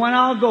don't know when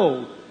I'll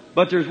go.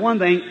 But there's one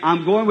thing,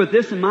 I'm going with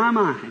this in my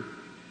mind.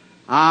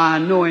 I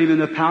know Him in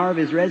the power of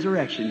His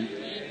resurrection.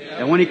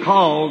 And when He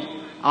calls,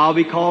 I'll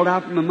be called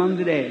out from among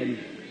the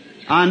dead.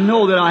 I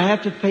know that I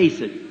have to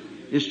face it.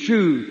 It's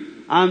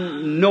true.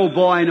 I'm no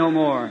boy no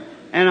more.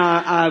 And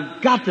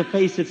I've got to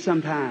face it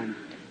sometime.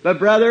 But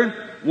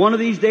brother, one of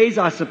these days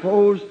I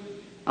suppose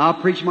I'll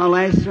preach my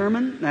last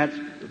sermon. That's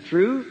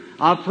true.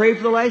 I'll pray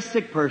for the last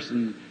sick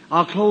person.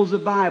 I'll close the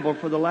Bible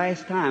for the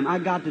last time. I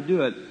got to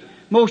do it.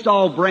 Most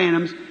all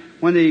Branhams,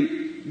 when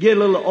they get a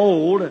little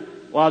old,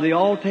 well, they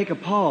all take a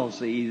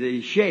palsy.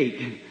 They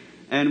shake.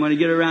 And when they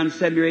get around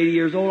 70 or 80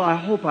 years old, I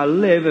hope I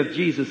live if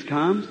Jesus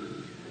comes.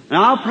 And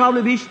I'll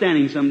probably be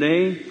standing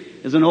someday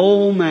as an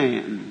old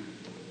man.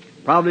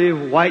 Probably a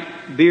white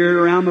beard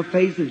around my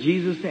face if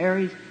Jesus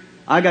tarries.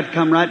 I got to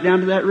come right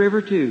down to that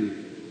river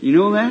too. You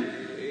know that?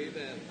 Amen.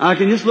 I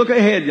can just look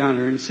ahead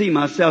yonder and see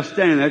myself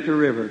standing at the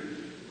river.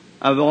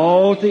 I've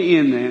all at the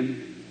end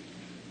then.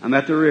 I'm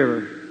at the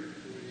river.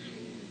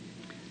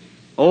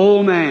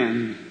 Old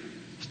man,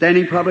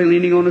 standing probably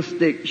leaning on a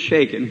stick,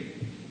 shaking.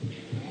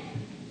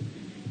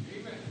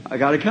 I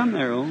got to come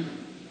there, old.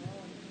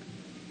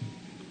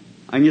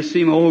 I can just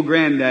see my old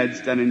granddad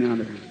standing down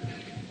there,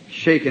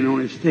 shaking on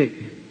his stick.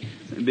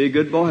 Saying, be a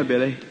good boy,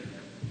 Billy.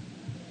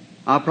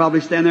 I'll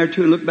probably stand there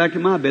too and look back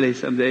at my Billy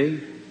someday.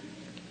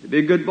 Be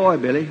a good boy,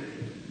 Billy.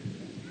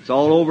 It's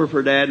all over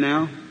for Dad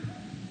now.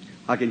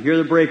 I can hear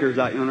the breakers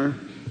out yonder.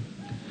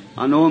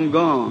 I know I'm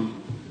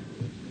gone.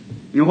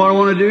 You know what I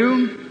want to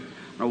do?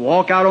 I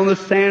walk out on the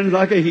sands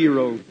like a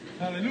hero.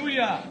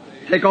 Hallelujah.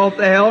 Take off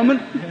the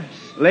helmet,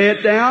 lay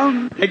it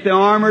down, take the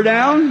armor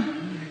down.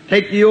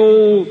 Take the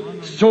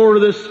old sword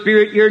of the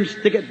Spirit here and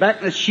stick it back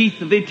in the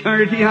sheath of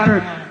eternity.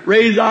 I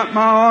raise out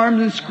my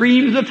arms and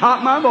scream at the top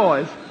of my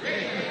voice.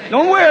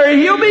 Don't worry,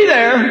 He'll be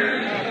there.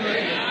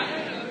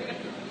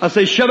 I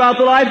say, shove out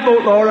the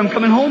lifeboat, Lord. I'm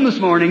coming home this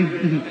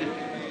morning.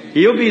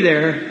 He'll be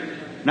there.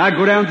 And I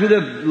go down through the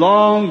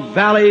long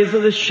valleys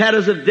of the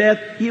shadows of death.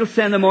 He'll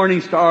send the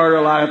morning star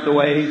to light up the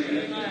way.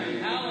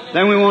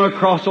 Then we want to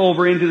cross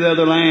over into the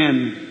other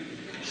land.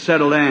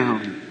 Settle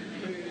down.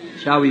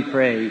 Shall we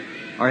pray?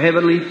 Our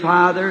Heavenly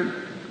Father,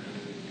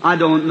 I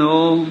don't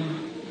know.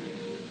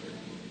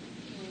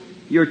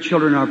 Your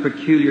children are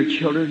peculiar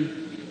children.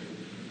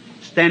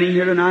 Standing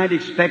here tonight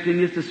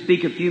expecting us to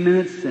speak a few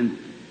minutes and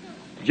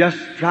just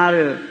try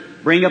to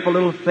bring up a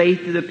little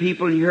faith to the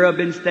people. And here I've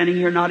been standing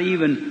here not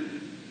even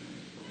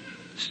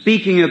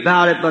speaking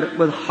about it, but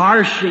with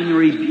harshing,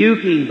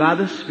 rebuking by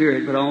the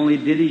Spirit, but I only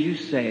did as you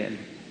said.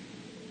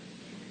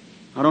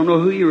 I don't know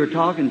who you were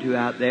talking to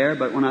out there,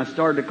 but when I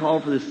started to call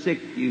for the sick,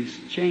 you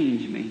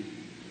changed me.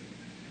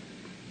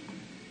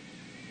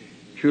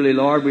 Truly,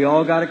 Lord, we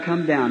all got to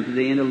come down to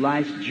the end of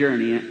life's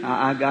journey.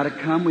 I got to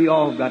come. We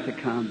all got to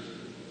come.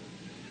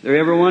 There,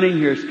 everyone in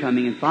here is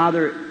coming. And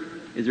Father,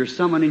 is there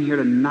someone in here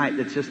tonight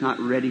that's just not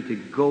ready to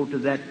go to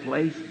that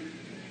place?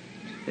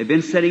 They've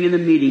been sitting in the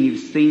meeting.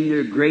 You've seen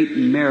their great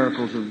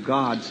miracles of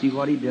God. See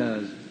what He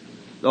does.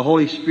 The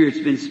Holy Spirit's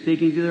been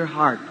speaking to their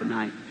heart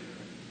tonight.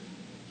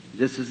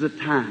 This is the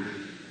time.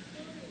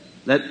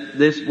 Let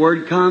this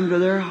word come to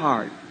their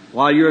heart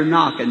while you're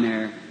knocking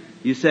there.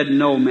 You said,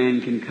 no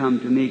man can come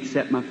to me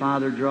except my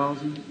Father draws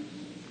him.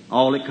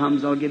 All that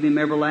comes, I'll give him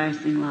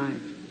everlasting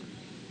life.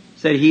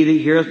 Said, he that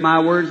heareth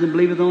my words and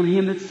believeth on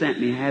him that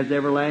sent me has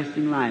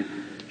everlasting life.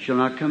 Shall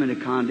not come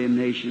into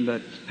condemnation,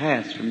 but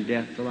pass from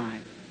death to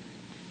life.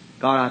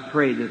 God, I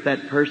pray that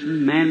that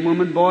person, man,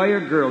 woman, boy, or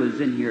girl is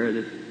in here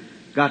that's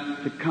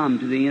got to come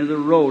to the end of the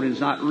road and is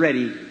not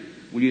ready.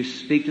 Will you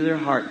speak to their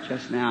heart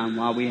just now? And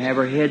while we have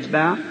our heads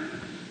bowed,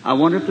 I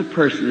wonder if the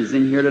person is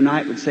in here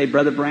tonight would say,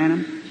 Brother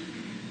Branham,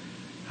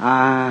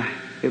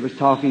 it was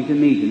talking to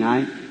me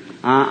tonight.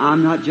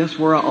 I'm not just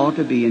where I ought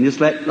to be. And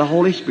just let the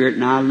Holy Spirit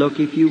now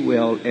look, if you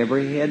will,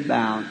 every head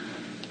bowed.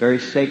 Very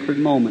sacred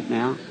moment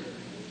now.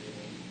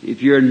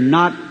 If you're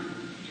not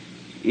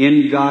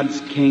in God's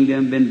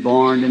kingdom, been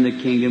born in the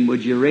kingdom,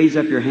 would you raise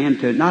up your hand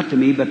to, not to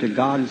me, but to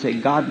God and say,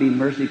 God, be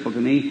merciful to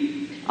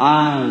me.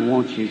 I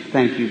want you.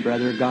 Thank you,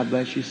 brother. God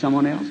bless you.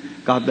 Someone else.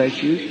 God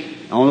bless you.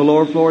 On the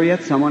lower floor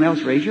yet, someone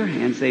else. Raise your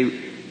hand.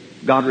 Say,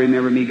 God,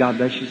 remember me. God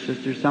bless you,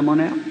 sister. Someone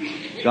else.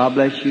 God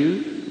bless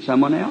you.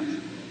 Someone else.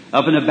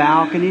 Up in the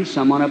balcony,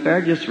 someone up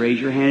there, just raise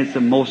your hand. It's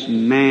the most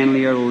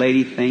manly or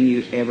lady thing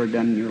you've ever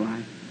done in your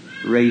life.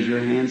 Raise your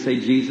hand. Say,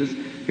 Jesus,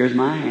 here's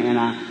my hand.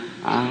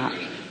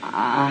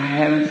 I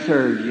haven't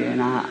served you,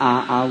 and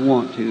I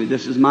want to.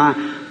 This is my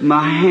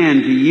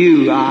hand to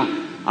you.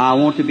 I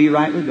want to be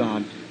right with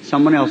God.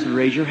 Someone else would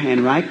raise your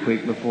hand right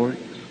quick before.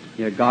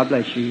 Yeah, God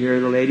bless you. Here,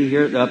 the lady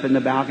here up in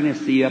the balcony. I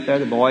see you up there.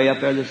 The boy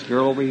up there. This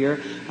girl over here.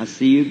 I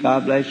see you.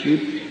 God bless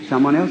you.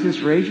 Someone else,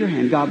 just raise your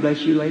hand. God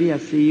bless you, lady. I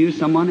see you.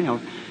 Someone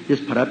else.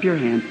 Just put up your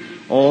hand.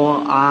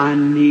 Oh, I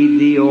need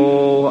thee.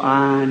 Oh,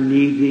 I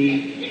need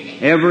thee.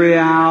 Every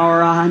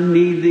hour I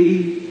need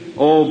thee.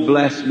 Oh,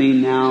 bless me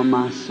now,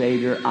 my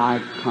Savior.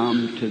 I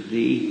come to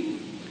thee.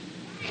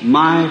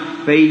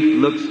 My faith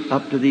looks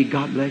up to thee.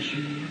 God bless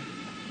you.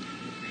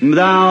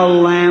 Thou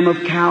Lamb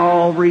of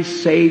Calvary,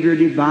 Savior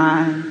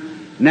divine.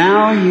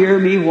 Now hear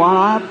me while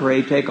I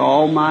pray. Take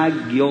all my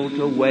guilt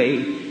away.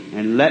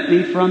 And let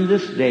me from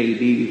this day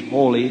be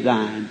wholly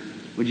thine.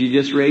 Would you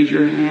just raise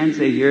your hand and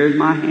say, here's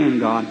my hand,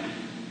 God.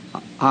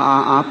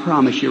 I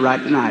promise you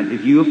right tonight,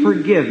 if you'll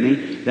forgive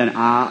me, then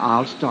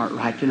I'll start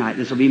right tonight.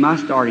 This will be my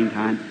starting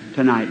time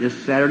tonight, this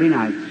Saturday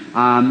night.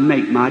 I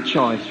make my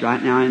choice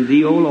right now in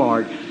thee, O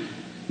Lord.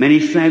 Many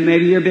say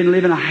maybe you've been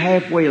living a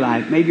halfway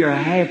life. Maybe you're a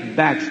half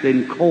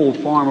backslidden, cold,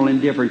 formal,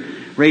 indifferent.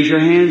 Raise your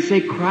hand and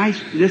say,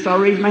 Christ, this I'll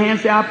raise my hand and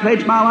say, I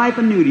pledge my life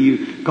anew to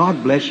you.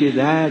 God bless you.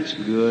 That's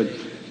good.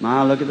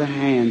 My, look at the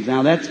hands.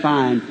 Now that's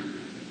fine.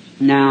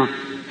 Now,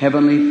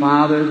 Heavenly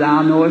Father,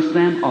 Thou knowest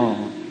them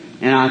all.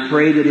 And I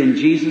pray that in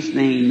Jesus'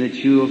 name that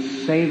You'll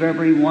save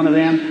every one of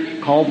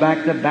them, call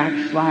back the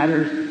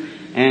backsliders,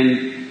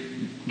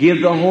 and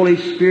give the Holy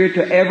Spirit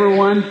to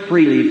everyone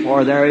freely,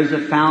 for there is a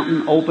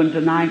fountain open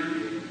tonight,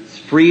 as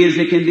free as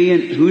it can be,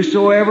 and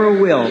whosoever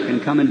will can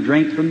come and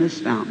drink from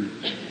this fountain.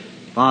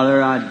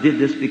 Father, I did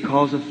this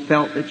because I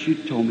felt that You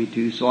told me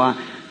to, so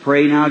I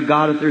pray now,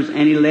 God, if there's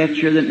any left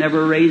here that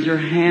never raise their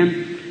hand,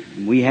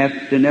 and we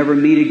have to never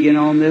meet again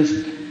on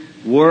this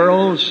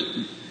world's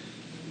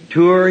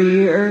tour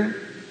here,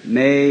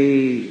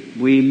 may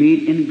we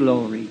meet in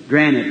glory.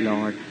 Grant it,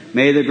 Lord.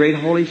 May the great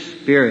Holy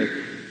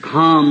Spirit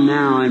come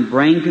now and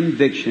bring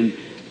conviction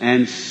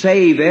and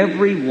save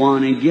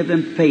everyone and give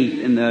them faith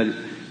in the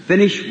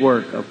finished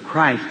work of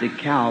Christ at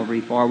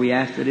Calvary, for we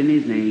ask it in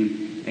His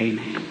name.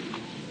 Amen.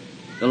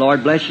 The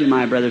Lord bless you,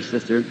 my brother,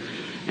 sister.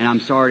 And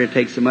I'm sorry to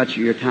take so much of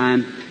your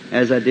time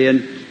as I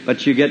did,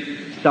 but you get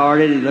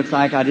started. It looks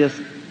like I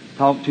just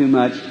talked too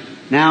much.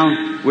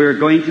 Now, we're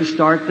going to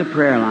start the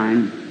prayer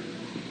line.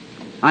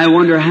 I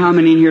wonder how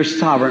many in here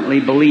sovereignly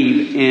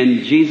believe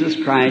in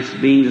Jesus Christ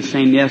being the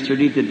same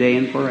yesterday, today,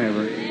 and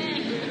forever.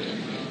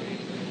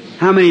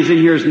 How many's in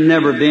here has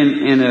never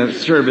been in a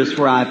service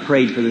where I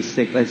prayed for the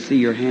sick? Let's see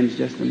your hands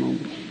just a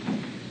moment.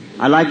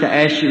 I'd like to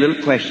ask you a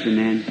little question,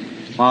 then,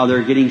 while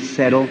they're getting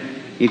settled.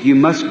 If you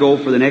must go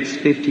for the next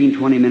 15,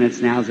 20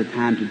 minutes, now's the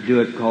time to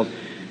do it, because,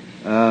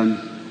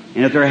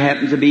 and if there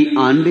happens to be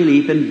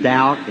unbelief and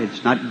doubt,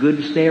 it's not good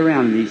to stay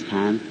around in these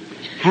times.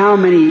 How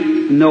many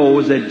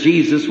knows that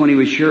Jesus, when He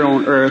was here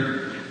on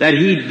earth, that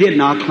He did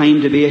not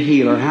claim to be a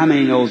healer? How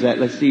many knows that?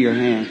 Let's see your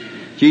hand.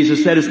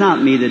 Jesus said, it's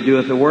not me that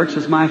doeth the works,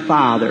 it's my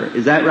Father.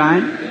 Is that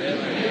right?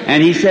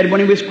 And He said, when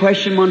He was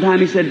questioned one time,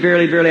 He said,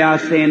 verily, verily, I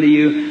say unto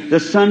you, the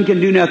Son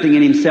can do nothing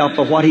in Himself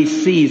but what He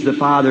sees the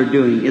Father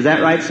doing. Is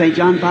that right? St.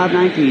 John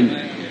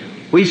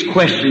 5:19. We was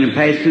questioned and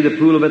passed through the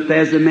pool of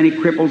Bethesda, many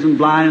cripples and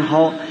blind and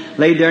halt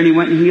laid there, and He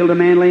went and healed a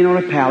man laying on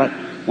a pallet.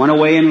 Went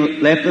away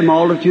and left the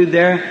multitude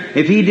there.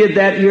 If He did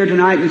that here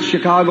tonight in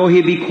Chicago,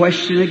 He'd be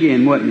questioned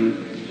again, wouldn't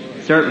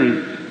He?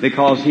 Certainly,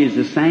 because He's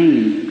the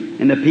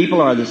same, and the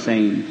people are the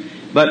same.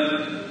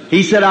 But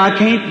He said, I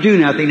can't do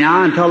nothing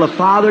now until the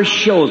Father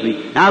shows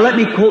me. Now let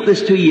me quote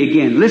this to you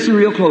again. Listen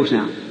real close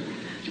now.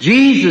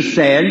 Jesus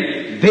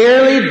said,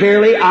 verily,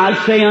 verily,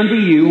 I say unto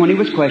you, when He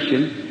was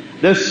questioned,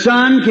 the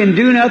Son can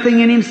do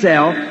nothing in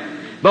Himself,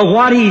 but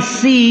what He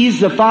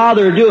sees the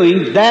Father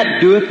doing, that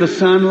doeth the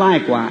Son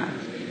likewise.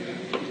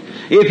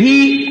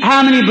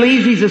 How many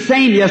believes He's the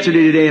same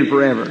yesterday, today, and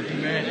forever?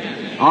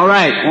 Amen. All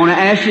right, I want to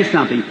ask you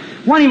something.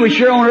 When He was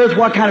here on earth,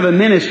 what kind of a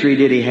ministry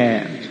did He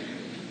have?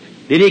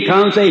 Did He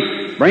come and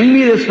say, bring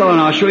me this fellow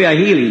and I'll show you a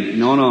healing?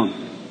 No.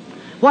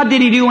 What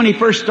did He do when He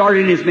first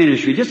started in His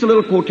ministry? Just a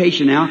little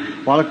quotation now,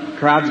 while the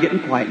crowd's getting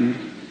quietened.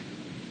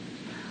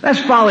 Let's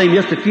follow Him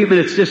just a few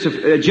minutes, just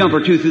a jump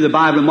or two through the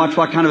Bible and watch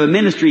what kind of a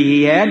ministry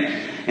He had.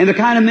 And the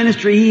kind of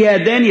ministry He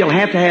had then, He'll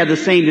have to have the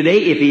same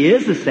today if He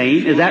is the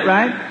same. Is that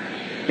right?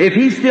 If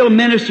He's still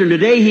ministering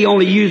today, He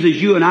only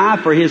uses you and I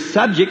for His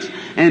subjects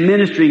and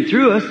ministering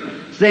through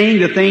us,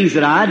 saying the things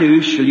that I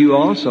do shall you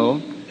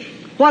also.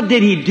 What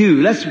did He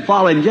do? Let's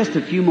follow Him just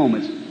a few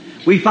moments.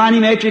 We find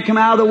Him after He come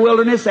out of the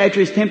wilderness, after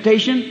His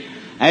temptation,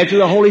 after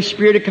the Holy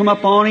Spirit had come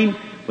upon Him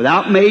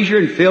without measure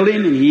and filled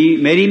Him, and He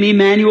made Him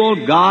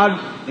Emmanuel,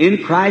 God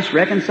in Christ,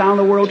 reconciling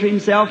the world to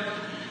Himself.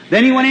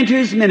 Then He went into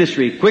His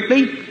ministry.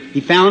 Quickly,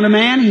 He found a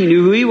man, He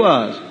knew who he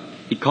was.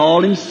 He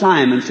called him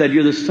Simon, said,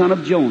 you're the son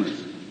of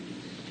Jonas.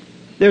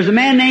 There's a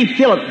man named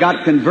Philip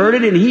got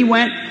converted, and he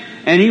went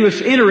and he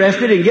was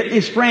interested in getting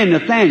his friend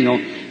Nathaniel.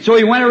 So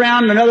he went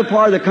around another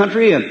part of the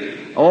country,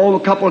 a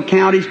couple of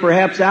counties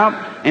perhaps out,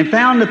 and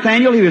found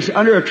Nathaniel. He was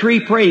under a tree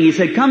praying. He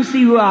said, come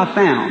see who I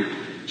found.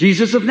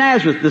 Jesus of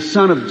Nazareth, the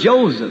son of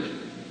Joseph.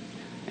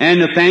 And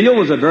Nathaniel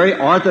was a very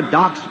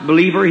orthodox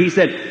believer. He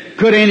said,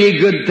 could any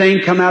good thing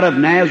come out of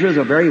Nazareth,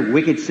 a very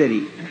wicked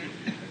city?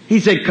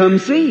 He said, come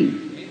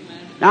see.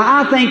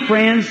 Now I think,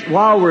 friends,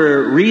 while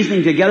we're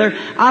reasoning together,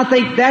 I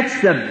think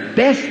that's the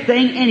best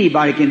thing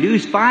anybody can do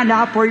is find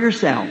out for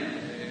yourself.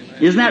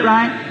 Isn't that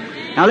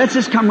right? Now let's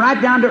just come right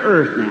down to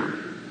earth now.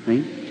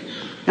 See?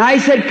 Now He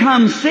said,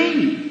 come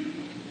see.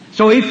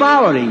 So he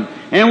followed Him.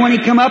 And when He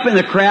come up in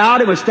the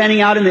crowd and was standing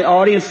out in the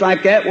audience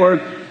like that where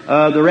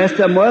the rest of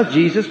them was,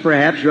 Jesus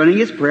perhaps running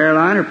His prayer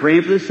line or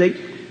praying for the sick,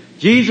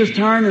 Jesus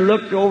turned and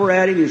looked over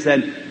at him and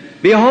said,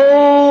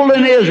 behold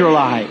an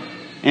Israelite,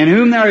 in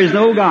whom there is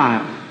no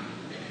guile.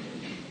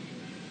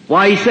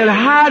 Why, He said,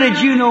 how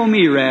did you know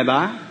me,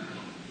 Rabbi?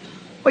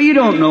 Well, you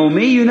don't know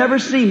me. You never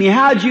see me.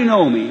 How'd you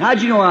know me?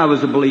 How'd you know I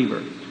was a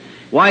believer?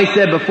 Why, He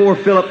said, before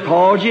Philip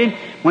called you,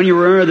 when you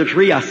were under the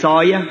tree, I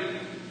saw you.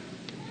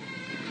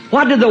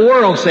 What did the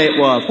world say it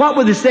was? What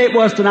would they say it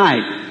was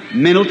tonight?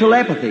 Mental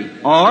telepathy.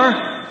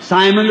 Or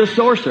Simon the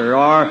sorcerer.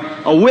 Or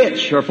a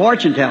witch or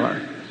fortune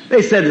teller.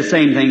 They said the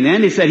same thing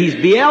then. They said, he's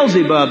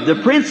Beelzebub, the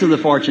prince of the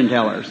fortune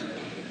tellers.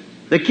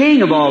 The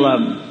king of all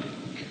of them.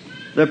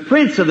 The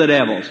prince of the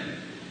devils.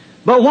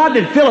 But what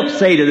did Philip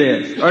say to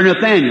this? Or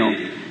Nathaniel?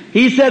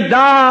 He said,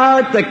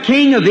 thou art the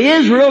king of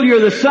Israel,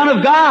 you're the son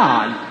of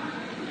God.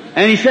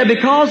 And he said,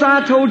 because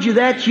I told you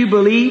that, you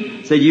believe?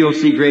 He said, you'll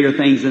see greater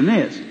things than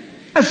this.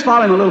 Let's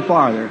follow him a little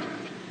farther.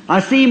 I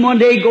see him one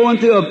day going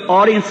through an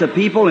audience of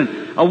people,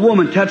 and a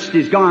woman touched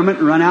his garment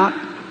and run out.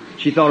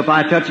 She thought, if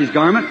I touch his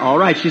garment, all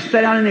right. She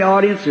sat down in the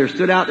audience or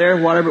stood out there,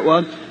 whatever it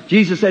was.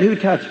 Jesus said, who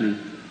touched me?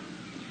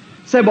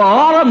 Said, well,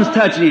 all of them's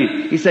touching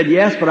you. He said,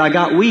 yes, but I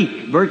got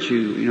weak.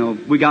 Virtue,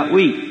 we got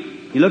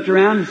weak. He looked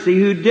around to see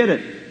who did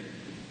it.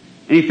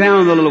 And he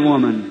found the little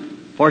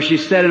woman. For she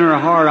said in her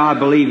heart, I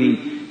believe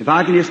Him. If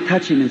I can just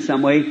touch Him in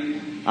some way,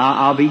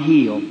 I'll be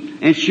healed.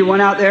 And she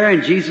went out there,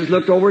 and Jesus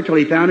looked over till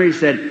He found her. He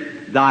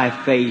said, thy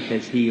faith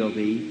has healed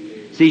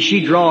thee. See,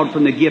 she drawed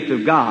from the gift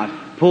of God.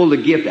 Pulled the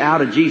gift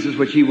out of Jesus,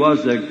 which He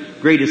was the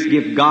greatest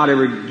gift God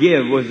ever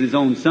gave, was His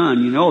own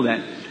Son. You know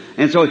that.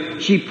 And so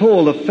she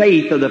pulled the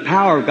faith of the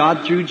power of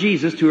God through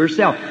Jesus to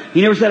herself.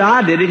 He never said,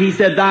 I did it. He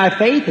said, thy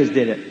faith has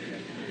did it.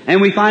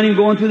 And we find Him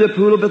going through the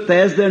pool of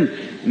Bethesda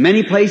and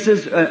many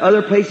places,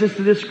 other places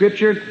through the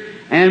Scripture.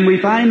 And we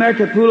find Him there at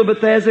the pool of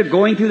Bethesda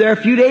going through there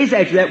a few days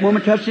after that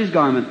woman touched His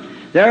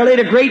garment. There laid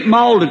a great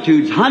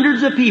multitudes,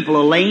 hundreds of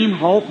people, lame,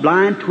 halt,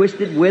 blind,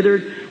 twisted,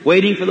 withered,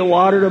 waiting for the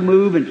water to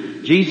move,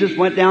 and Jesus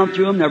went down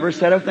through them, never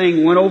said a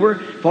thing, went over,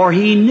 for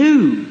He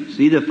knew.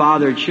 See, the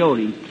Father had showed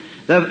Him.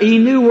 He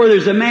knew where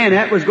there's a man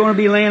that was going to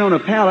be laying on a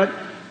pallet.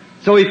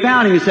 So He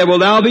found him. He said, "Will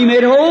thou be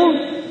made whole?"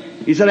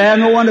 He said, "I have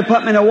no one to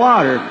put me in the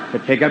water,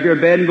 but take up your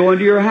bed and go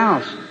into your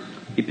house."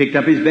 He picked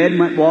up his bed and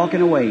went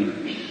walking away.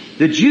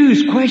 The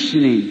Jews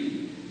questioned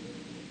Him.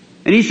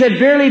 And He said,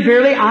 "Verily,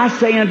 verily, I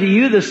say unto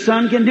you, the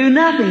Son can do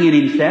nothing in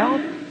Himself.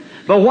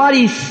 But what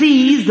He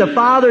sees the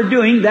Father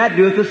doing, that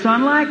doeth the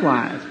Son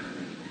likewise."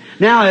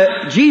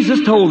 Now,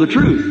 Jesus told the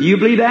truth. Do you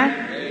believe that?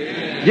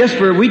 Amen. Just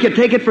for, we could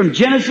take it from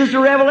Genesis to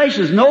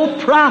Revelations. No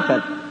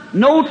prophet,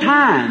 no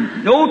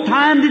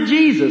time to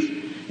Jesus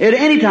at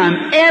any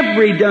time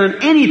ever done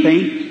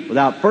anything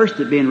without first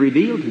it being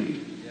revealed to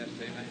Him. Yes,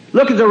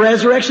 look at the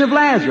resurrection of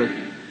Lazarus.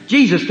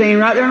 Jesus staying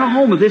right there in the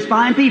home of this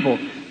fine people.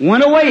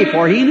 Went away,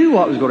 for He knew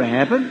what was going to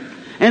happen.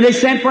 And they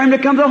sent for Him to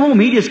come to the home.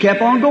 He just kept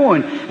on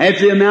going.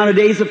 After the amount of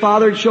days the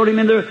Father had showed Him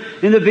in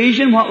the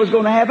vision what was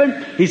going to happen,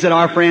 He said,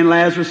 "Our friend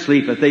Lazarus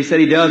sleepeth." They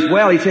said, "He does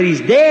well." He said, "He's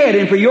dead,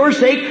 and for your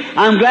sake,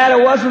 I'm glad I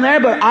wasn't there,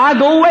 but I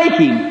go wake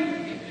him."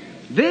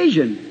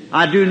 Vision.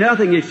 I do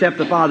nothing except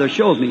the Father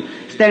shows me.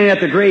 Standing at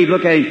the grave,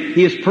 look at Him.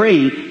 He is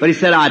praying, but He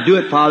said, "I do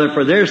it, Father,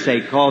 for their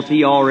sake," because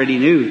He already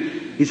knew.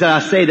 He said, "I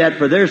say that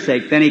for their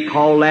sake." Then He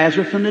called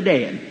Lazarus from the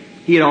dead.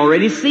 He had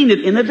already seen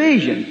it in the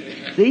vision.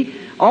 See?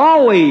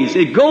 Always.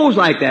 It goes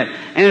like that.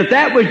 And if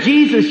that was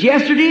Jesus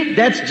yesterday,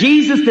 that's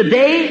Jesus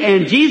today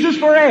and Jesus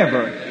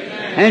forever.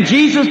 And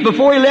Jesus,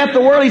 before He left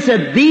the world, He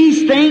said,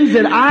 "These things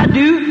that I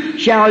do,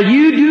 shall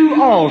you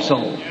do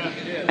also.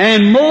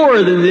 And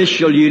more than this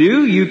shall you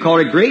do." You call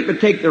it great, but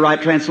take the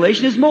right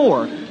translation is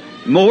more.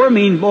 More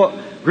means more.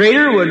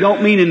 Greater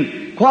don't mean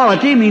in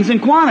quality, it means in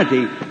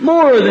quantity.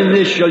 More than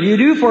this shall you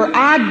do, for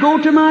I go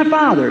to my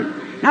Father.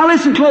 Now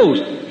listen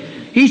close.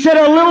 He said,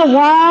 "A little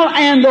while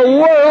and the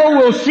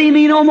world will see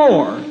me no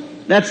more."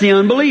 That's the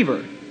unbeliever.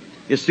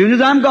 As soon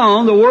as I'm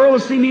gone, the world will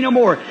see me no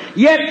more.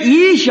 "Yet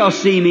ye shall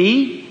see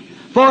me,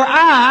 for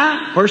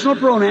I," personal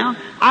pronoun,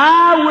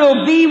 "I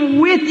will be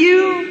with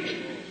you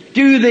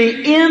to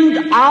the end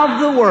of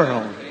the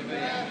world."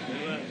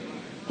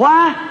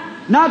 Why?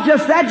 Not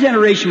just that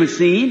generation would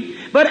see Him,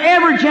 but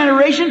every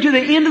generation to the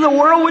end of the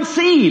world would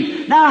see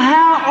Him. Now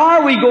how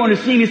are we going to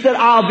see Him? He said,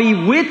 "I'll be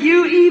with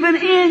you, even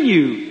in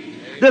you.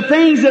 The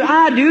things that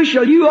I do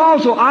shall you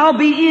also. I'll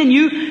be in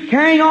you,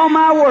 carrying on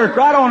my work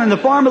right on in the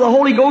form of the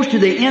Holy Ghost to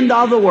the end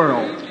of the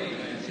world."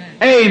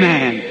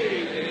 Amen.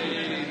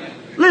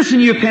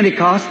 Listen, you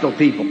Pentecostal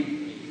people.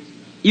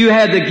 You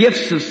had the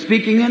gifts of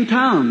speaking in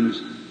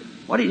tongues.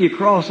 Why didn't you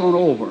cross on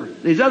over?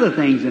 There's other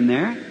things in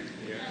there.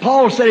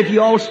 Paul said if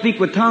you all speak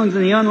with tongues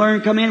and the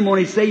unlearned come in, won't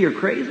he say you're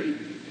crazy?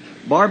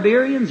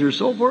 Barbarians or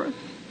so forth?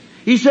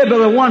 He said, "But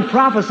the one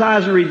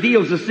prophesies and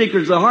reveals the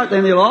secrets of the heart,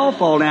 then they'll all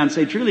fall down and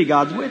say, truly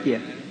God's with you."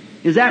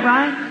 Is that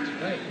right?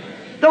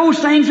 Those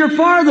things are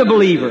for the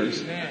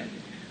believers.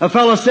 A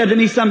fellow said to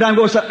me sometime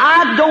ago, said,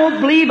 "I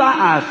don't believe."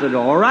 I said,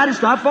 "All right,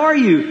 it's not for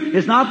you.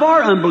 It's not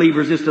for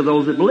unbelievers. It's to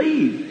those that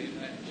believe.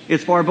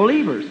 It's for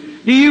believers."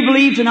 Do you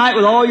believe tonight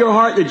with all your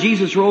heart that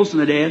Jesus rose from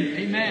the dead?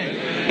 Amen.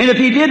 And if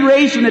He did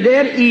raise from the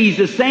dead, He's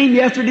the same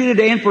yesterday,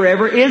 today, and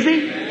forever, is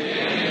He?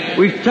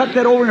 We've tucked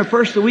that over in the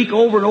first of the week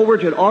over and over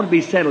till it ought to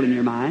be settled in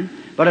your mind.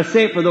 But I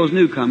say it for those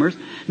newcomers.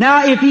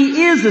 Now, if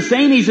He is the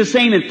same, He's the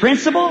same in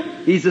principle,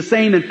 He's the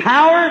same in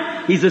power,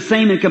 He's the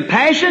same in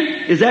compassion.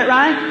 Is that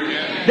right?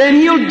 Then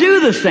He'll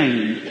do the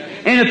same.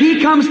 And if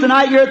He comes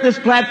tonight here at this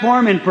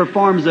platform and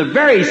performs the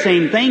very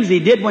same things He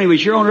did when He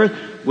was here on earth,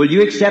 will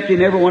you accept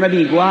Him, every one of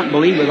you, and go out and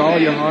believe with all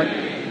your heart?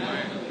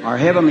 Our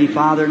Heavenly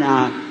Father,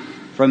 now,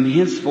 from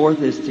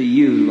henceforth is to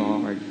you,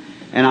 Lord.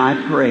 And I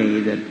pray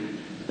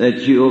that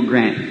you'll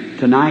grant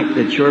tonight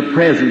that your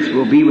presence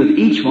will be with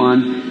each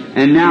one.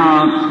 And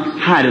now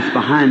hide us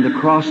behind the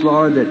cross,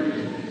 Lord,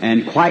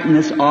 and quieten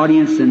this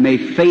audience, and may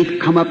faith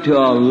come up to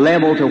a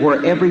level to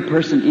where every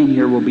person in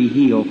here will be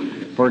healed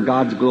for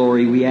God's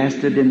glory. We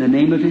ask it in the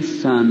name of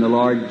His Son, the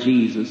Lord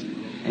Jesus.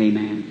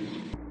 Amen.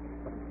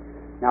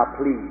 Now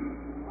please,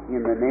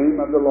 in the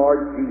name of the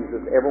Lord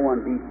Jesus,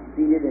 everyone be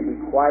seated and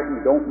be quiet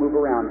and don't move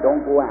around.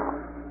 Don't go out.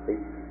 See?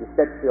 Just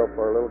sit still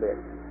for a little bit.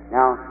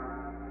 Now,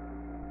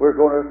 we're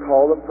going to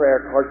call the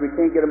prayer cards. We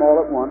can't get them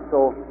all at once,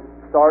 so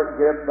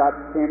get up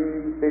about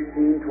 10,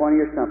 15, 20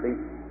 or something.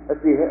 Let's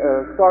see,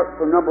 start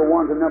from number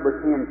 1 to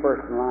number 10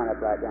 first in line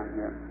up right down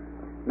here.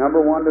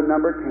 Number 1 to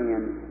number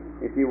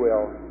 10, if you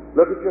will.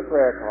 Look at your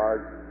prayer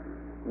cards.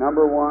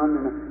 Number 1,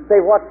 and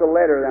say, what's the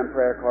letter of them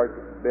prayer cards,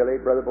 Billy?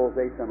 Brother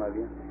Bose, some of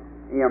you.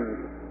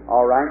 M.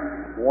 All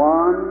right.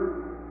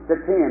 1 to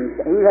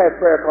 10. Who has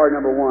prayer card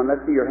number 1?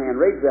 Let's see your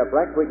hand. Raise it up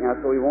right quick now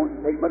so we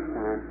won't take much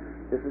time.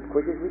 Just as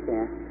quick as we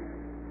can.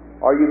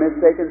 Are you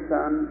mistaken,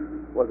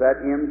 son? Was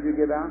that M's you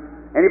give out?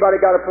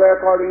 Anybody got a prayer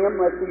card M?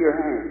 Let's see your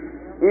hand.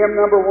 M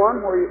number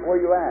 1, where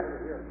you at?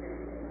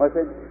 What's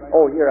it?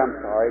 Oh, here,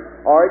 I'm sorry.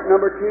 All right,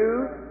 number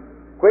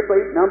 2.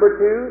 Quickly, number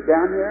 2,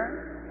 down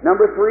here.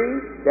 Number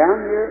 3,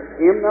 down here.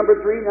 M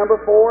number 3,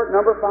 number 4,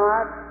 number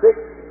 5,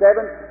 6,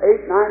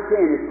 8, 9,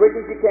 10, as quick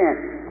as you can.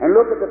 And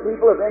look at the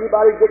people. If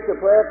anybody gets a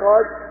prayer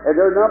card and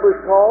their number's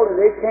called and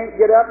they can't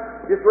get up,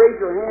 just raise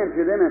your hand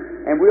to them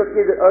and we'll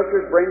see the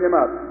ushers bring them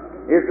up.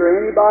 Is there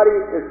anybody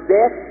that's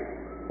deaf?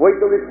 Wait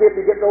till we see if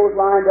you get those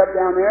lined up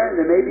down there.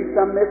 There may be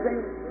some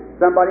missing.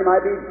 Somebody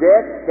might be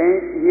deaf,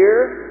 can't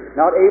hear,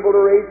 not able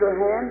to raise their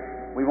hand.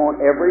 We want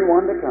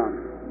everyone to come.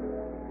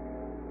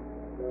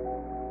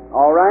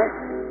 All right?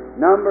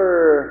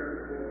 Number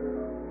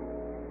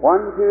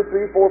 1, 2,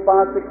 3, 4,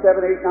 5, 6,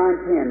 7, 8,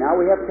 9, 10. Now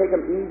we have to take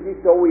them easy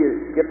so we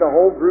get the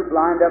whole group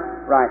lined up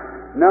right.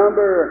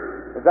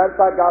 Number, is that if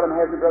I got them,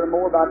 hasn't Brother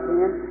Moore, about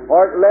 10?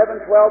 Or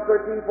 11, 12,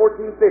 13,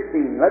 14,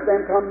 15. Let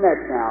them come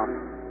next now.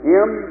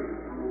 M,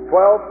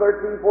 12,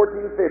 13,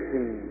 14,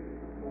 15.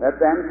 Let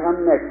them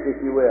come next,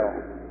 if you will.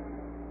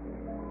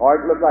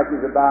 Or it looks like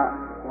he's about,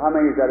 how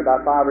many is that?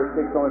 About 5 or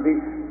 6 on the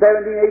beat.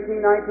 17,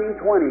 18, 19,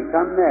 20.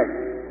 Come next.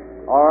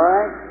 All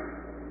right?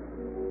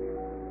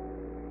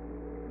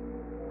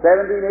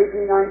 17,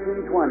 18,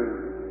 19, 20.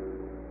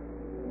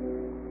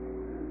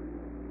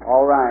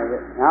 All right.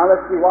 Now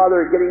let's see, while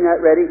they're getting that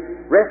ready,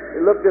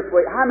 look this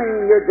way. How many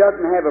in here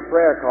doesn't have a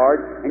prayer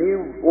card and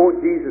you want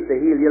Jesus to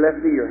heal you?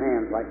 Let's see your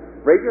hands.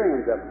 Raise your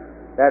hands up.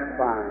 That's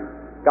fine.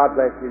 God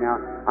bless you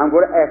now. I'm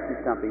going to ask you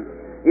something.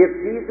 If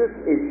Jesus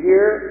is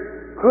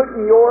here,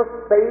 couldn't your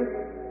faith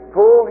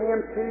pull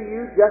Him to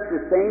you just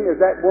the same as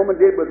that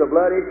woman did with the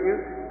blood issue?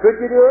 Could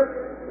you do it?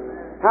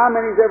 How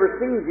many's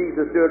ever seen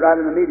Jesus do it right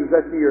in the meetings?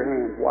 Let's see your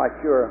hands. Why,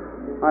 sure,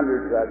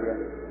 hundreds of you.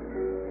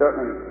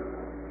 Certainly.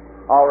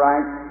 All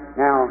right.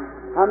 Now,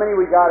 how many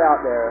we got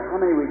out there? How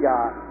many we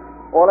got?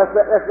 Well, let's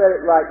let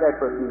it like that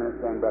for a few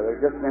minutes then, brother.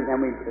 Just then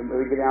we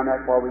get down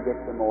that far, we get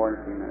some more in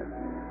a few minutes.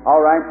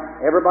 All right,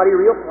 everybody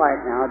real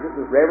quiet now, just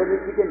as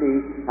reverent as you can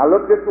be. Now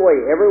look this way,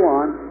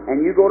 everyone,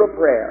 and you go to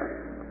prayer.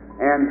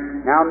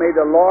 And now may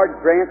the Lord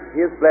grant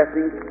His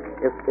blessings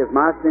is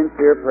my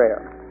sincere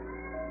prayer.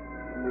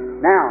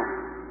 Now,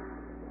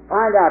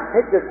 find out,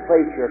 take this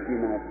place for a few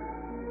minutes.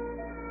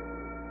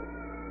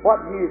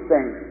 What do you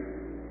think?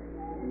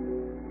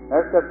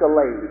 There's such a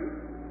lady.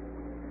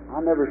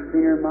 I've never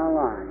seen her in my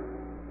life.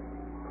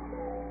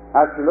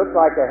 Now, she looks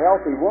like a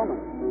healthy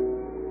woman.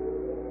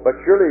 But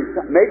surely,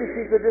 maybe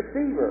she's a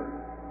deceiver.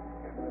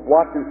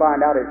 Watch and find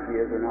out if she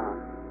is or not.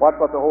 Watch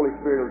what the Holy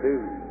Spirit will do.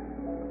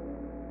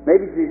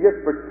 Maybe she's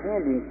just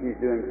pretending she's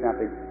doing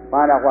something.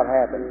 Find out what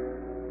happens.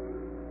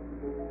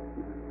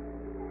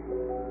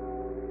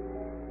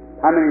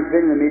 How many have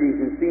been in the meetings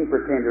and seen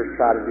pretenders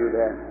try to do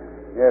that?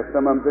 Yeah,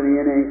 some of them's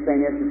in the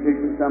insane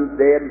institution, some's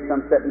dead, and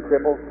some sitting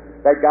crippled.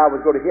 That guy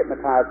was going to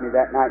hypnotize me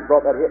that night and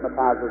brought that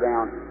hypnotizer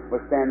down. Was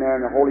standing there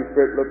and the Holy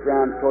Spirit looked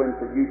around and told him,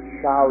 said, "You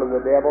child of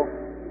the devil."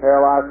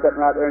 Paralyzed, sitting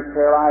right there and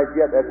paralyzed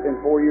yet. That's been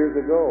 4 years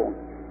ago.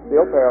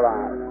 Still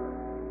paralyzed.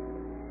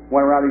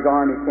 Went around these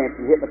army camps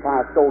and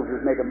hypnotized soldiers,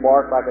 make them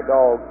bark like a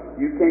dog.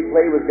 You can't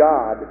play with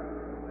God.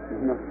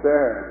 No,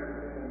 sir.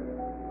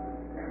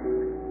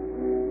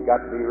 You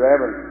got to be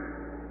reverent.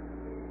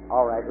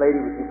 All right,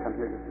 lady, would you come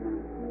here just a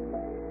minute?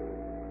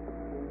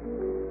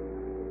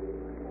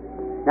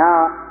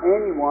 Now,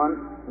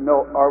 anyone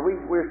know,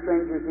 we're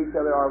strangers to each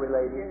other, are we,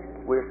 ladies?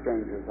 We're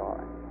strangers,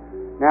 all right.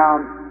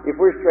 Now, if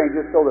we're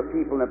strangers, so the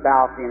people in the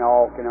balcony and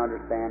all can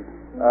understand,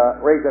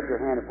 raise up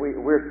your hand if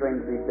we're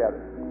strangers to each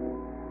other.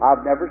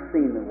 I've never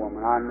seen the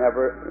woman. I've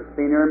never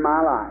seen her in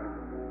my life.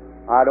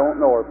 I don't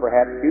know her.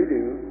 Perhaps you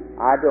do.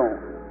 I don't.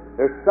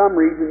 There's some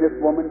reason this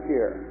woman's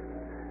here.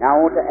 Now,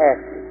 I want to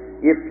ask you,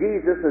 if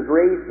Jesus is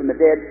raised from the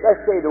dead,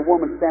 let's say the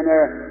woman's standing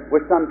there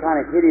with some kind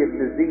of hideous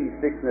disease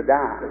fixing to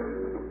die.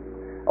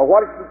 Or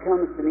what if she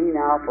comes to me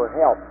now for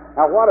help?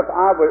 Now, what if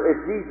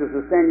Jesus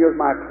was standing here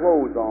with my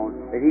clothes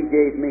on that He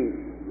gave me?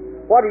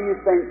 What do you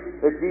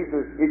think that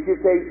Jesus, if you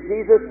say,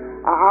 "Jesus,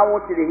 I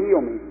want you to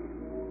heal me."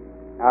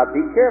 Now,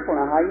 be careful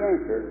now how you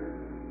answer.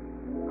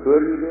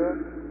 Could He do it?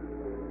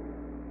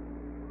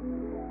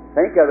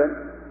 Think of it.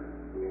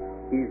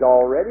 He's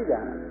already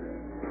done it.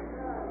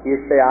 You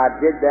say, "I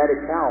did that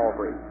at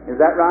Calvary." Is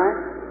that right?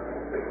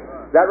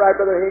 Is that right,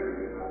 Brother Hicks?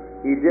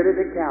 He did it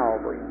at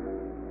Calvary.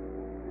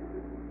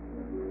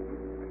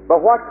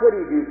 But what could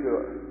He do to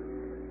her?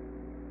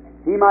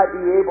 He might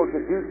be able to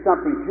do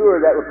something to her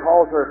that would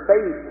cause her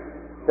faith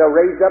to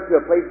raise up to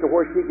a place to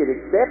where she could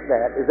accept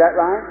that. Is that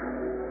right?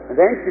 And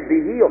then she'd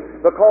be healed.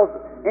 Because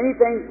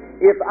anything,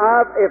 if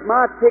I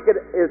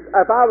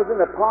was in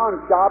a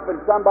pawn shop and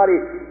somebody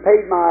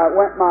paid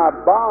my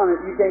bond,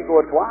 you can't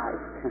go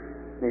twice.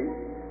 See?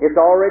 It's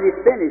already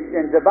finished,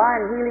 and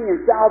divine healing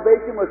and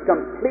salvation was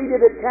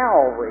completed at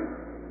Calvary.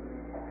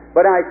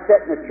 But I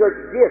set in a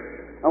church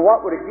gift, and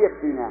what would a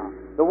gift do now?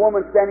 The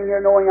woman standing here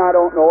knowing I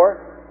don't know her,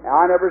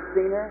 I never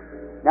seen her.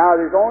 Now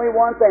there's only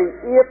one thing.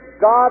 If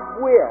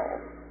God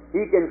will,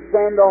 He can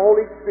send the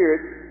Holy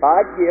Spirit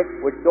by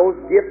gift, which those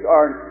gifts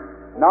are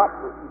not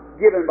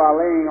given by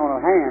laying on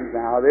of hands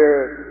now.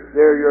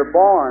 You're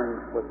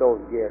born with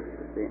those gifts,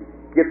 you see.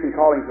 Gifts and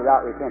callings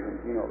without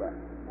repentance, you know that.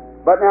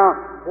 But now,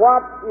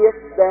 what if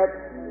that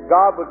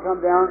God would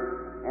come down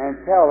and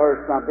tell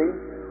her something?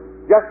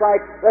 Just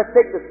like, let's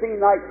take the scene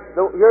like,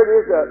 here it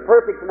is,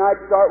 perfect tonight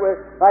to start with,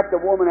 like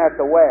the woman at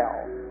the well.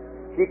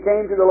 She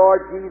came to the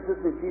Lord Jesus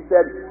and she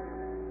said,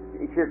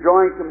 she was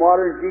drawing some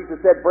water, and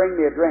Jesus said, bring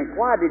me a drink.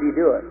 Why did He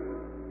do it?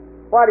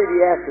 Why did He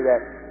ask her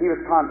that? He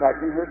was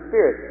contacting her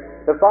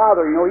spirit. The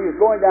Father, He was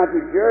going down to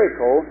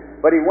Jericho,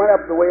 but He went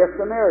up the way of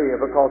Samaria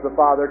because the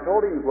Father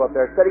told Him to go up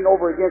there. Sitting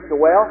over against the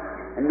well,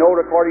 and note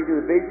according to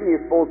the vision, He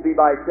is supposed to be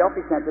by Himself.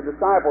 He sent the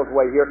disciples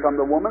away. Here come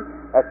the woman.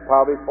 That's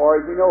probably as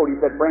far as He knowed.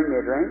 He said, bring me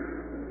a drink.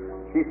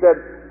 She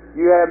said,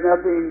 you have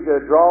nothing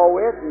to draw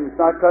with, and it's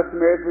not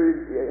customary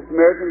for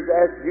Samaritans to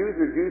ask Jews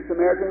or Jews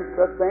Samaritans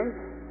such things.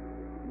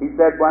 He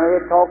said, when I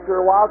had talked to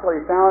her a while till he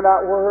found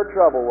out where her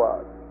trouble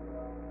was.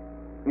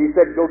 And he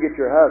said, go get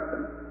your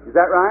husband. Is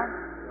that right?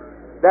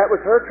 That was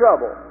her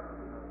trouble.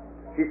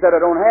 She said, I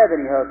don't have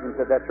any husband.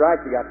 He said, that's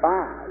right, you got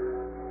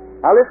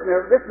 5. Now listen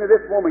to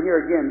this woman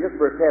here again, just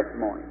for a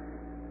testimony.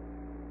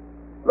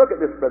 Look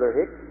at this, Brother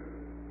Hicks.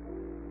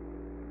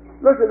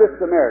 Look at this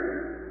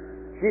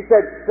Samaritan. She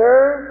said,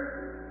 sir,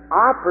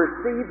 I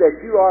perceive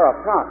that you are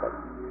a prophet.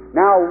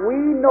 Now we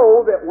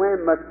know that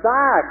when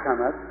Messiah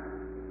cometh,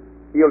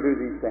 He'll do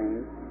these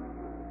things.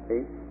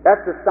 See?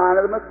 That's the sign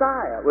of the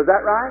Messiah. Was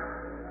that right?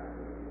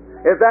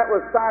 If that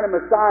was the sign of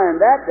Messiah in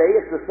that day,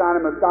 it's the sign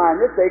of Messiah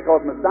in this day,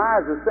 because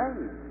Messiah is the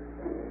same.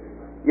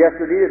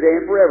 Yesterday,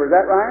 today, and forever. Is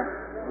that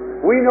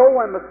right? We know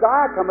when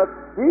Messiah cometh,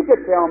 He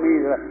could tell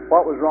me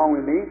what was wrong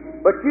with me,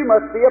 but you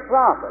must be a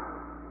prophet.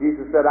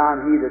 Jesus said,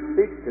 I'm He that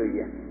speaks to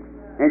you.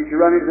 And she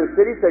run into the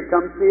city, said,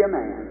 come see a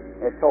man.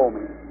 It told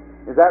me.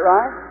 Is that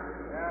right?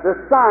 The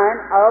sign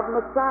of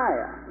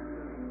Messiah.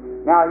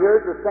 Now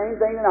here's the same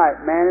thing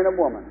tonight, man and a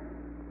woman.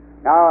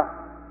 Now,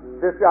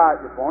 sister, I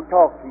just want to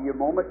talk to you a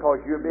moment because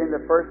you're being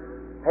the first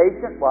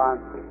patient. Well,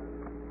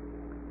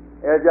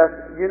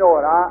 you know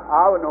what,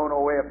 I would know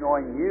no way of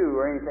knowing you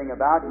or anything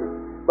about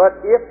you.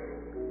 But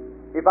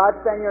if I'd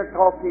stand here and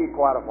talk to you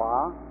quite a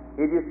while,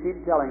 He'd just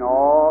keep telling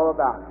all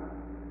about you.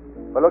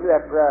 But look at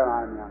that prayer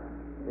line now.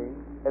 See?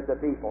 At the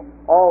people.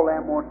 All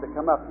them wants to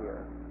come up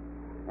here.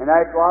 And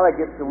after a while it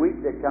gets so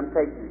weak they come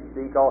take me.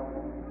 See, because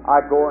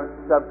I go in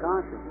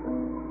subconsciously.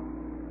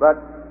 But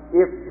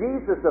if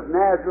Jesus of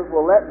Nazareth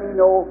will let me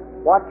know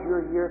what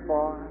you're here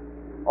for,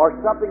 or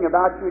something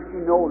about you that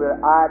you know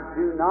that I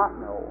do not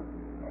know,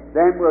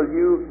 then will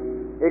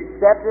you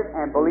accept it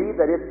and believe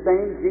that it's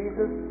same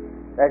Jesus,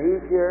 that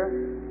He's here?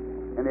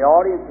 And the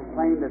audience has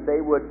claimed that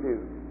they would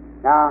too.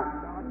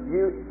 Now,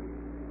 you,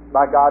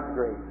 by God's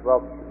grace,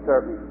 well,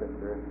 serve me,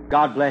 sister.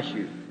 God bless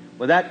you.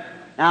 Well, now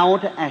I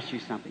want to ask you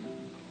something.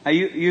 Now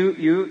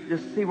you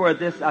just see where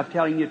this, I'm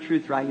telling you the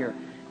truth right here.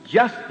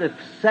 Just a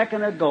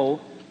second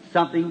ago,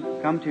 something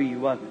come to you,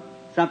 wasn't it?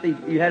 Something,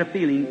 you had a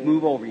feeling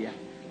move over you.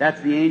 That's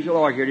the angel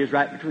Lord. Here it is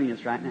right between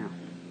us right now.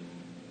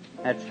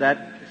 That's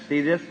that.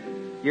 See this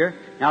here?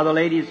 Now the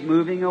lady is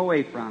moving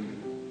away from you.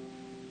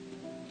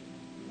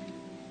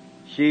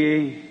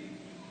 She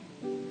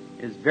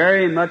is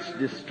very much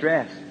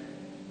distressed.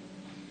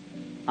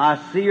 I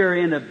see her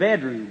in a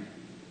bedroom,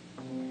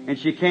 and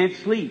she can't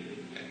sleep.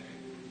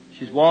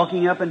 She's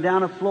walking up and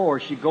down a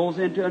floor. She goes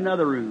into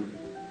another room.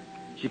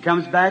 She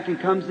comes back and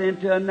comes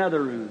into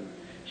another room.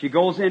 She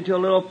goes into a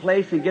little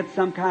place and gets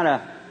some kind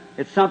of,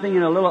 it's a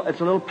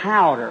little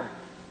powder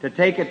to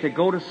take it to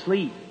go to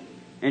sleep.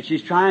 And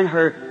she's trying,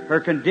 her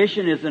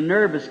condition is a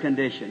nervous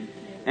condition.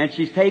 And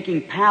she's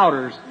taking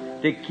powders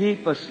to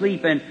keep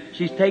asleep. And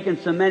she's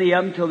taken so many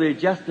of them till they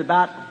just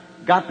about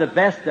got the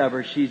best of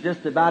her. She's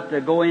just about to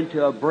go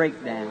into a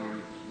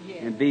breakdown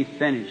and be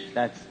finished.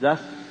 That's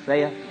thus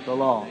saith the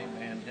Lord.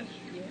 Amen.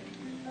 Yes.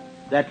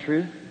 Is that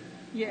true?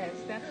 Yes,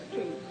 that's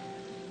true.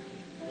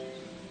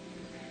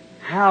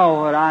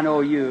 How would I know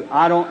you?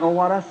 I don't know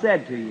what I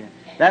said to you.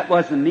 That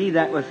wasn't me,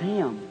 that was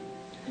Him.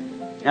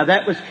 Now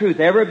that was truth,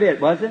 every bit,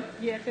 was it?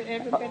 Yes,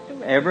 every bit the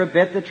way. Every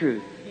bit the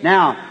truth.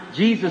 Now,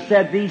 Jesus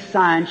said these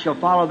signs shall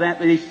follow them.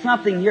 There's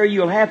something here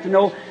you'll have to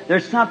know.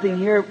 There's something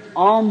here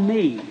on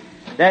me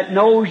that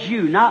knows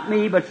you. Not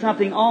me, but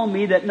something on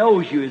me that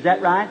knows you. Is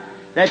that right?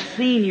 That's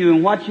seen you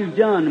and what you've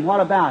done and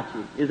what about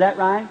you. Is that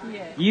right?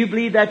 Yes. You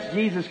believe that's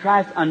Jesus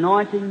Christ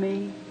anointing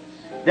me?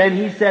 Then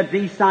He said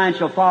these signs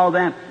shall follow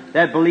them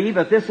that believe.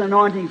 If this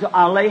anointing, so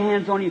I'll lay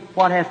hands on you,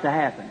 what has to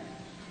happen?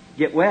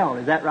 Get well.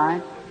 Is that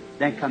right?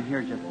 Then come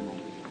here just a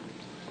moment.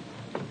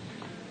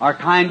 Our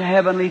kind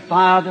Heavenly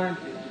Father,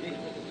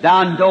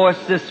 Thou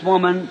knowest this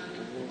woman,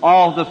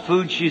 all the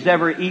food she's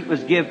ever eat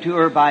was given to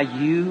her by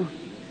You.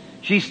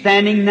 She's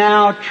standing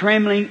now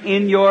trembling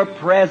in Your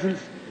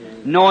presence,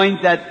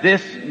 knowing that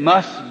this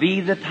must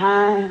be the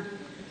time.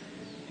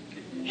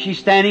 She's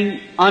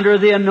standing under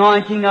the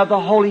anointing of the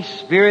Holy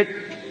Spirit,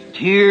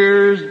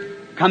 tears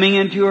coming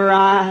into her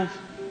eyes,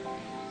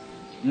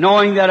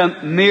 knowing that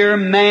a mere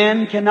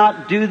man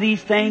cannot do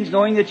these things,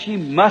 knowing that she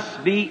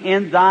must be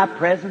in Thy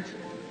presence.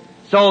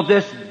 So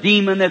this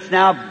demon that's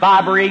now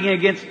vibrating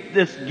against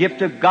this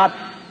gift of God,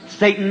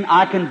 Satan,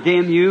 I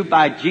condemn you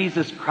by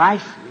Jesus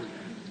Christ.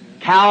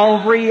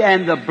 Calvary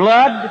and the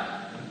blood,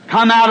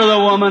 come out of the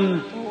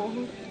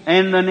woman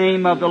in the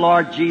name of the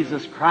Lord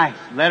Jesus Christ.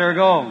 Let her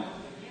go.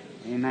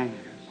 Amen.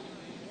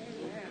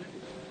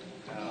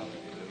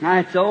 Now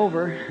it's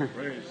over.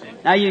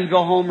 Now you can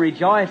go home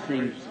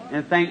rejoicing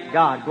and thank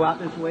God. Go out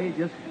this way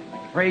just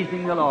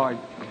praising the Lord.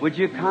 Would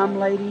you come,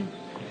 lady?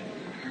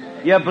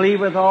 You believe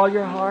with all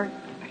your heart?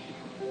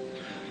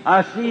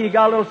 I see you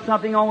got a little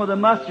something on with a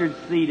mustard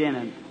seed in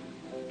it,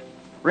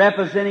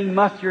 representing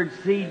mustard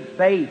seed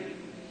faith.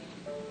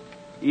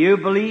 You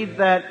believe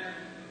that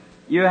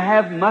you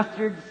have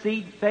mustard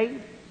seed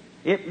faith?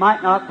 It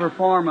might not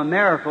perform a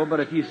miracle, but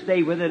if you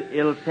stay with it,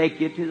 it'll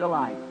take you to the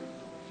light.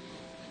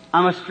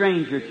 I'm a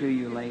stranger to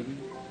you, lady.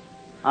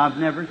 I've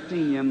never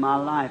seen you in my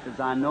life as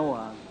I know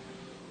of.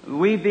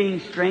 We being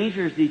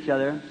strangers to each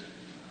other,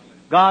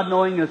 God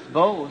knowing us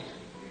both,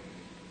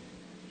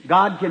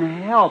 God can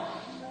help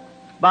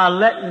by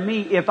letting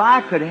me. If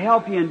I could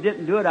help you and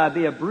didn't do it, I'd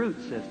be a brute,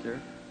 sister.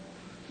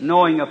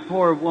 Knowing a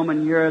poor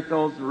woman here with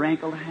those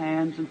wrinkled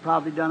hands and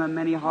probably done a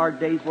many hard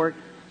days' work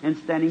and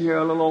standing here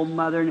a little old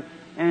mother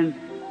and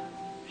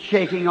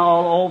shaking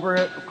all over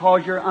it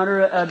because you're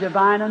under a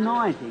divine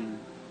anointing.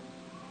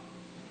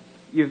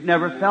 You've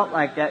never felt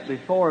like that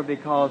before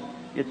because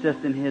it's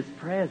just in His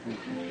presence,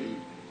 you see.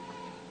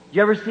 Did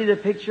you ever see the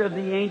picture of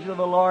the angel of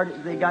the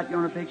Lord? They got you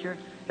on a picture?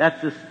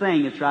 That's this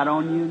thing that's right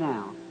on you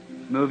now,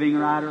 moving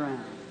right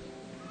around.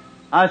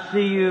 I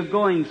see you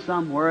going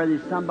somewhere.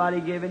 There's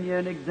somebody giving you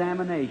an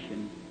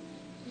examination.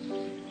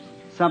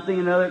 Something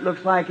or another. It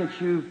looks like that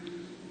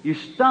you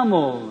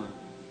stumbled.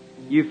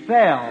 You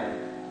fell.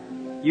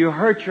 You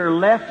hurt your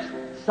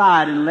left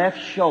side and left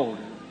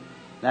shoulder.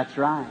 That's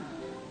right.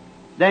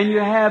 Then you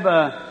have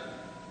a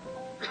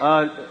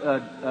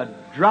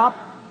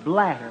dropped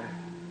bladder.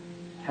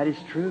 That is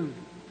true.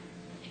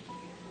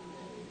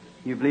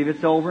 You believe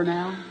it's over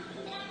now?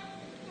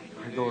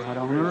 I go right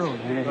on the road.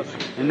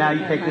 And now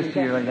you take this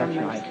to your leg. That's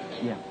right.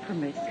 Yeah. For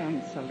my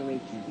son,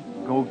 salvation.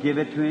 Go give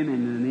it to him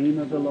in the name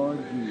of the Lord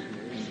Jesus.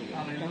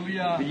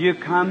 Hallelujah. Will you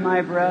come,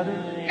 my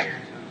brother?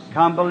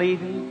 Come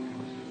believing,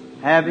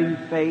 having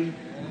faith.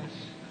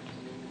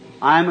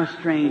 I'm a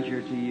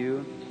stranger to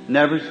you.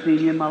 Never seen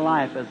you in my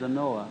life as a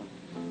Noah.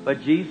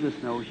 But Jesus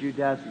knows you,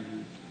 doesn't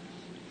He?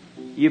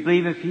 You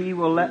believe if He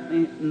will let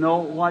me know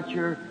what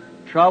your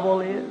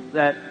trouble is,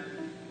 that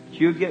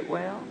you get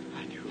well?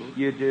 I do.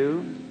 You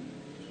do?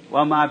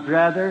 Well, my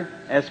brother,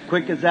 as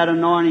quick as that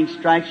anointing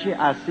strikes you,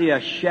 I see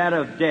a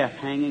shadow of death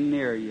hanging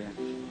near you.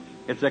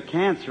 It's a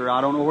cancer.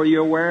 I don't know whether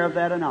you're aware of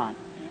that or not.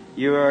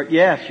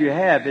 Yes, you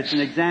have. It's an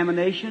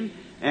examination,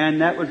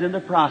 and that was in the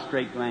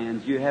prostate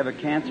glands. You have a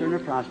cancer in the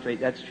prostate.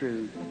 That's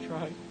true. That's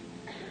right.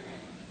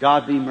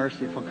 God be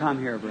merciful. Come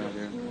here,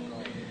 brother.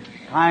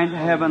 Kind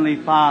Heavenly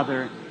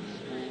Father,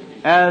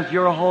 as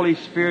your Holy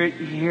Spirit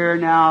hear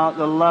now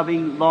the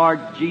loving Lord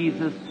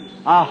Jesus,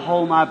 I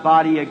hold my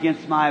body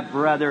against my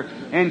brother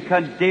and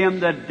condemn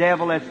the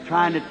devil that's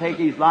trying to take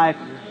his life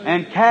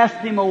and cast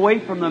him away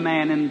from the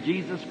man. In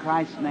Jesus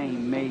Christ's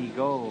name, may he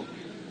go.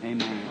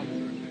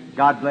 Amen.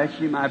 God bless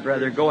you, my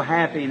brother. Go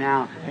happy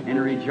now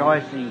and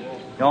rejoicing.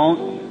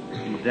 Don't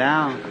be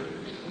down.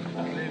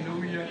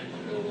 Hallelujah.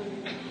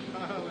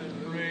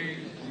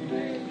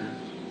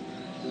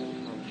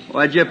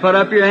 What'd you put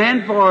up your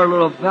hand for,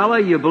 little fella?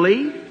 You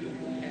believe?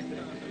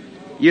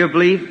 You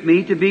believe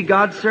me to be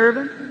God's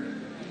servant?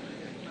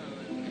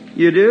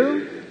 You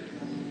do?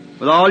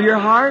 With all your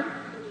heart?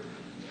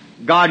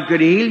 God could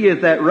heal you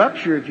at that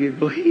rupture if you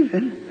believe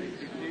it.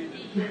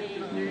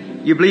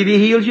 You believe He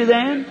heals you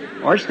then?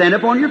 Or stand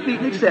up on your feet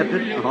and accept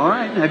it. All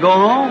right, now go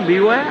home. Be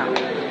well.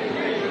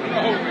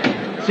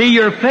 See,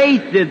 your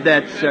faith did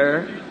that,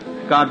 sir.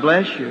 God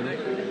bless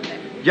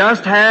you.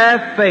 Just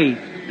have faith.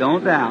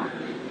 Don't doubt.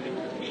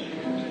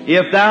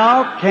 If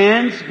thou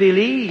canst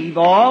believe,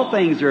 all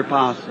things are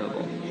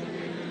possible.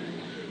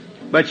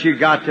 But you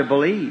got to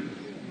believe.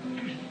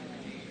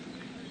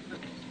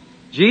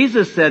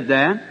 Jesus said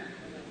that.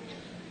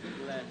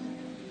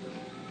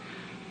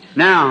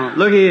 Now,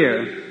 look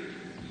here.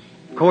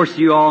 Of course,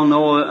 you all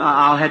know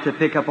I'll have to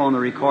pick up on the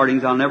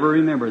recordings. I'll never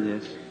remember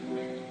this.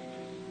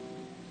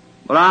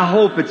 But I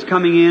hope it's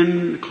coming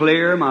in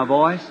clear, my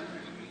voice.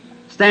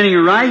 Standing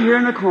right here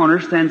in the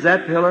corner stands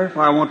that pillar,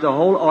 for I want the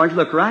whole audience.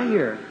 Look right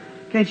here.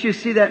 Can't you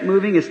see that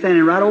moving? It's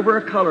standing right over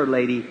a colored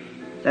lady.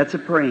 That's a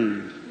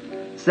praying.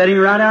 Sitting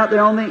right out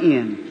there on the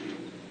end.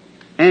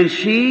 And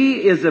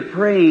she is a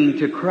praying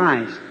to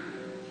Christ.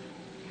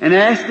 And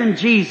asking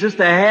Jesus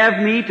to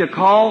have me to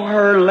call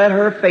her and let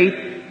her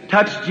faith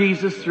touch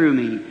Jesus through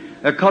me.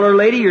 A colored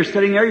lady, you're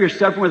sitting there, you're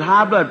suffering with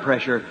high blood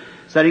pressure.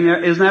 Sitting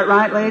there, isn't that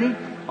right, lady?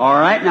 All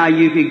right, now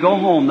you can go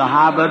home. The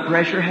high blood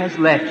pressure has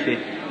left you.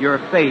 Your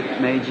faith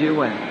made you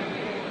well.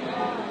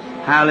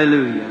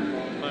 Hallelujah.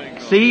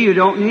 See, you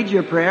don't need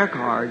your prayer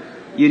card.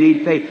 You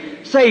need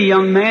faith. Say,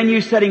 young man,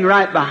 you're sitting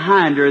right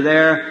behind her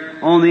there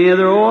on the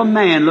other old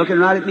man looking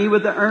right at me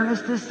with the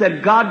earnestness,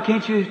 said, God,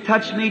 can't you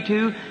touch me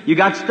too? You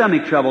got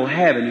stomach trouble,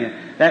 haven't you?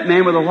 That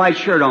man with a white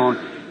shirt on.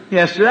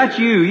 Yes, sir, that's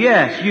you.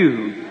 Yes,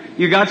 you.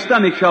 You got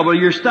stomach trouble.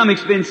 Your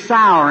stomach's been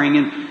souring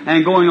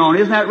and going on.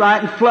 Isn't that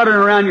right? And fluttering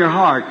around your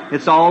heart.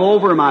 It's all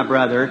over, my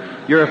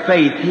brother. Your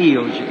faith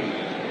heals you.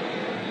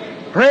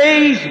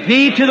 Praise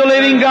be to the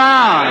living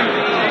God.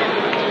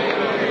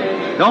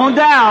 Don't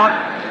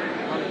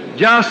doubt.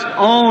 Just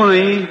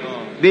only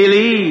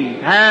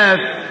believe.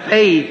 Have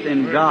faith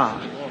in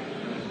God.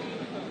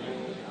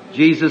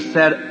 Jesus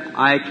said,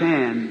 I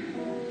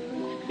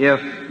can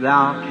if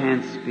thou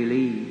canst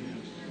believe.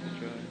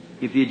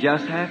 If you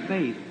just have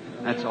faith,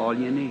 that's all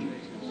you need.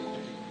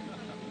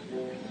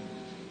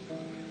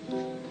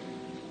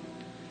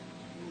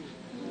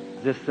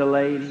 Is this the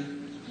lady?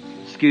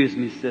 Excuse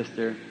me,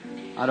 sister.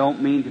 I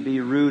don't mean to be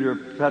rude or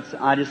perhaps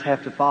I just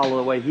have to follow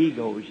the way He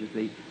goes, you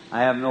see.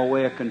 I have no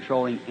way of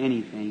controlling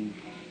anything,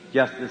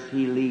 just as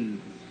He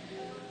leads.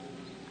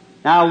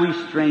 Now we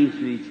strange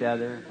to each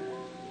other.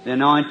 The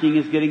anointing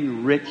is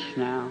getting rich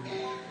now.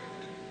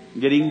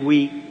 Getting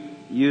weak.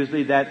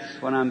 Usually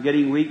that's when I'm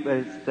getting weak, but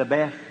it's the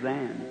best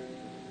then.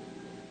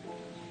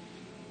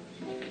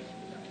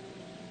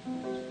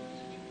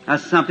 Now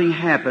something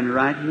happened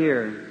right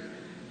here.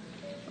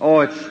 Oh,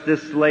 it's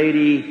this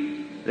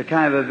lady, the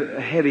kind of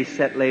a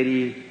heavy-set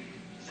lady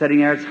sitting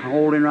there. It's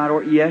holding right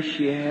over. Yes,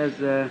 she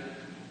has a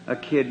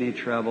kidney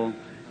trouble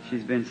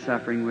she's been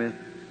suffering with.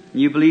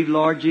 You believe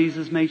Lord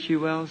Jesus makes you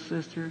well,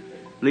 sister?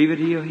 Believe it,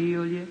 He'll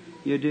heal you?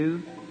 You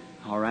do?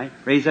 All right.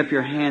 Raise up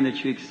your hand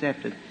that you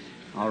accept it.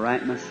 All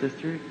right, my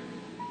sister.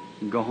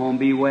 Go home,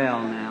 be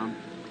well now.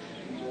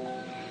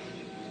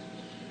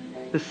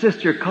 The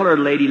sister colored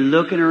lady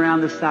looking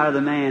around the side of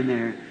the man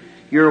there.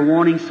 You're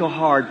wanting so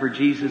hard for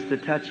Jesus to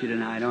touch you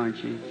tonight,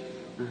 aren't you?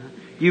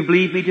 You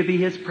believe me to be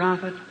His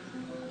prophet?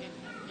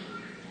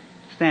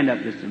 Stand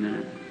up just a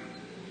minute.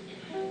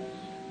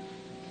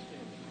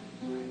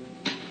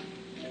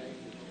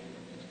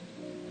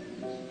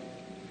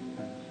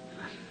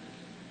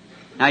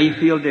 Now you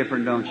feel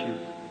different, don't you?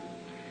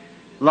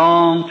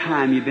 Long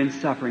time you've been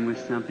suffering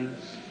with something.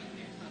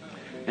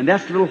 And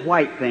that's little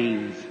white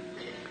things,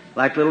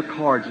 like little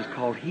cards, is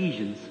called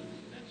adhesions.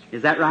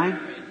 Is that right?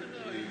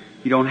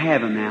 You don't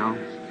have them now.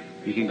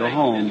 You can go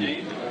home.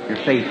 Your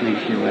faith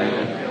makes you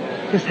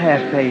well. Just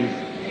have faith.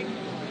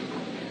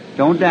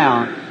 Don't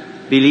doubt.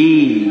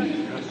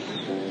 Believe.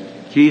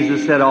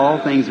 Jesus said all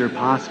things are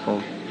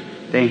possible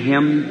to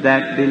him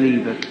that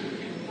believeth.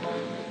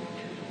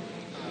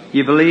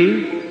 You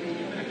believe?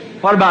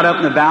 What about up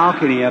in the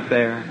balcony up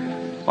there?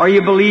 Are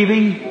you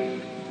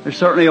believing? There's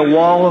certainly a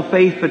wall of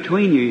faith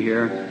between you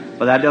here,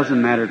 but that doesn't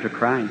matter to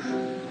Christ.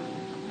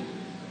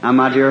 Now,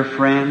 my dear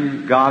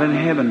friend, God in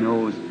heaven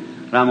knows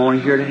that I'm only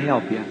here to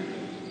help you.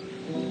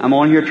 I'm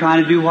only here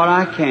trying to do what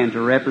I can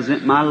to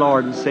represent my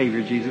Lord and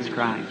Savior, Jesus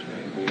Christ.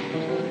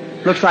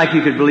 Looks like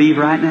you could believe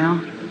right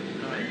now.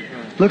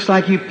 Looks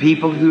like you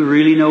people who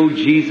really know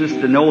Jesus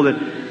to know that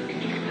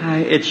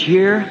it's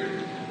here.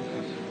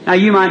 Now,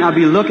 you might not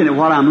be looking at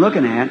what I'm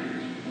looking at.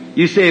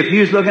 You say, if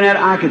you was looking at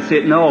it, I could see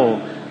it. No.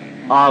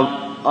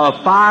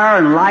 A fire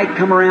and light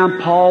come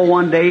around Paul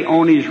one day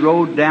on his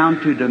road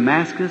down to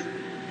Damascus.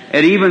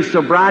 And even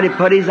so bright it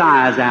put his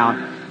eyes out.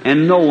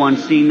 And no one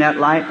seen that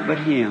light but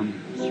him.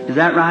 Is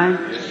that right?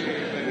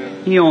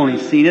 He only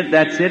seen it.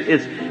 That's it.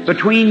 It's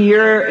between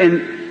here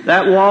and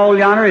that wall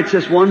yonder. It's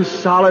just one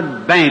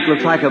solid bank.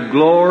 Looks like a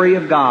glory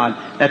of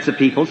God. That's the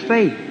people's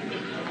faith.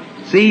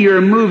 See,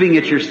 you're moving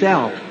it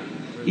yourself.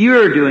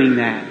 You're doing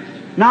that.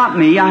 Not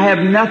me. I have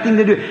nothing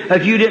to do.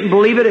 If you didn't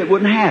believe it, it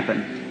wouldn't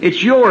happen.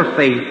 It's your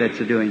faith that's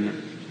doing it.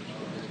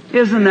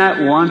 Isn't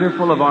that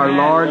wonderful of our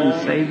Lord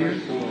and Savior?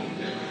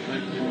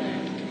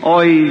 Oh,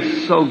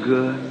 He's so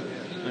good.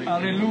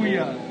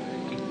 Hallelujah.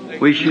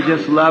 We should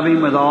just love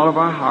Him with all of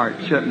our heart,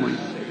 shouldn't we?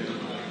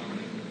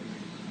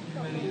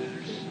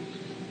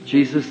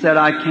 Jesus said,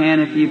 I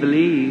can if you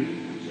believe.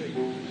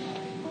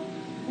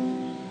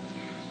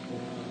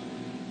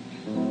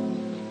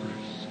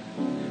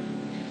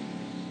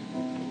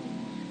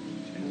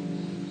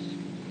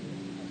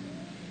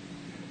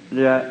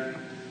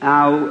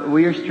 Now,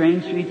 we are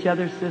strange to each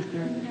other, sister?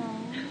 No.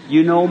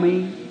 You know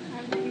me? I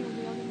was healed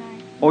the other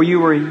night. Oh, you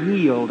were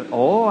healed.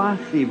 Oh, I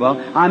see. Well,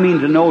 I mean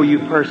to know you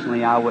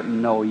personally. I wouldn't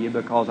know you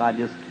because I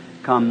just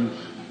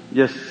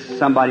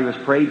somebody was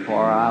prayed for.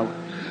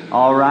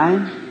 All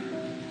right?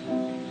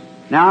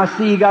 Now I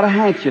see you got a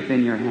handkerchief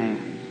in your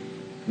hand.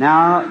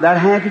 Now, that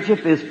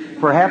handkerchief is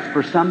perhaps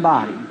for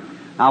somebody.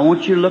 I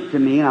want you to look to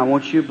me and I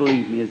want you to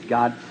believe me as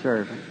God's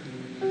servant.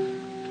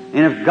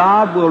 And if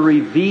God will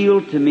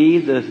reveal to me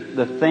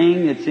the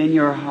thing that's in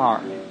your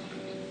heart,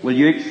 will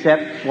you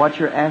accept what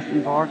you're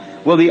asking for?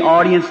 Will the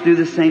audience do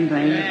the same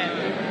thing?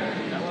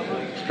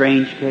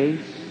 Strange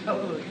case.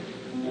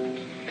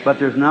 But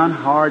there's none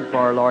hard for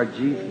our Lord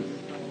Jesus.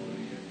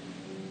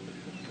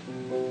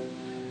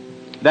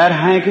 That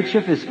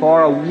handkerchief is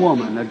for a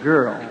woman, a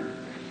girl.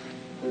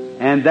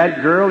 And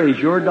that girl is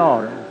your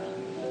daughter.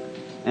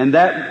 And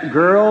that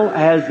girl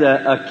has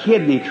a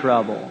kidney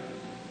trouble.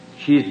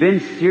 She's been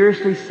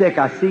seriously sick.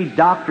 I see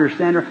doctors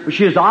send her.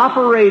 She was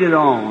operated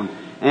on,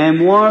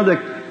 and one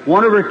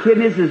of her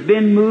kidneys has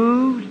been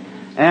moved.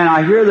 And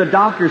I hear the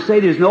doctor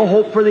say there's no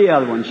hope for the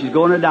other one. She's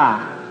going to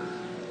die.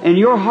 And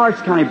your heart's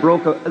kind of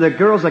broke. The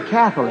girl's a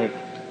Catholic.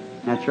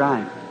 That's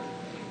right.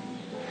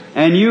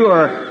 And you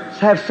are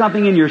have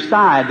something in your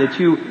side that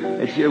you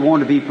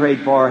want to be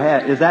prayed for.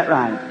 Is that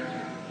right?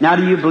 Now,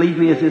 do you believe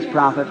me as His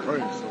prophet?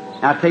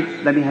 Now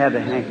let me have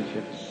the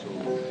handkerchief.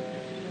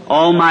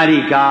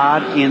 Almighty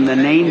God, in the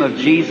name of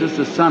Jesus,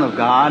 the Son of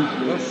God,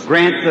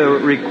 grant the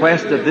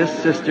request of this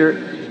sister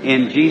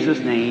in Jesus'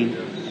 name.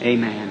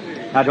 Amen.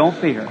 Now don't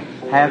fear.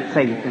 Have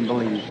faith and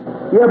believe.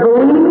 You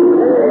believe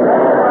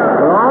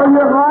with all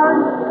your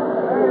heart?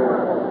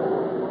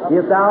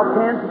 If thou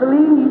canst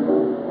believe,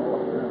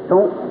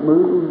 don't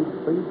move,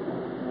 please.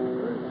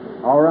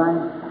 All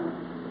right.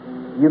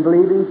 You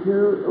believing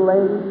too,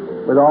 lady?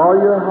 With all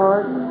your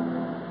heart?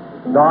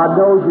 God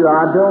knows you,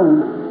 I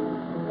don't.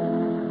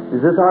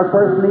 Is this our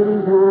first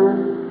meeting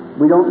time?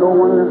 We don't know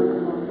one another?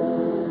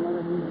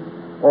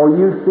 Or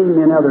you've seen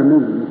me in other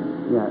meetings?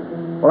 Yes.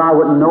 Well, I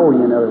wouldn't know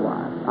you in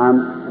otherwise.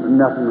 I'm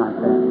nothing like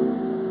that.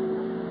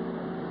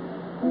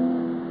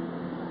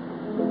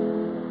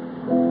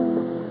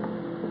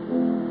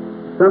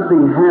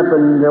 Something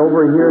happened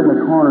over here in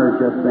the corner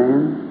just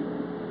then.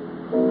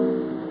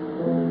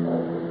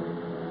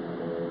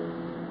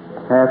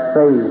 Have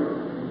faith.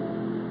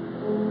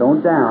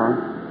 Don't doubt.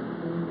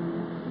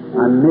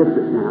 I miss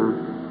it now.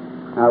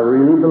 I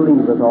really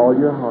believe with all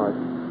your heart.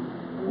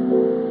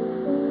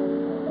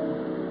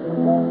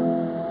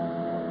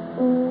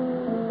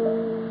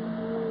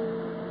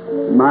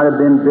 It might have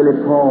been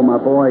Billy Paul, my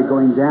boy,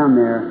 going down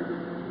there.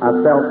 I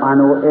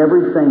know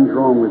everything's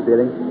wrong with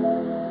Billy.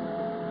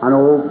 I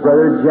know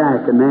Brother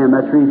Jack, and man,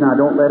 that's the reason I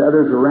don't let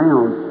others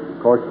around.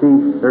 Of course,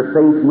 see, their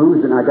faith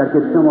moves, and I got to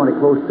get somebody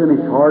close to me.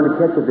 It's hard to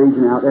catch a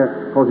vision out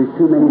there, because there's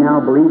too many now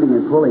believing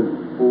and pulling.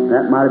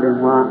 That might have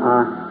been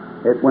why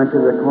it went to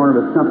the corner,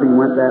 but something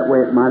went that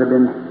way. It might have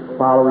been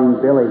following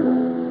Billy,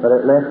 but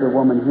it left the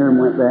woman here and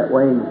went that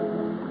way.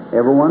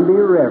 Everyone be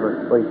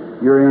reverent, please.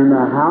 You're in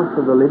the house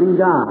of the living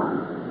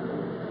God.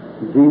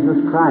 Jesus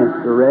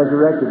Christ, the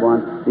resurrected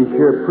one, is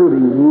here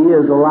proving He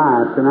is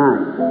alive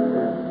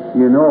tonight.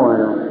 You know I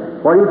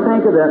don't. What do you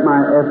think of that, my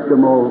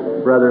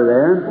Eskimo brother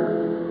there?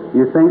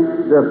 You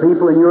think the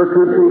people in your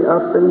country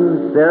up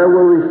in there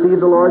will receive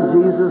the Lord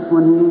Jesus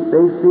when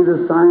they see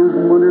the signs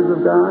and wonders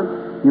of God?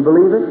 You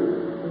believe it?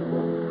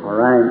 All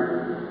right.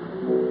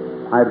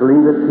 I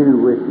believe it too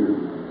with you.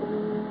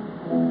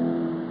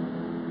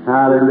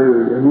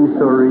 Hallelujah. He's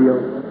so real.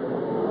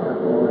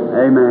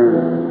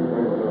 Amen.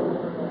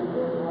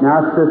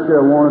 Now,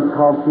 sister, I want to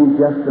talk to you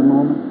just a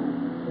moment.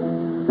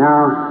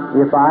 Now,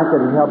 if I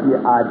could help you,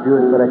 I'd do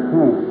it, but I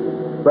can't.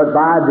 But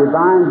by a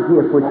divine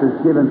gift which was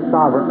given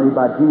sovereignly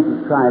by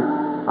Jesus Christ,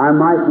 I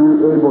might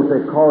be able to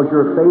cause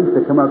your faith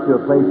to come up to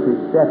a place to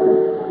accept it.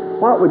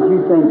 What would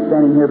you think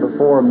standing here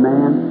before a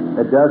man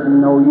that doesn't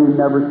know you,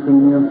 never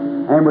seen you,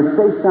 and would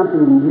say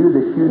something to you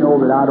that you know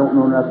that I don't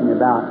know nothing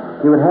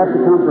about? It would have to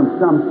come from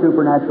some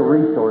supernatural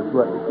resource,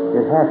 wouldn't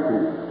it? It has to.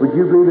 Would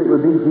you believe it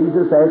would be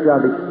Jesus after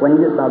I've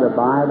explained it by the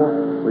Bible?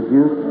 Would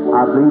you?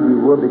 I believe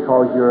you would,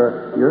 because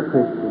you're a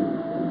Christian.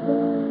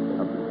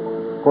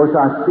 Of course,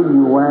 I see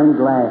you wearing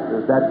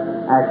glasses. That's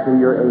actually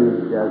your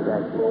age does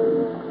that.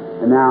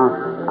 And now,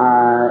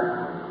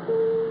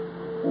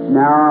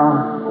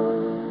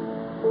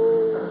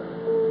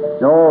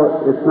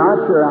 no, it's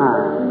not your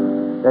eye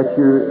that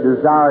you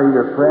desire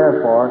your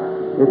prayer for.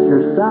 It's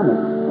your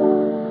stomach.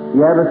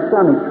 You have a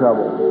stomach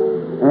trouble,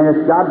 and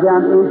it's got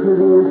down into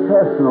the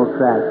intestinal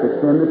tract.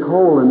 It's in the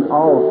colon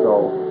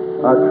also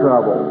a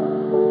trouble.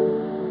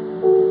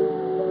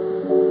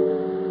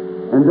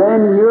 And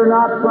then you're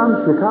not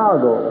from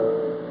Chicago.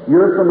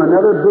 You're from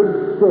another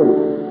big city.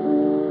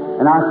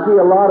 And I see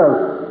a lot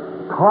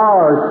of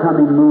cars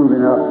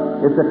moving up.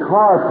 It's a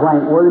car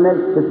plant where they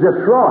make, it's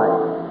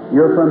Detroit.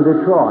 You're from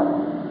Detroit.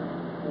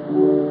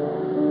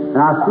 And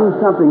I see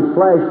something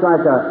flash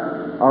like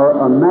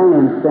a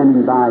man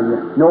standing by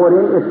you. No, it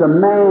ain't. It's a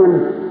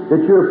man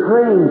that you're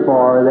praying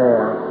for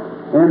there.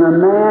 And the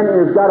man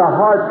has got a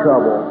heart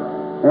trouble.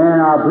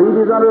 And I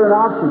believe he's under an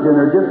oxygen,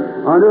 or just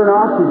under an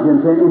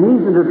oxygen tent, and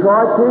he's in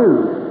Detroit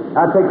too.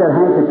 I'll take that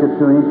handkerchief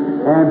to him,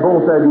 and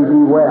both of you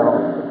be well,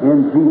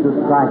 in Jesus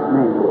Christ's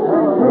name.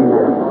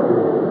 Amen.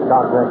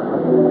 God bless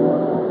you.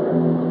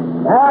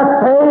 Have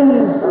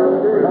faith.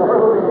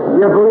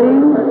 You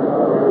believe?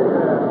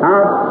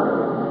 Now,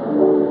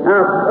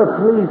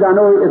 please, I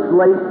know it's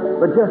late,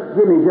 but just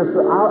give me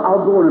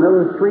I'll go in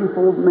another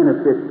 3-4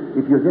 minutes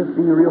if you'll just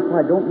be real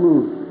quiet. Don't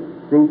move.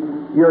 See?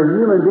 You're a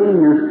human being,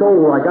 your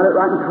soul. I got it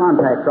right in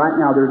contact right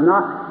now. There's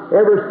not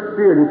every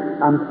spirit.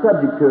 I'm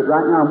subject to it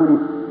right now.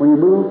 When you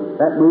move,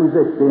 that moves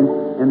this then,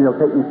 and it'll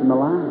take me from the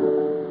line.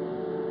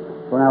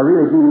 So now,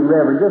 really, be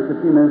reverent. Just a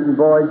few minutes, and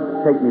boys,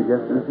 take me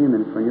just in a few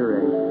minutes when you're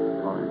ready.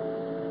 All right.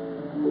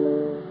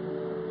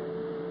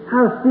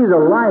 I see the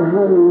light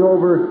hanging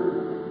over.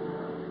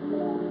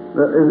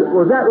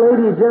 Was that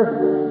lady just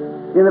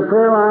in the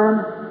prayer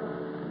line?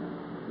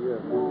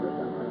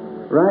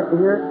 Right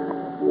here.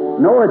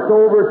 No, it's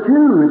over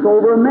two. It's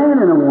over a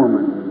man and a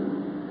woman.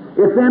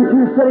 It's them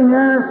two sitting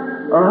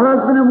there, a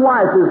husband and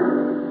wife.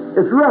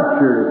 It's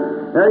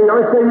ruptured.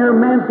 You're sitting there, a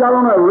man's got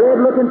on a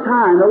red-looking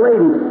tie, and the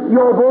lady. You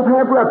all both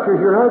have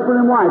ruptures, your husband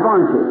and wife,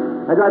 aren't you?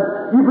 That's right.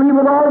 You believe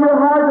with all your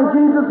heart that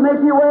Jesus make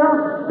you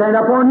well? Stand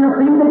up on your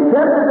feet and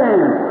accept it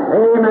then.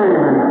 Amen.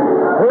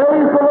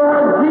 Praise the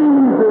Lord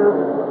Jesus.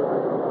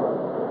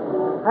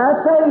 Have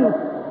faith.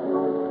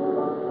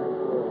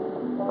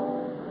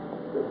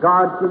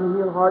 God can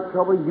heal heart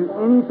trouble, do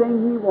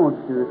anything He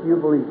wants to if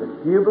you believe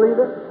it. Do you believe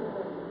it?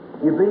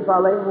 You believe if I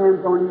lay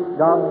hands on you,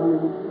 God will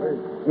heal you?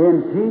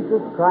 In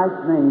Jesus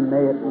Christ's name,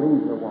 may it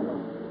leave the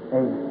woman.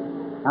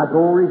 Amen. Now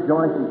go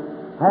rejoicing.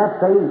 Have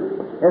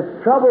faith.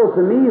 It's trouble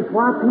to me is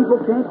why people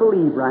can't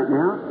believe right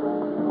now.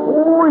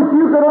 Oh, if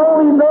you could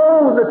only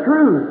know the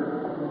truth.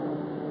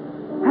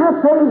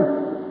 Have faith.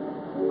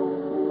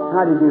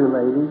 How do you do,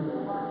 lady?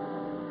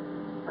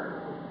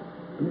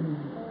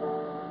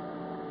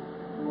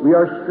 We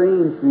are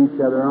strange to each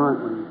other,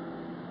 aren't we?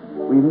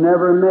 We've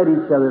never met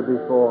each other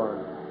before.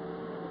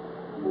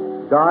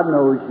 God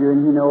knows you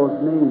and He knows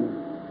me.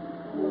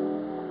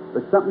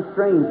 There's something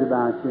strange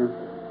about you.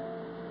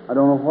 I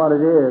don't know what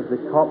it is.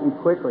 It caught me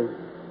quickly.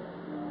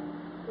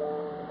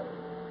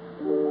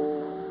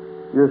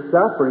 You're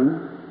suffering.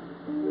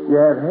 You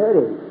have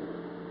headache.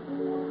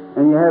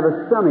 And you have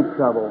a stomach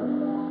trouble.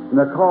 And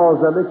the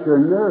cause of it, you're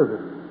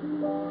nervous.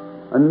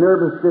 A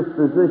nervous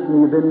disposition.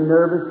 You've been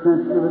nervous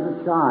since you was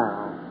a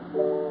child.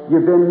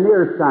 You've been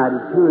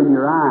nearsighted, too, in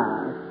your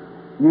eyes.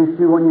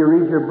 Used to, when you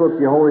read your book,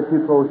 you hold it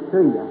too close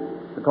to you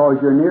because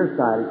you're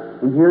nearsighted.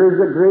 And here's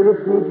the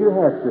greatest need you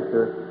have,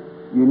 sister.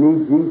 You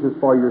need Jesus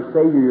for your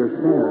Savior, your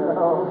sinner.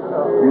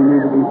 You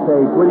need to be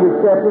saved. Will you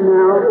accept Him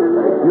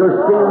now? Your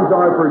sins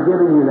are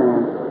forgiven you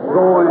then.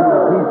 Go and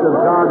the peace of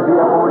God be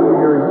upon you.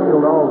 You're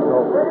healed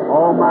also.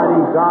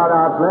 Almighty God,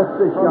 I bless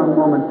this young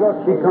woman.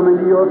 She come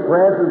into your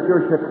presence,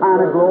 your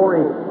Shekinah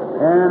glory.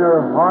 And in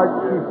her heart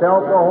she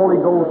felt the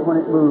Holy Ghost when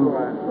it moved.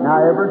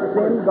 Now every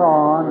sin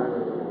gone,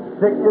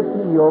 sickness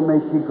healed, may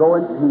she go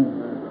in peace.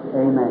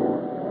 Amen.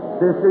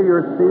 Sister,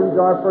 your sins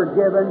are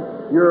forgiven.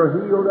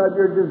 You're healed of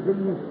your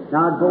disease.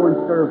 Now go and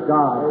serve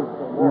God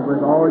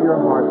with all your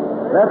heart.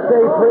 Let's say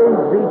praise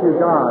be to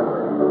God.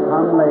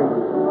 Come,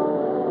 lady.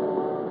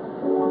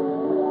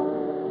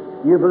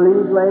 You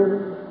believe, lady?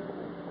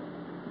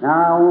 Now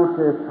I want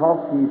to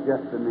talk to you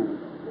just a minute.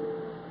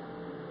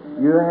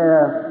 You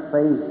have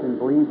faith and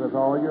believe with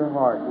all your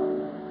heart.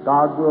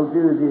 God will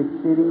do the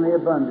exceedingly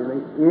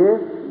abundantly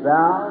if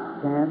thou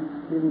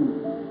canst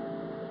believe.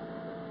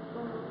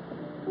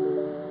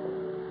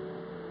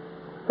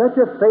 Such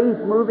a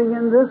faith moving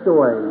in this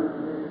way.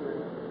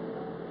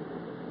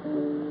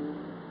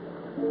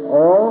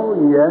 Oh,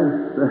 yes.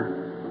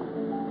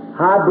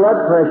 High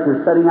blood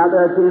pressure sitting out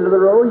there at the end of the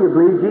road. You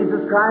believe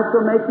Jesus Christ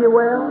will make you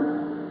well?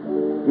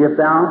 If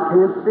thou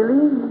canst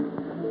believe.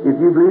 If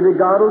you believe that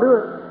God will do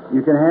it.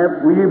 You can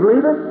have, will you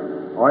believe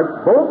it? Or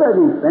both of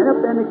you, stand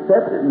up and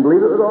accept it and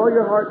believe it with all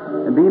your heart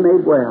and be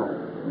made well.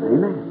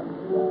 Amen.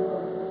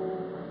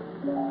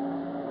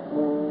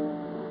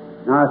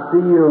 Now I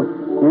see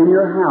you in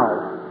your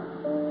house.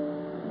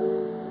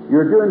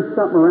 You're doing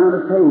something around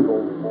a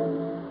table.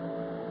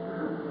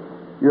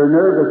 You're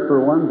nervous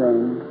for one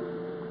thing.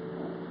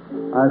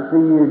 I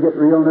see you get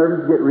real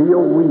nervous, get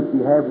real weak.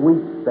 You have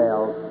weak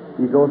spells.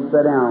 You go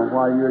sit down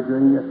while you're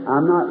doing it.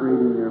 I'm not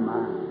reading your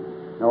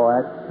mind. No,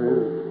 that's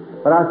true.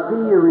 But I see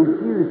you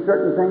refuse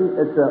certain things.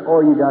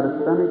 You got a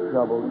stomach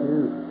trouble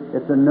too.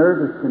 It's a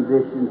nervous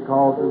condition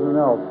causes an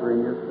ulcer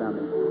in your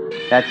stomach.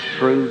 That's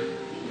true.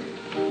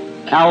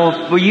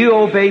 Now, will you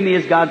obey me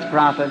as God's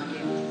prophet?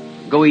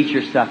 Go eat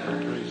your supper.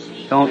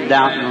 Don't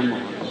doubt no more.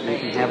 You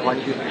can have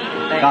what you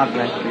have. God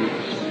bless you.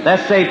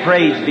 Let's say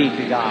praise be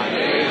to God.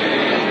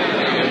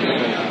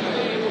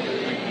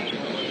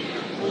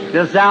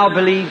 Does thou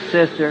believe,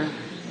 sister?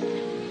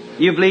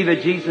 You believe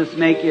that Jesus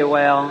make you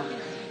well?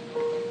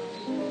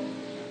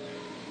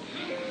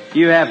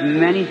 You have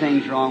many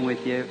things wrong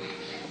with you.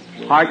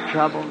 Heart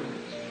trouble.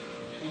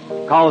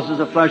 Causes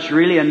a flush,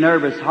 really a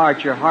nervous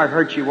heart. Your heart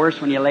hurts you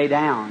worse when you lay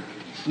down.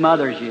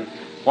 Smothers you.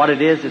 What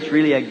it is, it's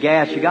really a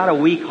gas. You got a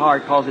weak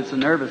heart because it's a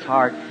nervous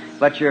heart.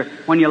 But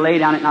when you lay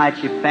down at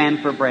night, you fan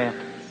for breath.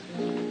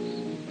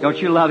 Don't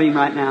you love Him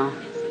right now?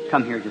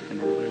 Come here just a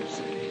minute.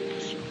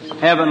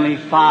 Heavenly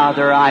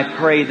Father, I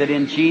pray that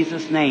in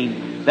Jesus'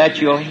 name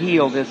that you'll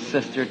heal this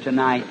sister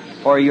tonight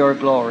for your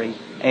glory.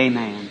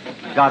 Amen.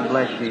 God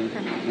bless you.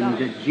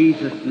 In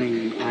Jesus'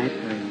 name I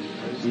pray.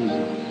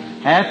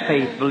 Amen. Have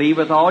faith. Believe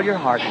with all your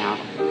heart now.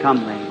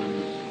 Come, lady.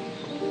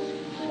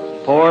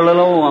 Poor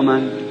little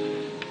woman.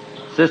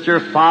 Sister,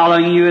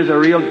 following you is a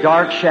real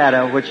dark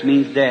shadow, which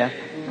means death.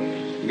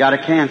 You got a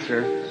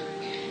cancer.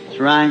 That's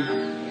right.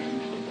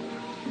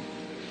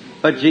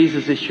 But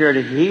Jesus is sure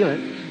to heal it.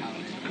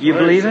 You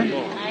believe it?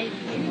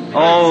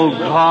 Oh,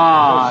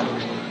 God.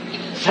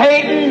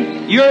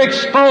 Satan, you're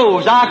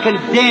exposed. I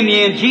condemn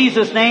you in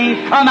Jesus'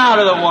 name. Come out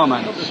of the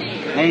woman.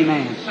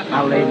 Amen.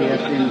 Now, lady,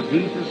 that's in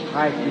Jesus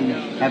Christ's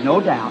name. Have no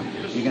doubt.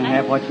 You're going to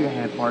have what you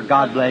have for.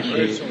 God bless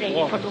you.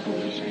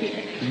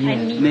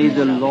 Yes. May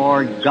the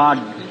Lord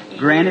God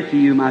grant it to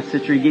you, my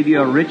sister, and give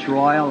you a rich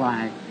royal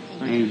life.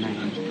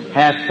 Amen.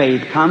 Have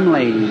faith. Come,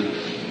 lady.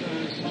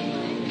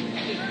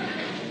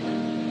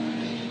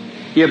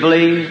 You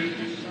believe?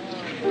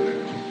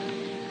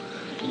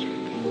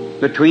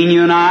 Between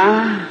you and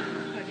I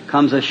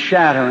comes a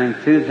shadow, and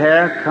through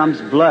there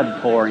comes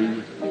blood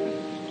pouring.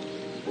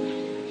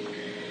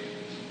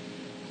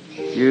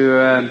 You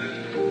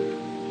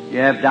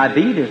have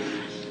diabetes.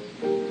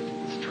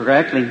 It's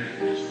correctly.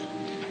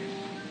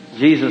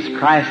 Jesus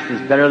Christ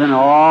is better than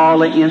all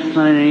the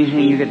insulin and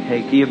anything you could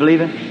take. Do you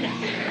believe it?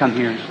 Come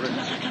here.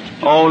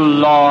 Oh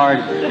Lord,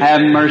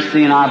 have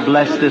mercy, and I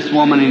bless this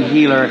woman and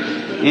heal her.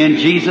 In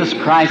Jesus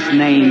Christ's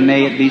name,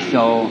 may it be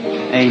so.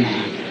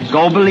 Amen.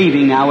 Go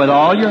believing now with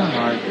all your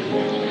heart.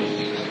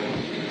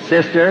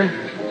 Sister,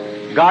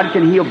 God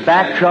can heal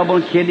back trouble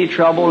and kidney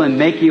trouble and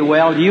make you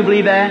well. Do you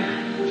believe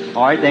that?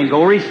 All right, then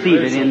go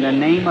receive it in the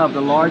name of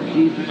the Lord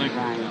Jesus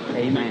Christ.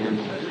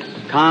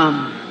 Amen.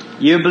 Come.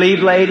 You believe,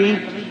 lady?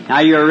 Now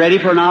you're ready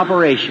for an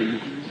operation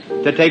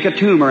to take a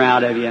tumor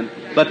out of you.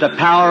 But the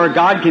power of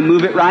God can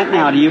move it right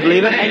now. Do you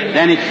believe it?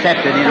 Then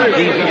accept it in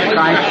Jesus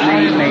Christ's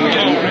name. May it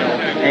be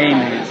so.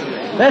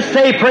 Amen. Let's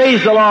say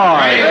praise the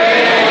Lord.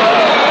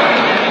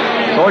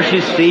 Of course,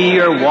 you see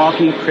you're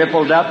walking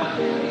crippled up.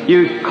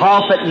 You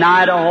cough at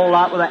night a whole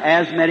lot with an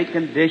asthmatic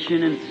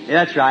condition, and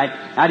that's right.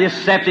 Now just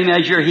accept Him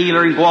as your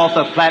healer and go off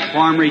the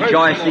platform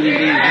rejoicing and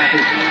being happy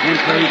and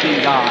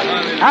praising God.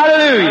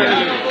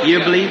 Hallelujah! You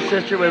believe,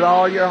 sister, with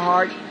all your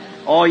heart?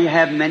 Oh, you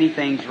have many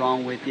things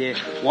wrong with you.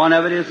 One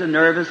of it is a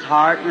nervous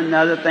heart, and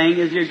another thing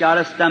is you've got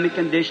a stomach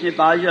condition that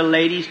bothers you,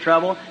 ladies'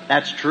 trouble.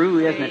 That's true,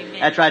 isn't it?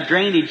 That's right,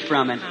 drainage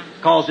from it,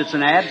 because it's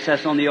an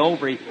abscess on the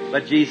ovary.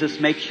 But Jesus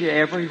makes you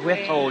every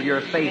whit whole.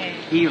 Your faith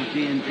heals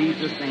you in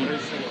Jesus' name.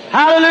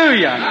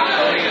 Hallelujah!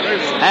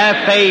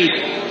 Have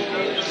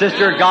faith.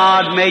 Sister,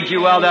 God made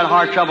you well. That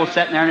heart trouble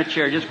sitting there in a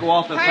chair. Just go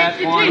off the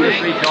platform and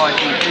just rejoice.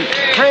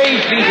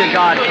 Praise be to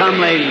God. Come,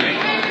 lady.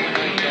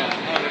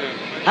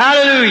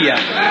 Hallelujah.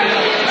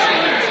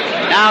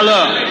 Now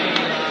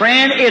look,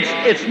 friend,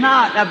 it's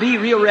not, now be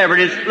real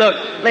reverent. Look,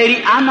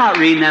 lady, I'm not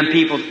reading them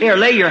people. Here,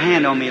 lay your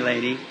hand on me,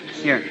 lady.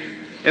 Here.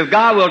 If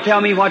God will tell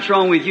me what's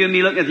wrong with you and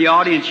me looking at the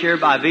audience here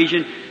by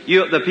vision,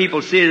 the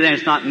people see it and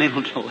it's not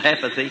mental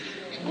telepathy.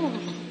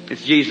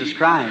 It's Jesus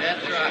Christ.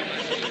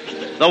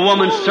 The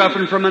woman's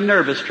suffering from a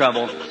nervous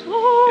trouble.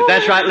 If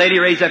that's right, lady,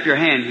 raise up your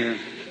hand here.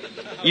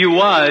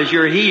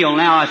 You're healed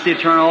now. I see it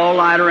turn all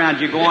light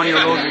around you. Go on your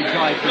road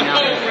rejoicing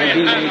now and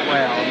be made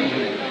well.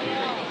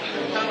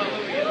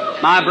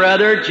 My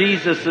brother,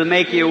 Jesus will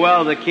make you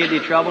well of the kidney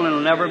trouble and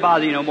it'll never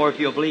bother you no more if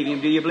you'll believe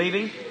Him. Do you believe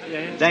Him?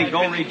 Yes. Then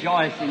go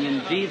rejoicing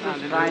in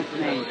Jesus Christ's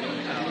name.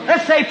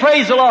 Let's say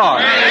praise the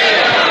Lord.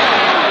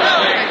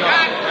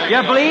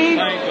 You believe?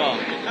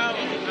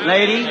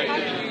 Lady,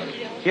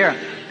 here,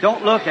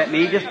 don't look at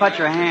me. Just put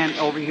your hand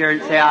over here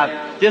and say,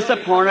 I've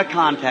disappointed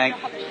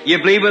contact. You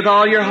believe with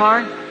all your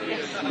heart?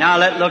 Now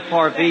let's look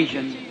for a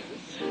vision.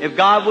 If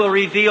God will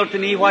reveal to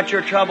me what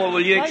your trouble,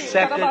 will you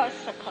accept it?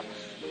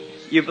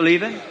 You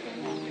believe it?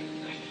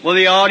 Will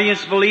the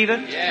audience believe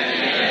it?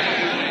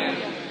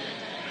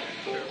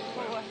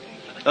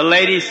 The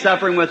lady's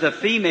suffering with a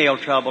female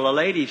trouble, a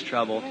lady's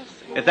trouble.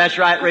 If that's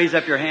right, raise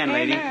up your hand,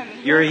 lady.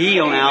 You're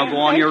healed now. Go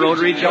on your road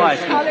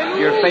rejoicing.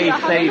 Your faith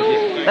saves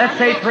you. Let's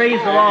say praise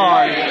the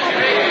Lord.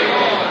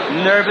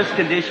 Nervous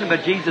condition,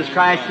 but Jesus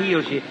Christ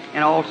heals you,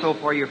 and also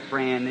for your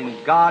friend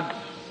in God's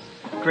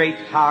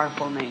great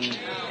powerful name.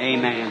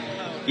 Amen.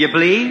 You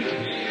believe?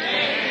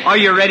 Are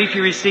you ready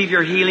to receive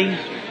your healing?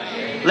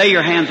 Lay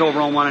your hands over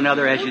on one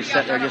another as you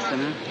sit there just a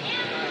minute.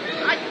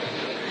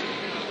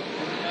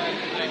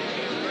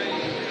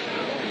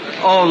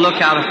 Oh,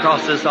 look out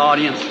across this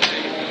audience.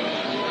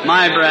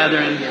 My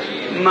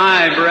brethren,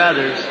 my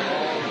brothers.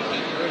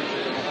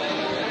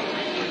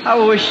 I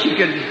wish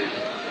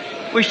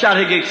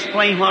I could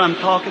explain what I'm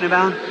talking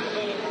about.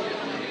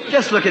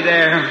 Just look at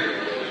there.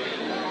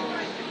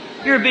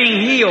 You're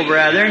being healed,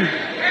 brethren.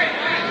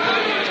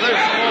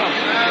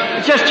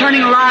 It's just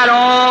turning light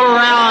all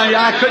around.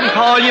 I couldn't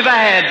call you if I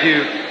had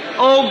to.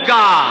 Oh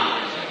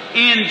God,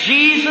 in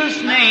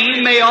Jesus'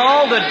 name, may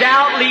all the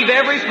doubt leave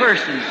every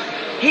person.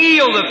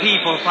 Heal the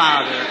people,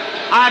 Father.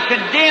 I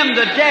condemn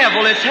the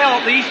devil that's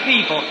held these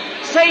people.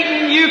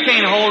 Satan, you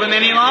can't hold him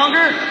any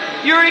longer.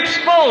 You're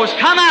exposed.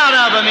 Come out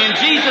of them in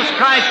Jesus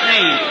Christ's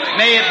name.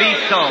 May it be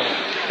so.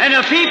 And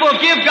the people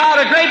give God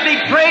a great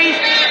big praise.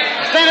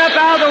 Stand up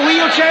out of the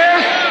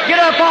wheelchairs. Get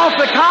up off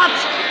the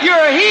cots.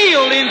 You're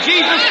healed in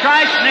Jesus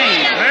Christ's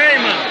name.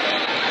 Amen.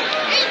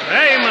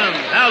 Amen.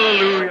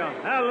 Hallelujah.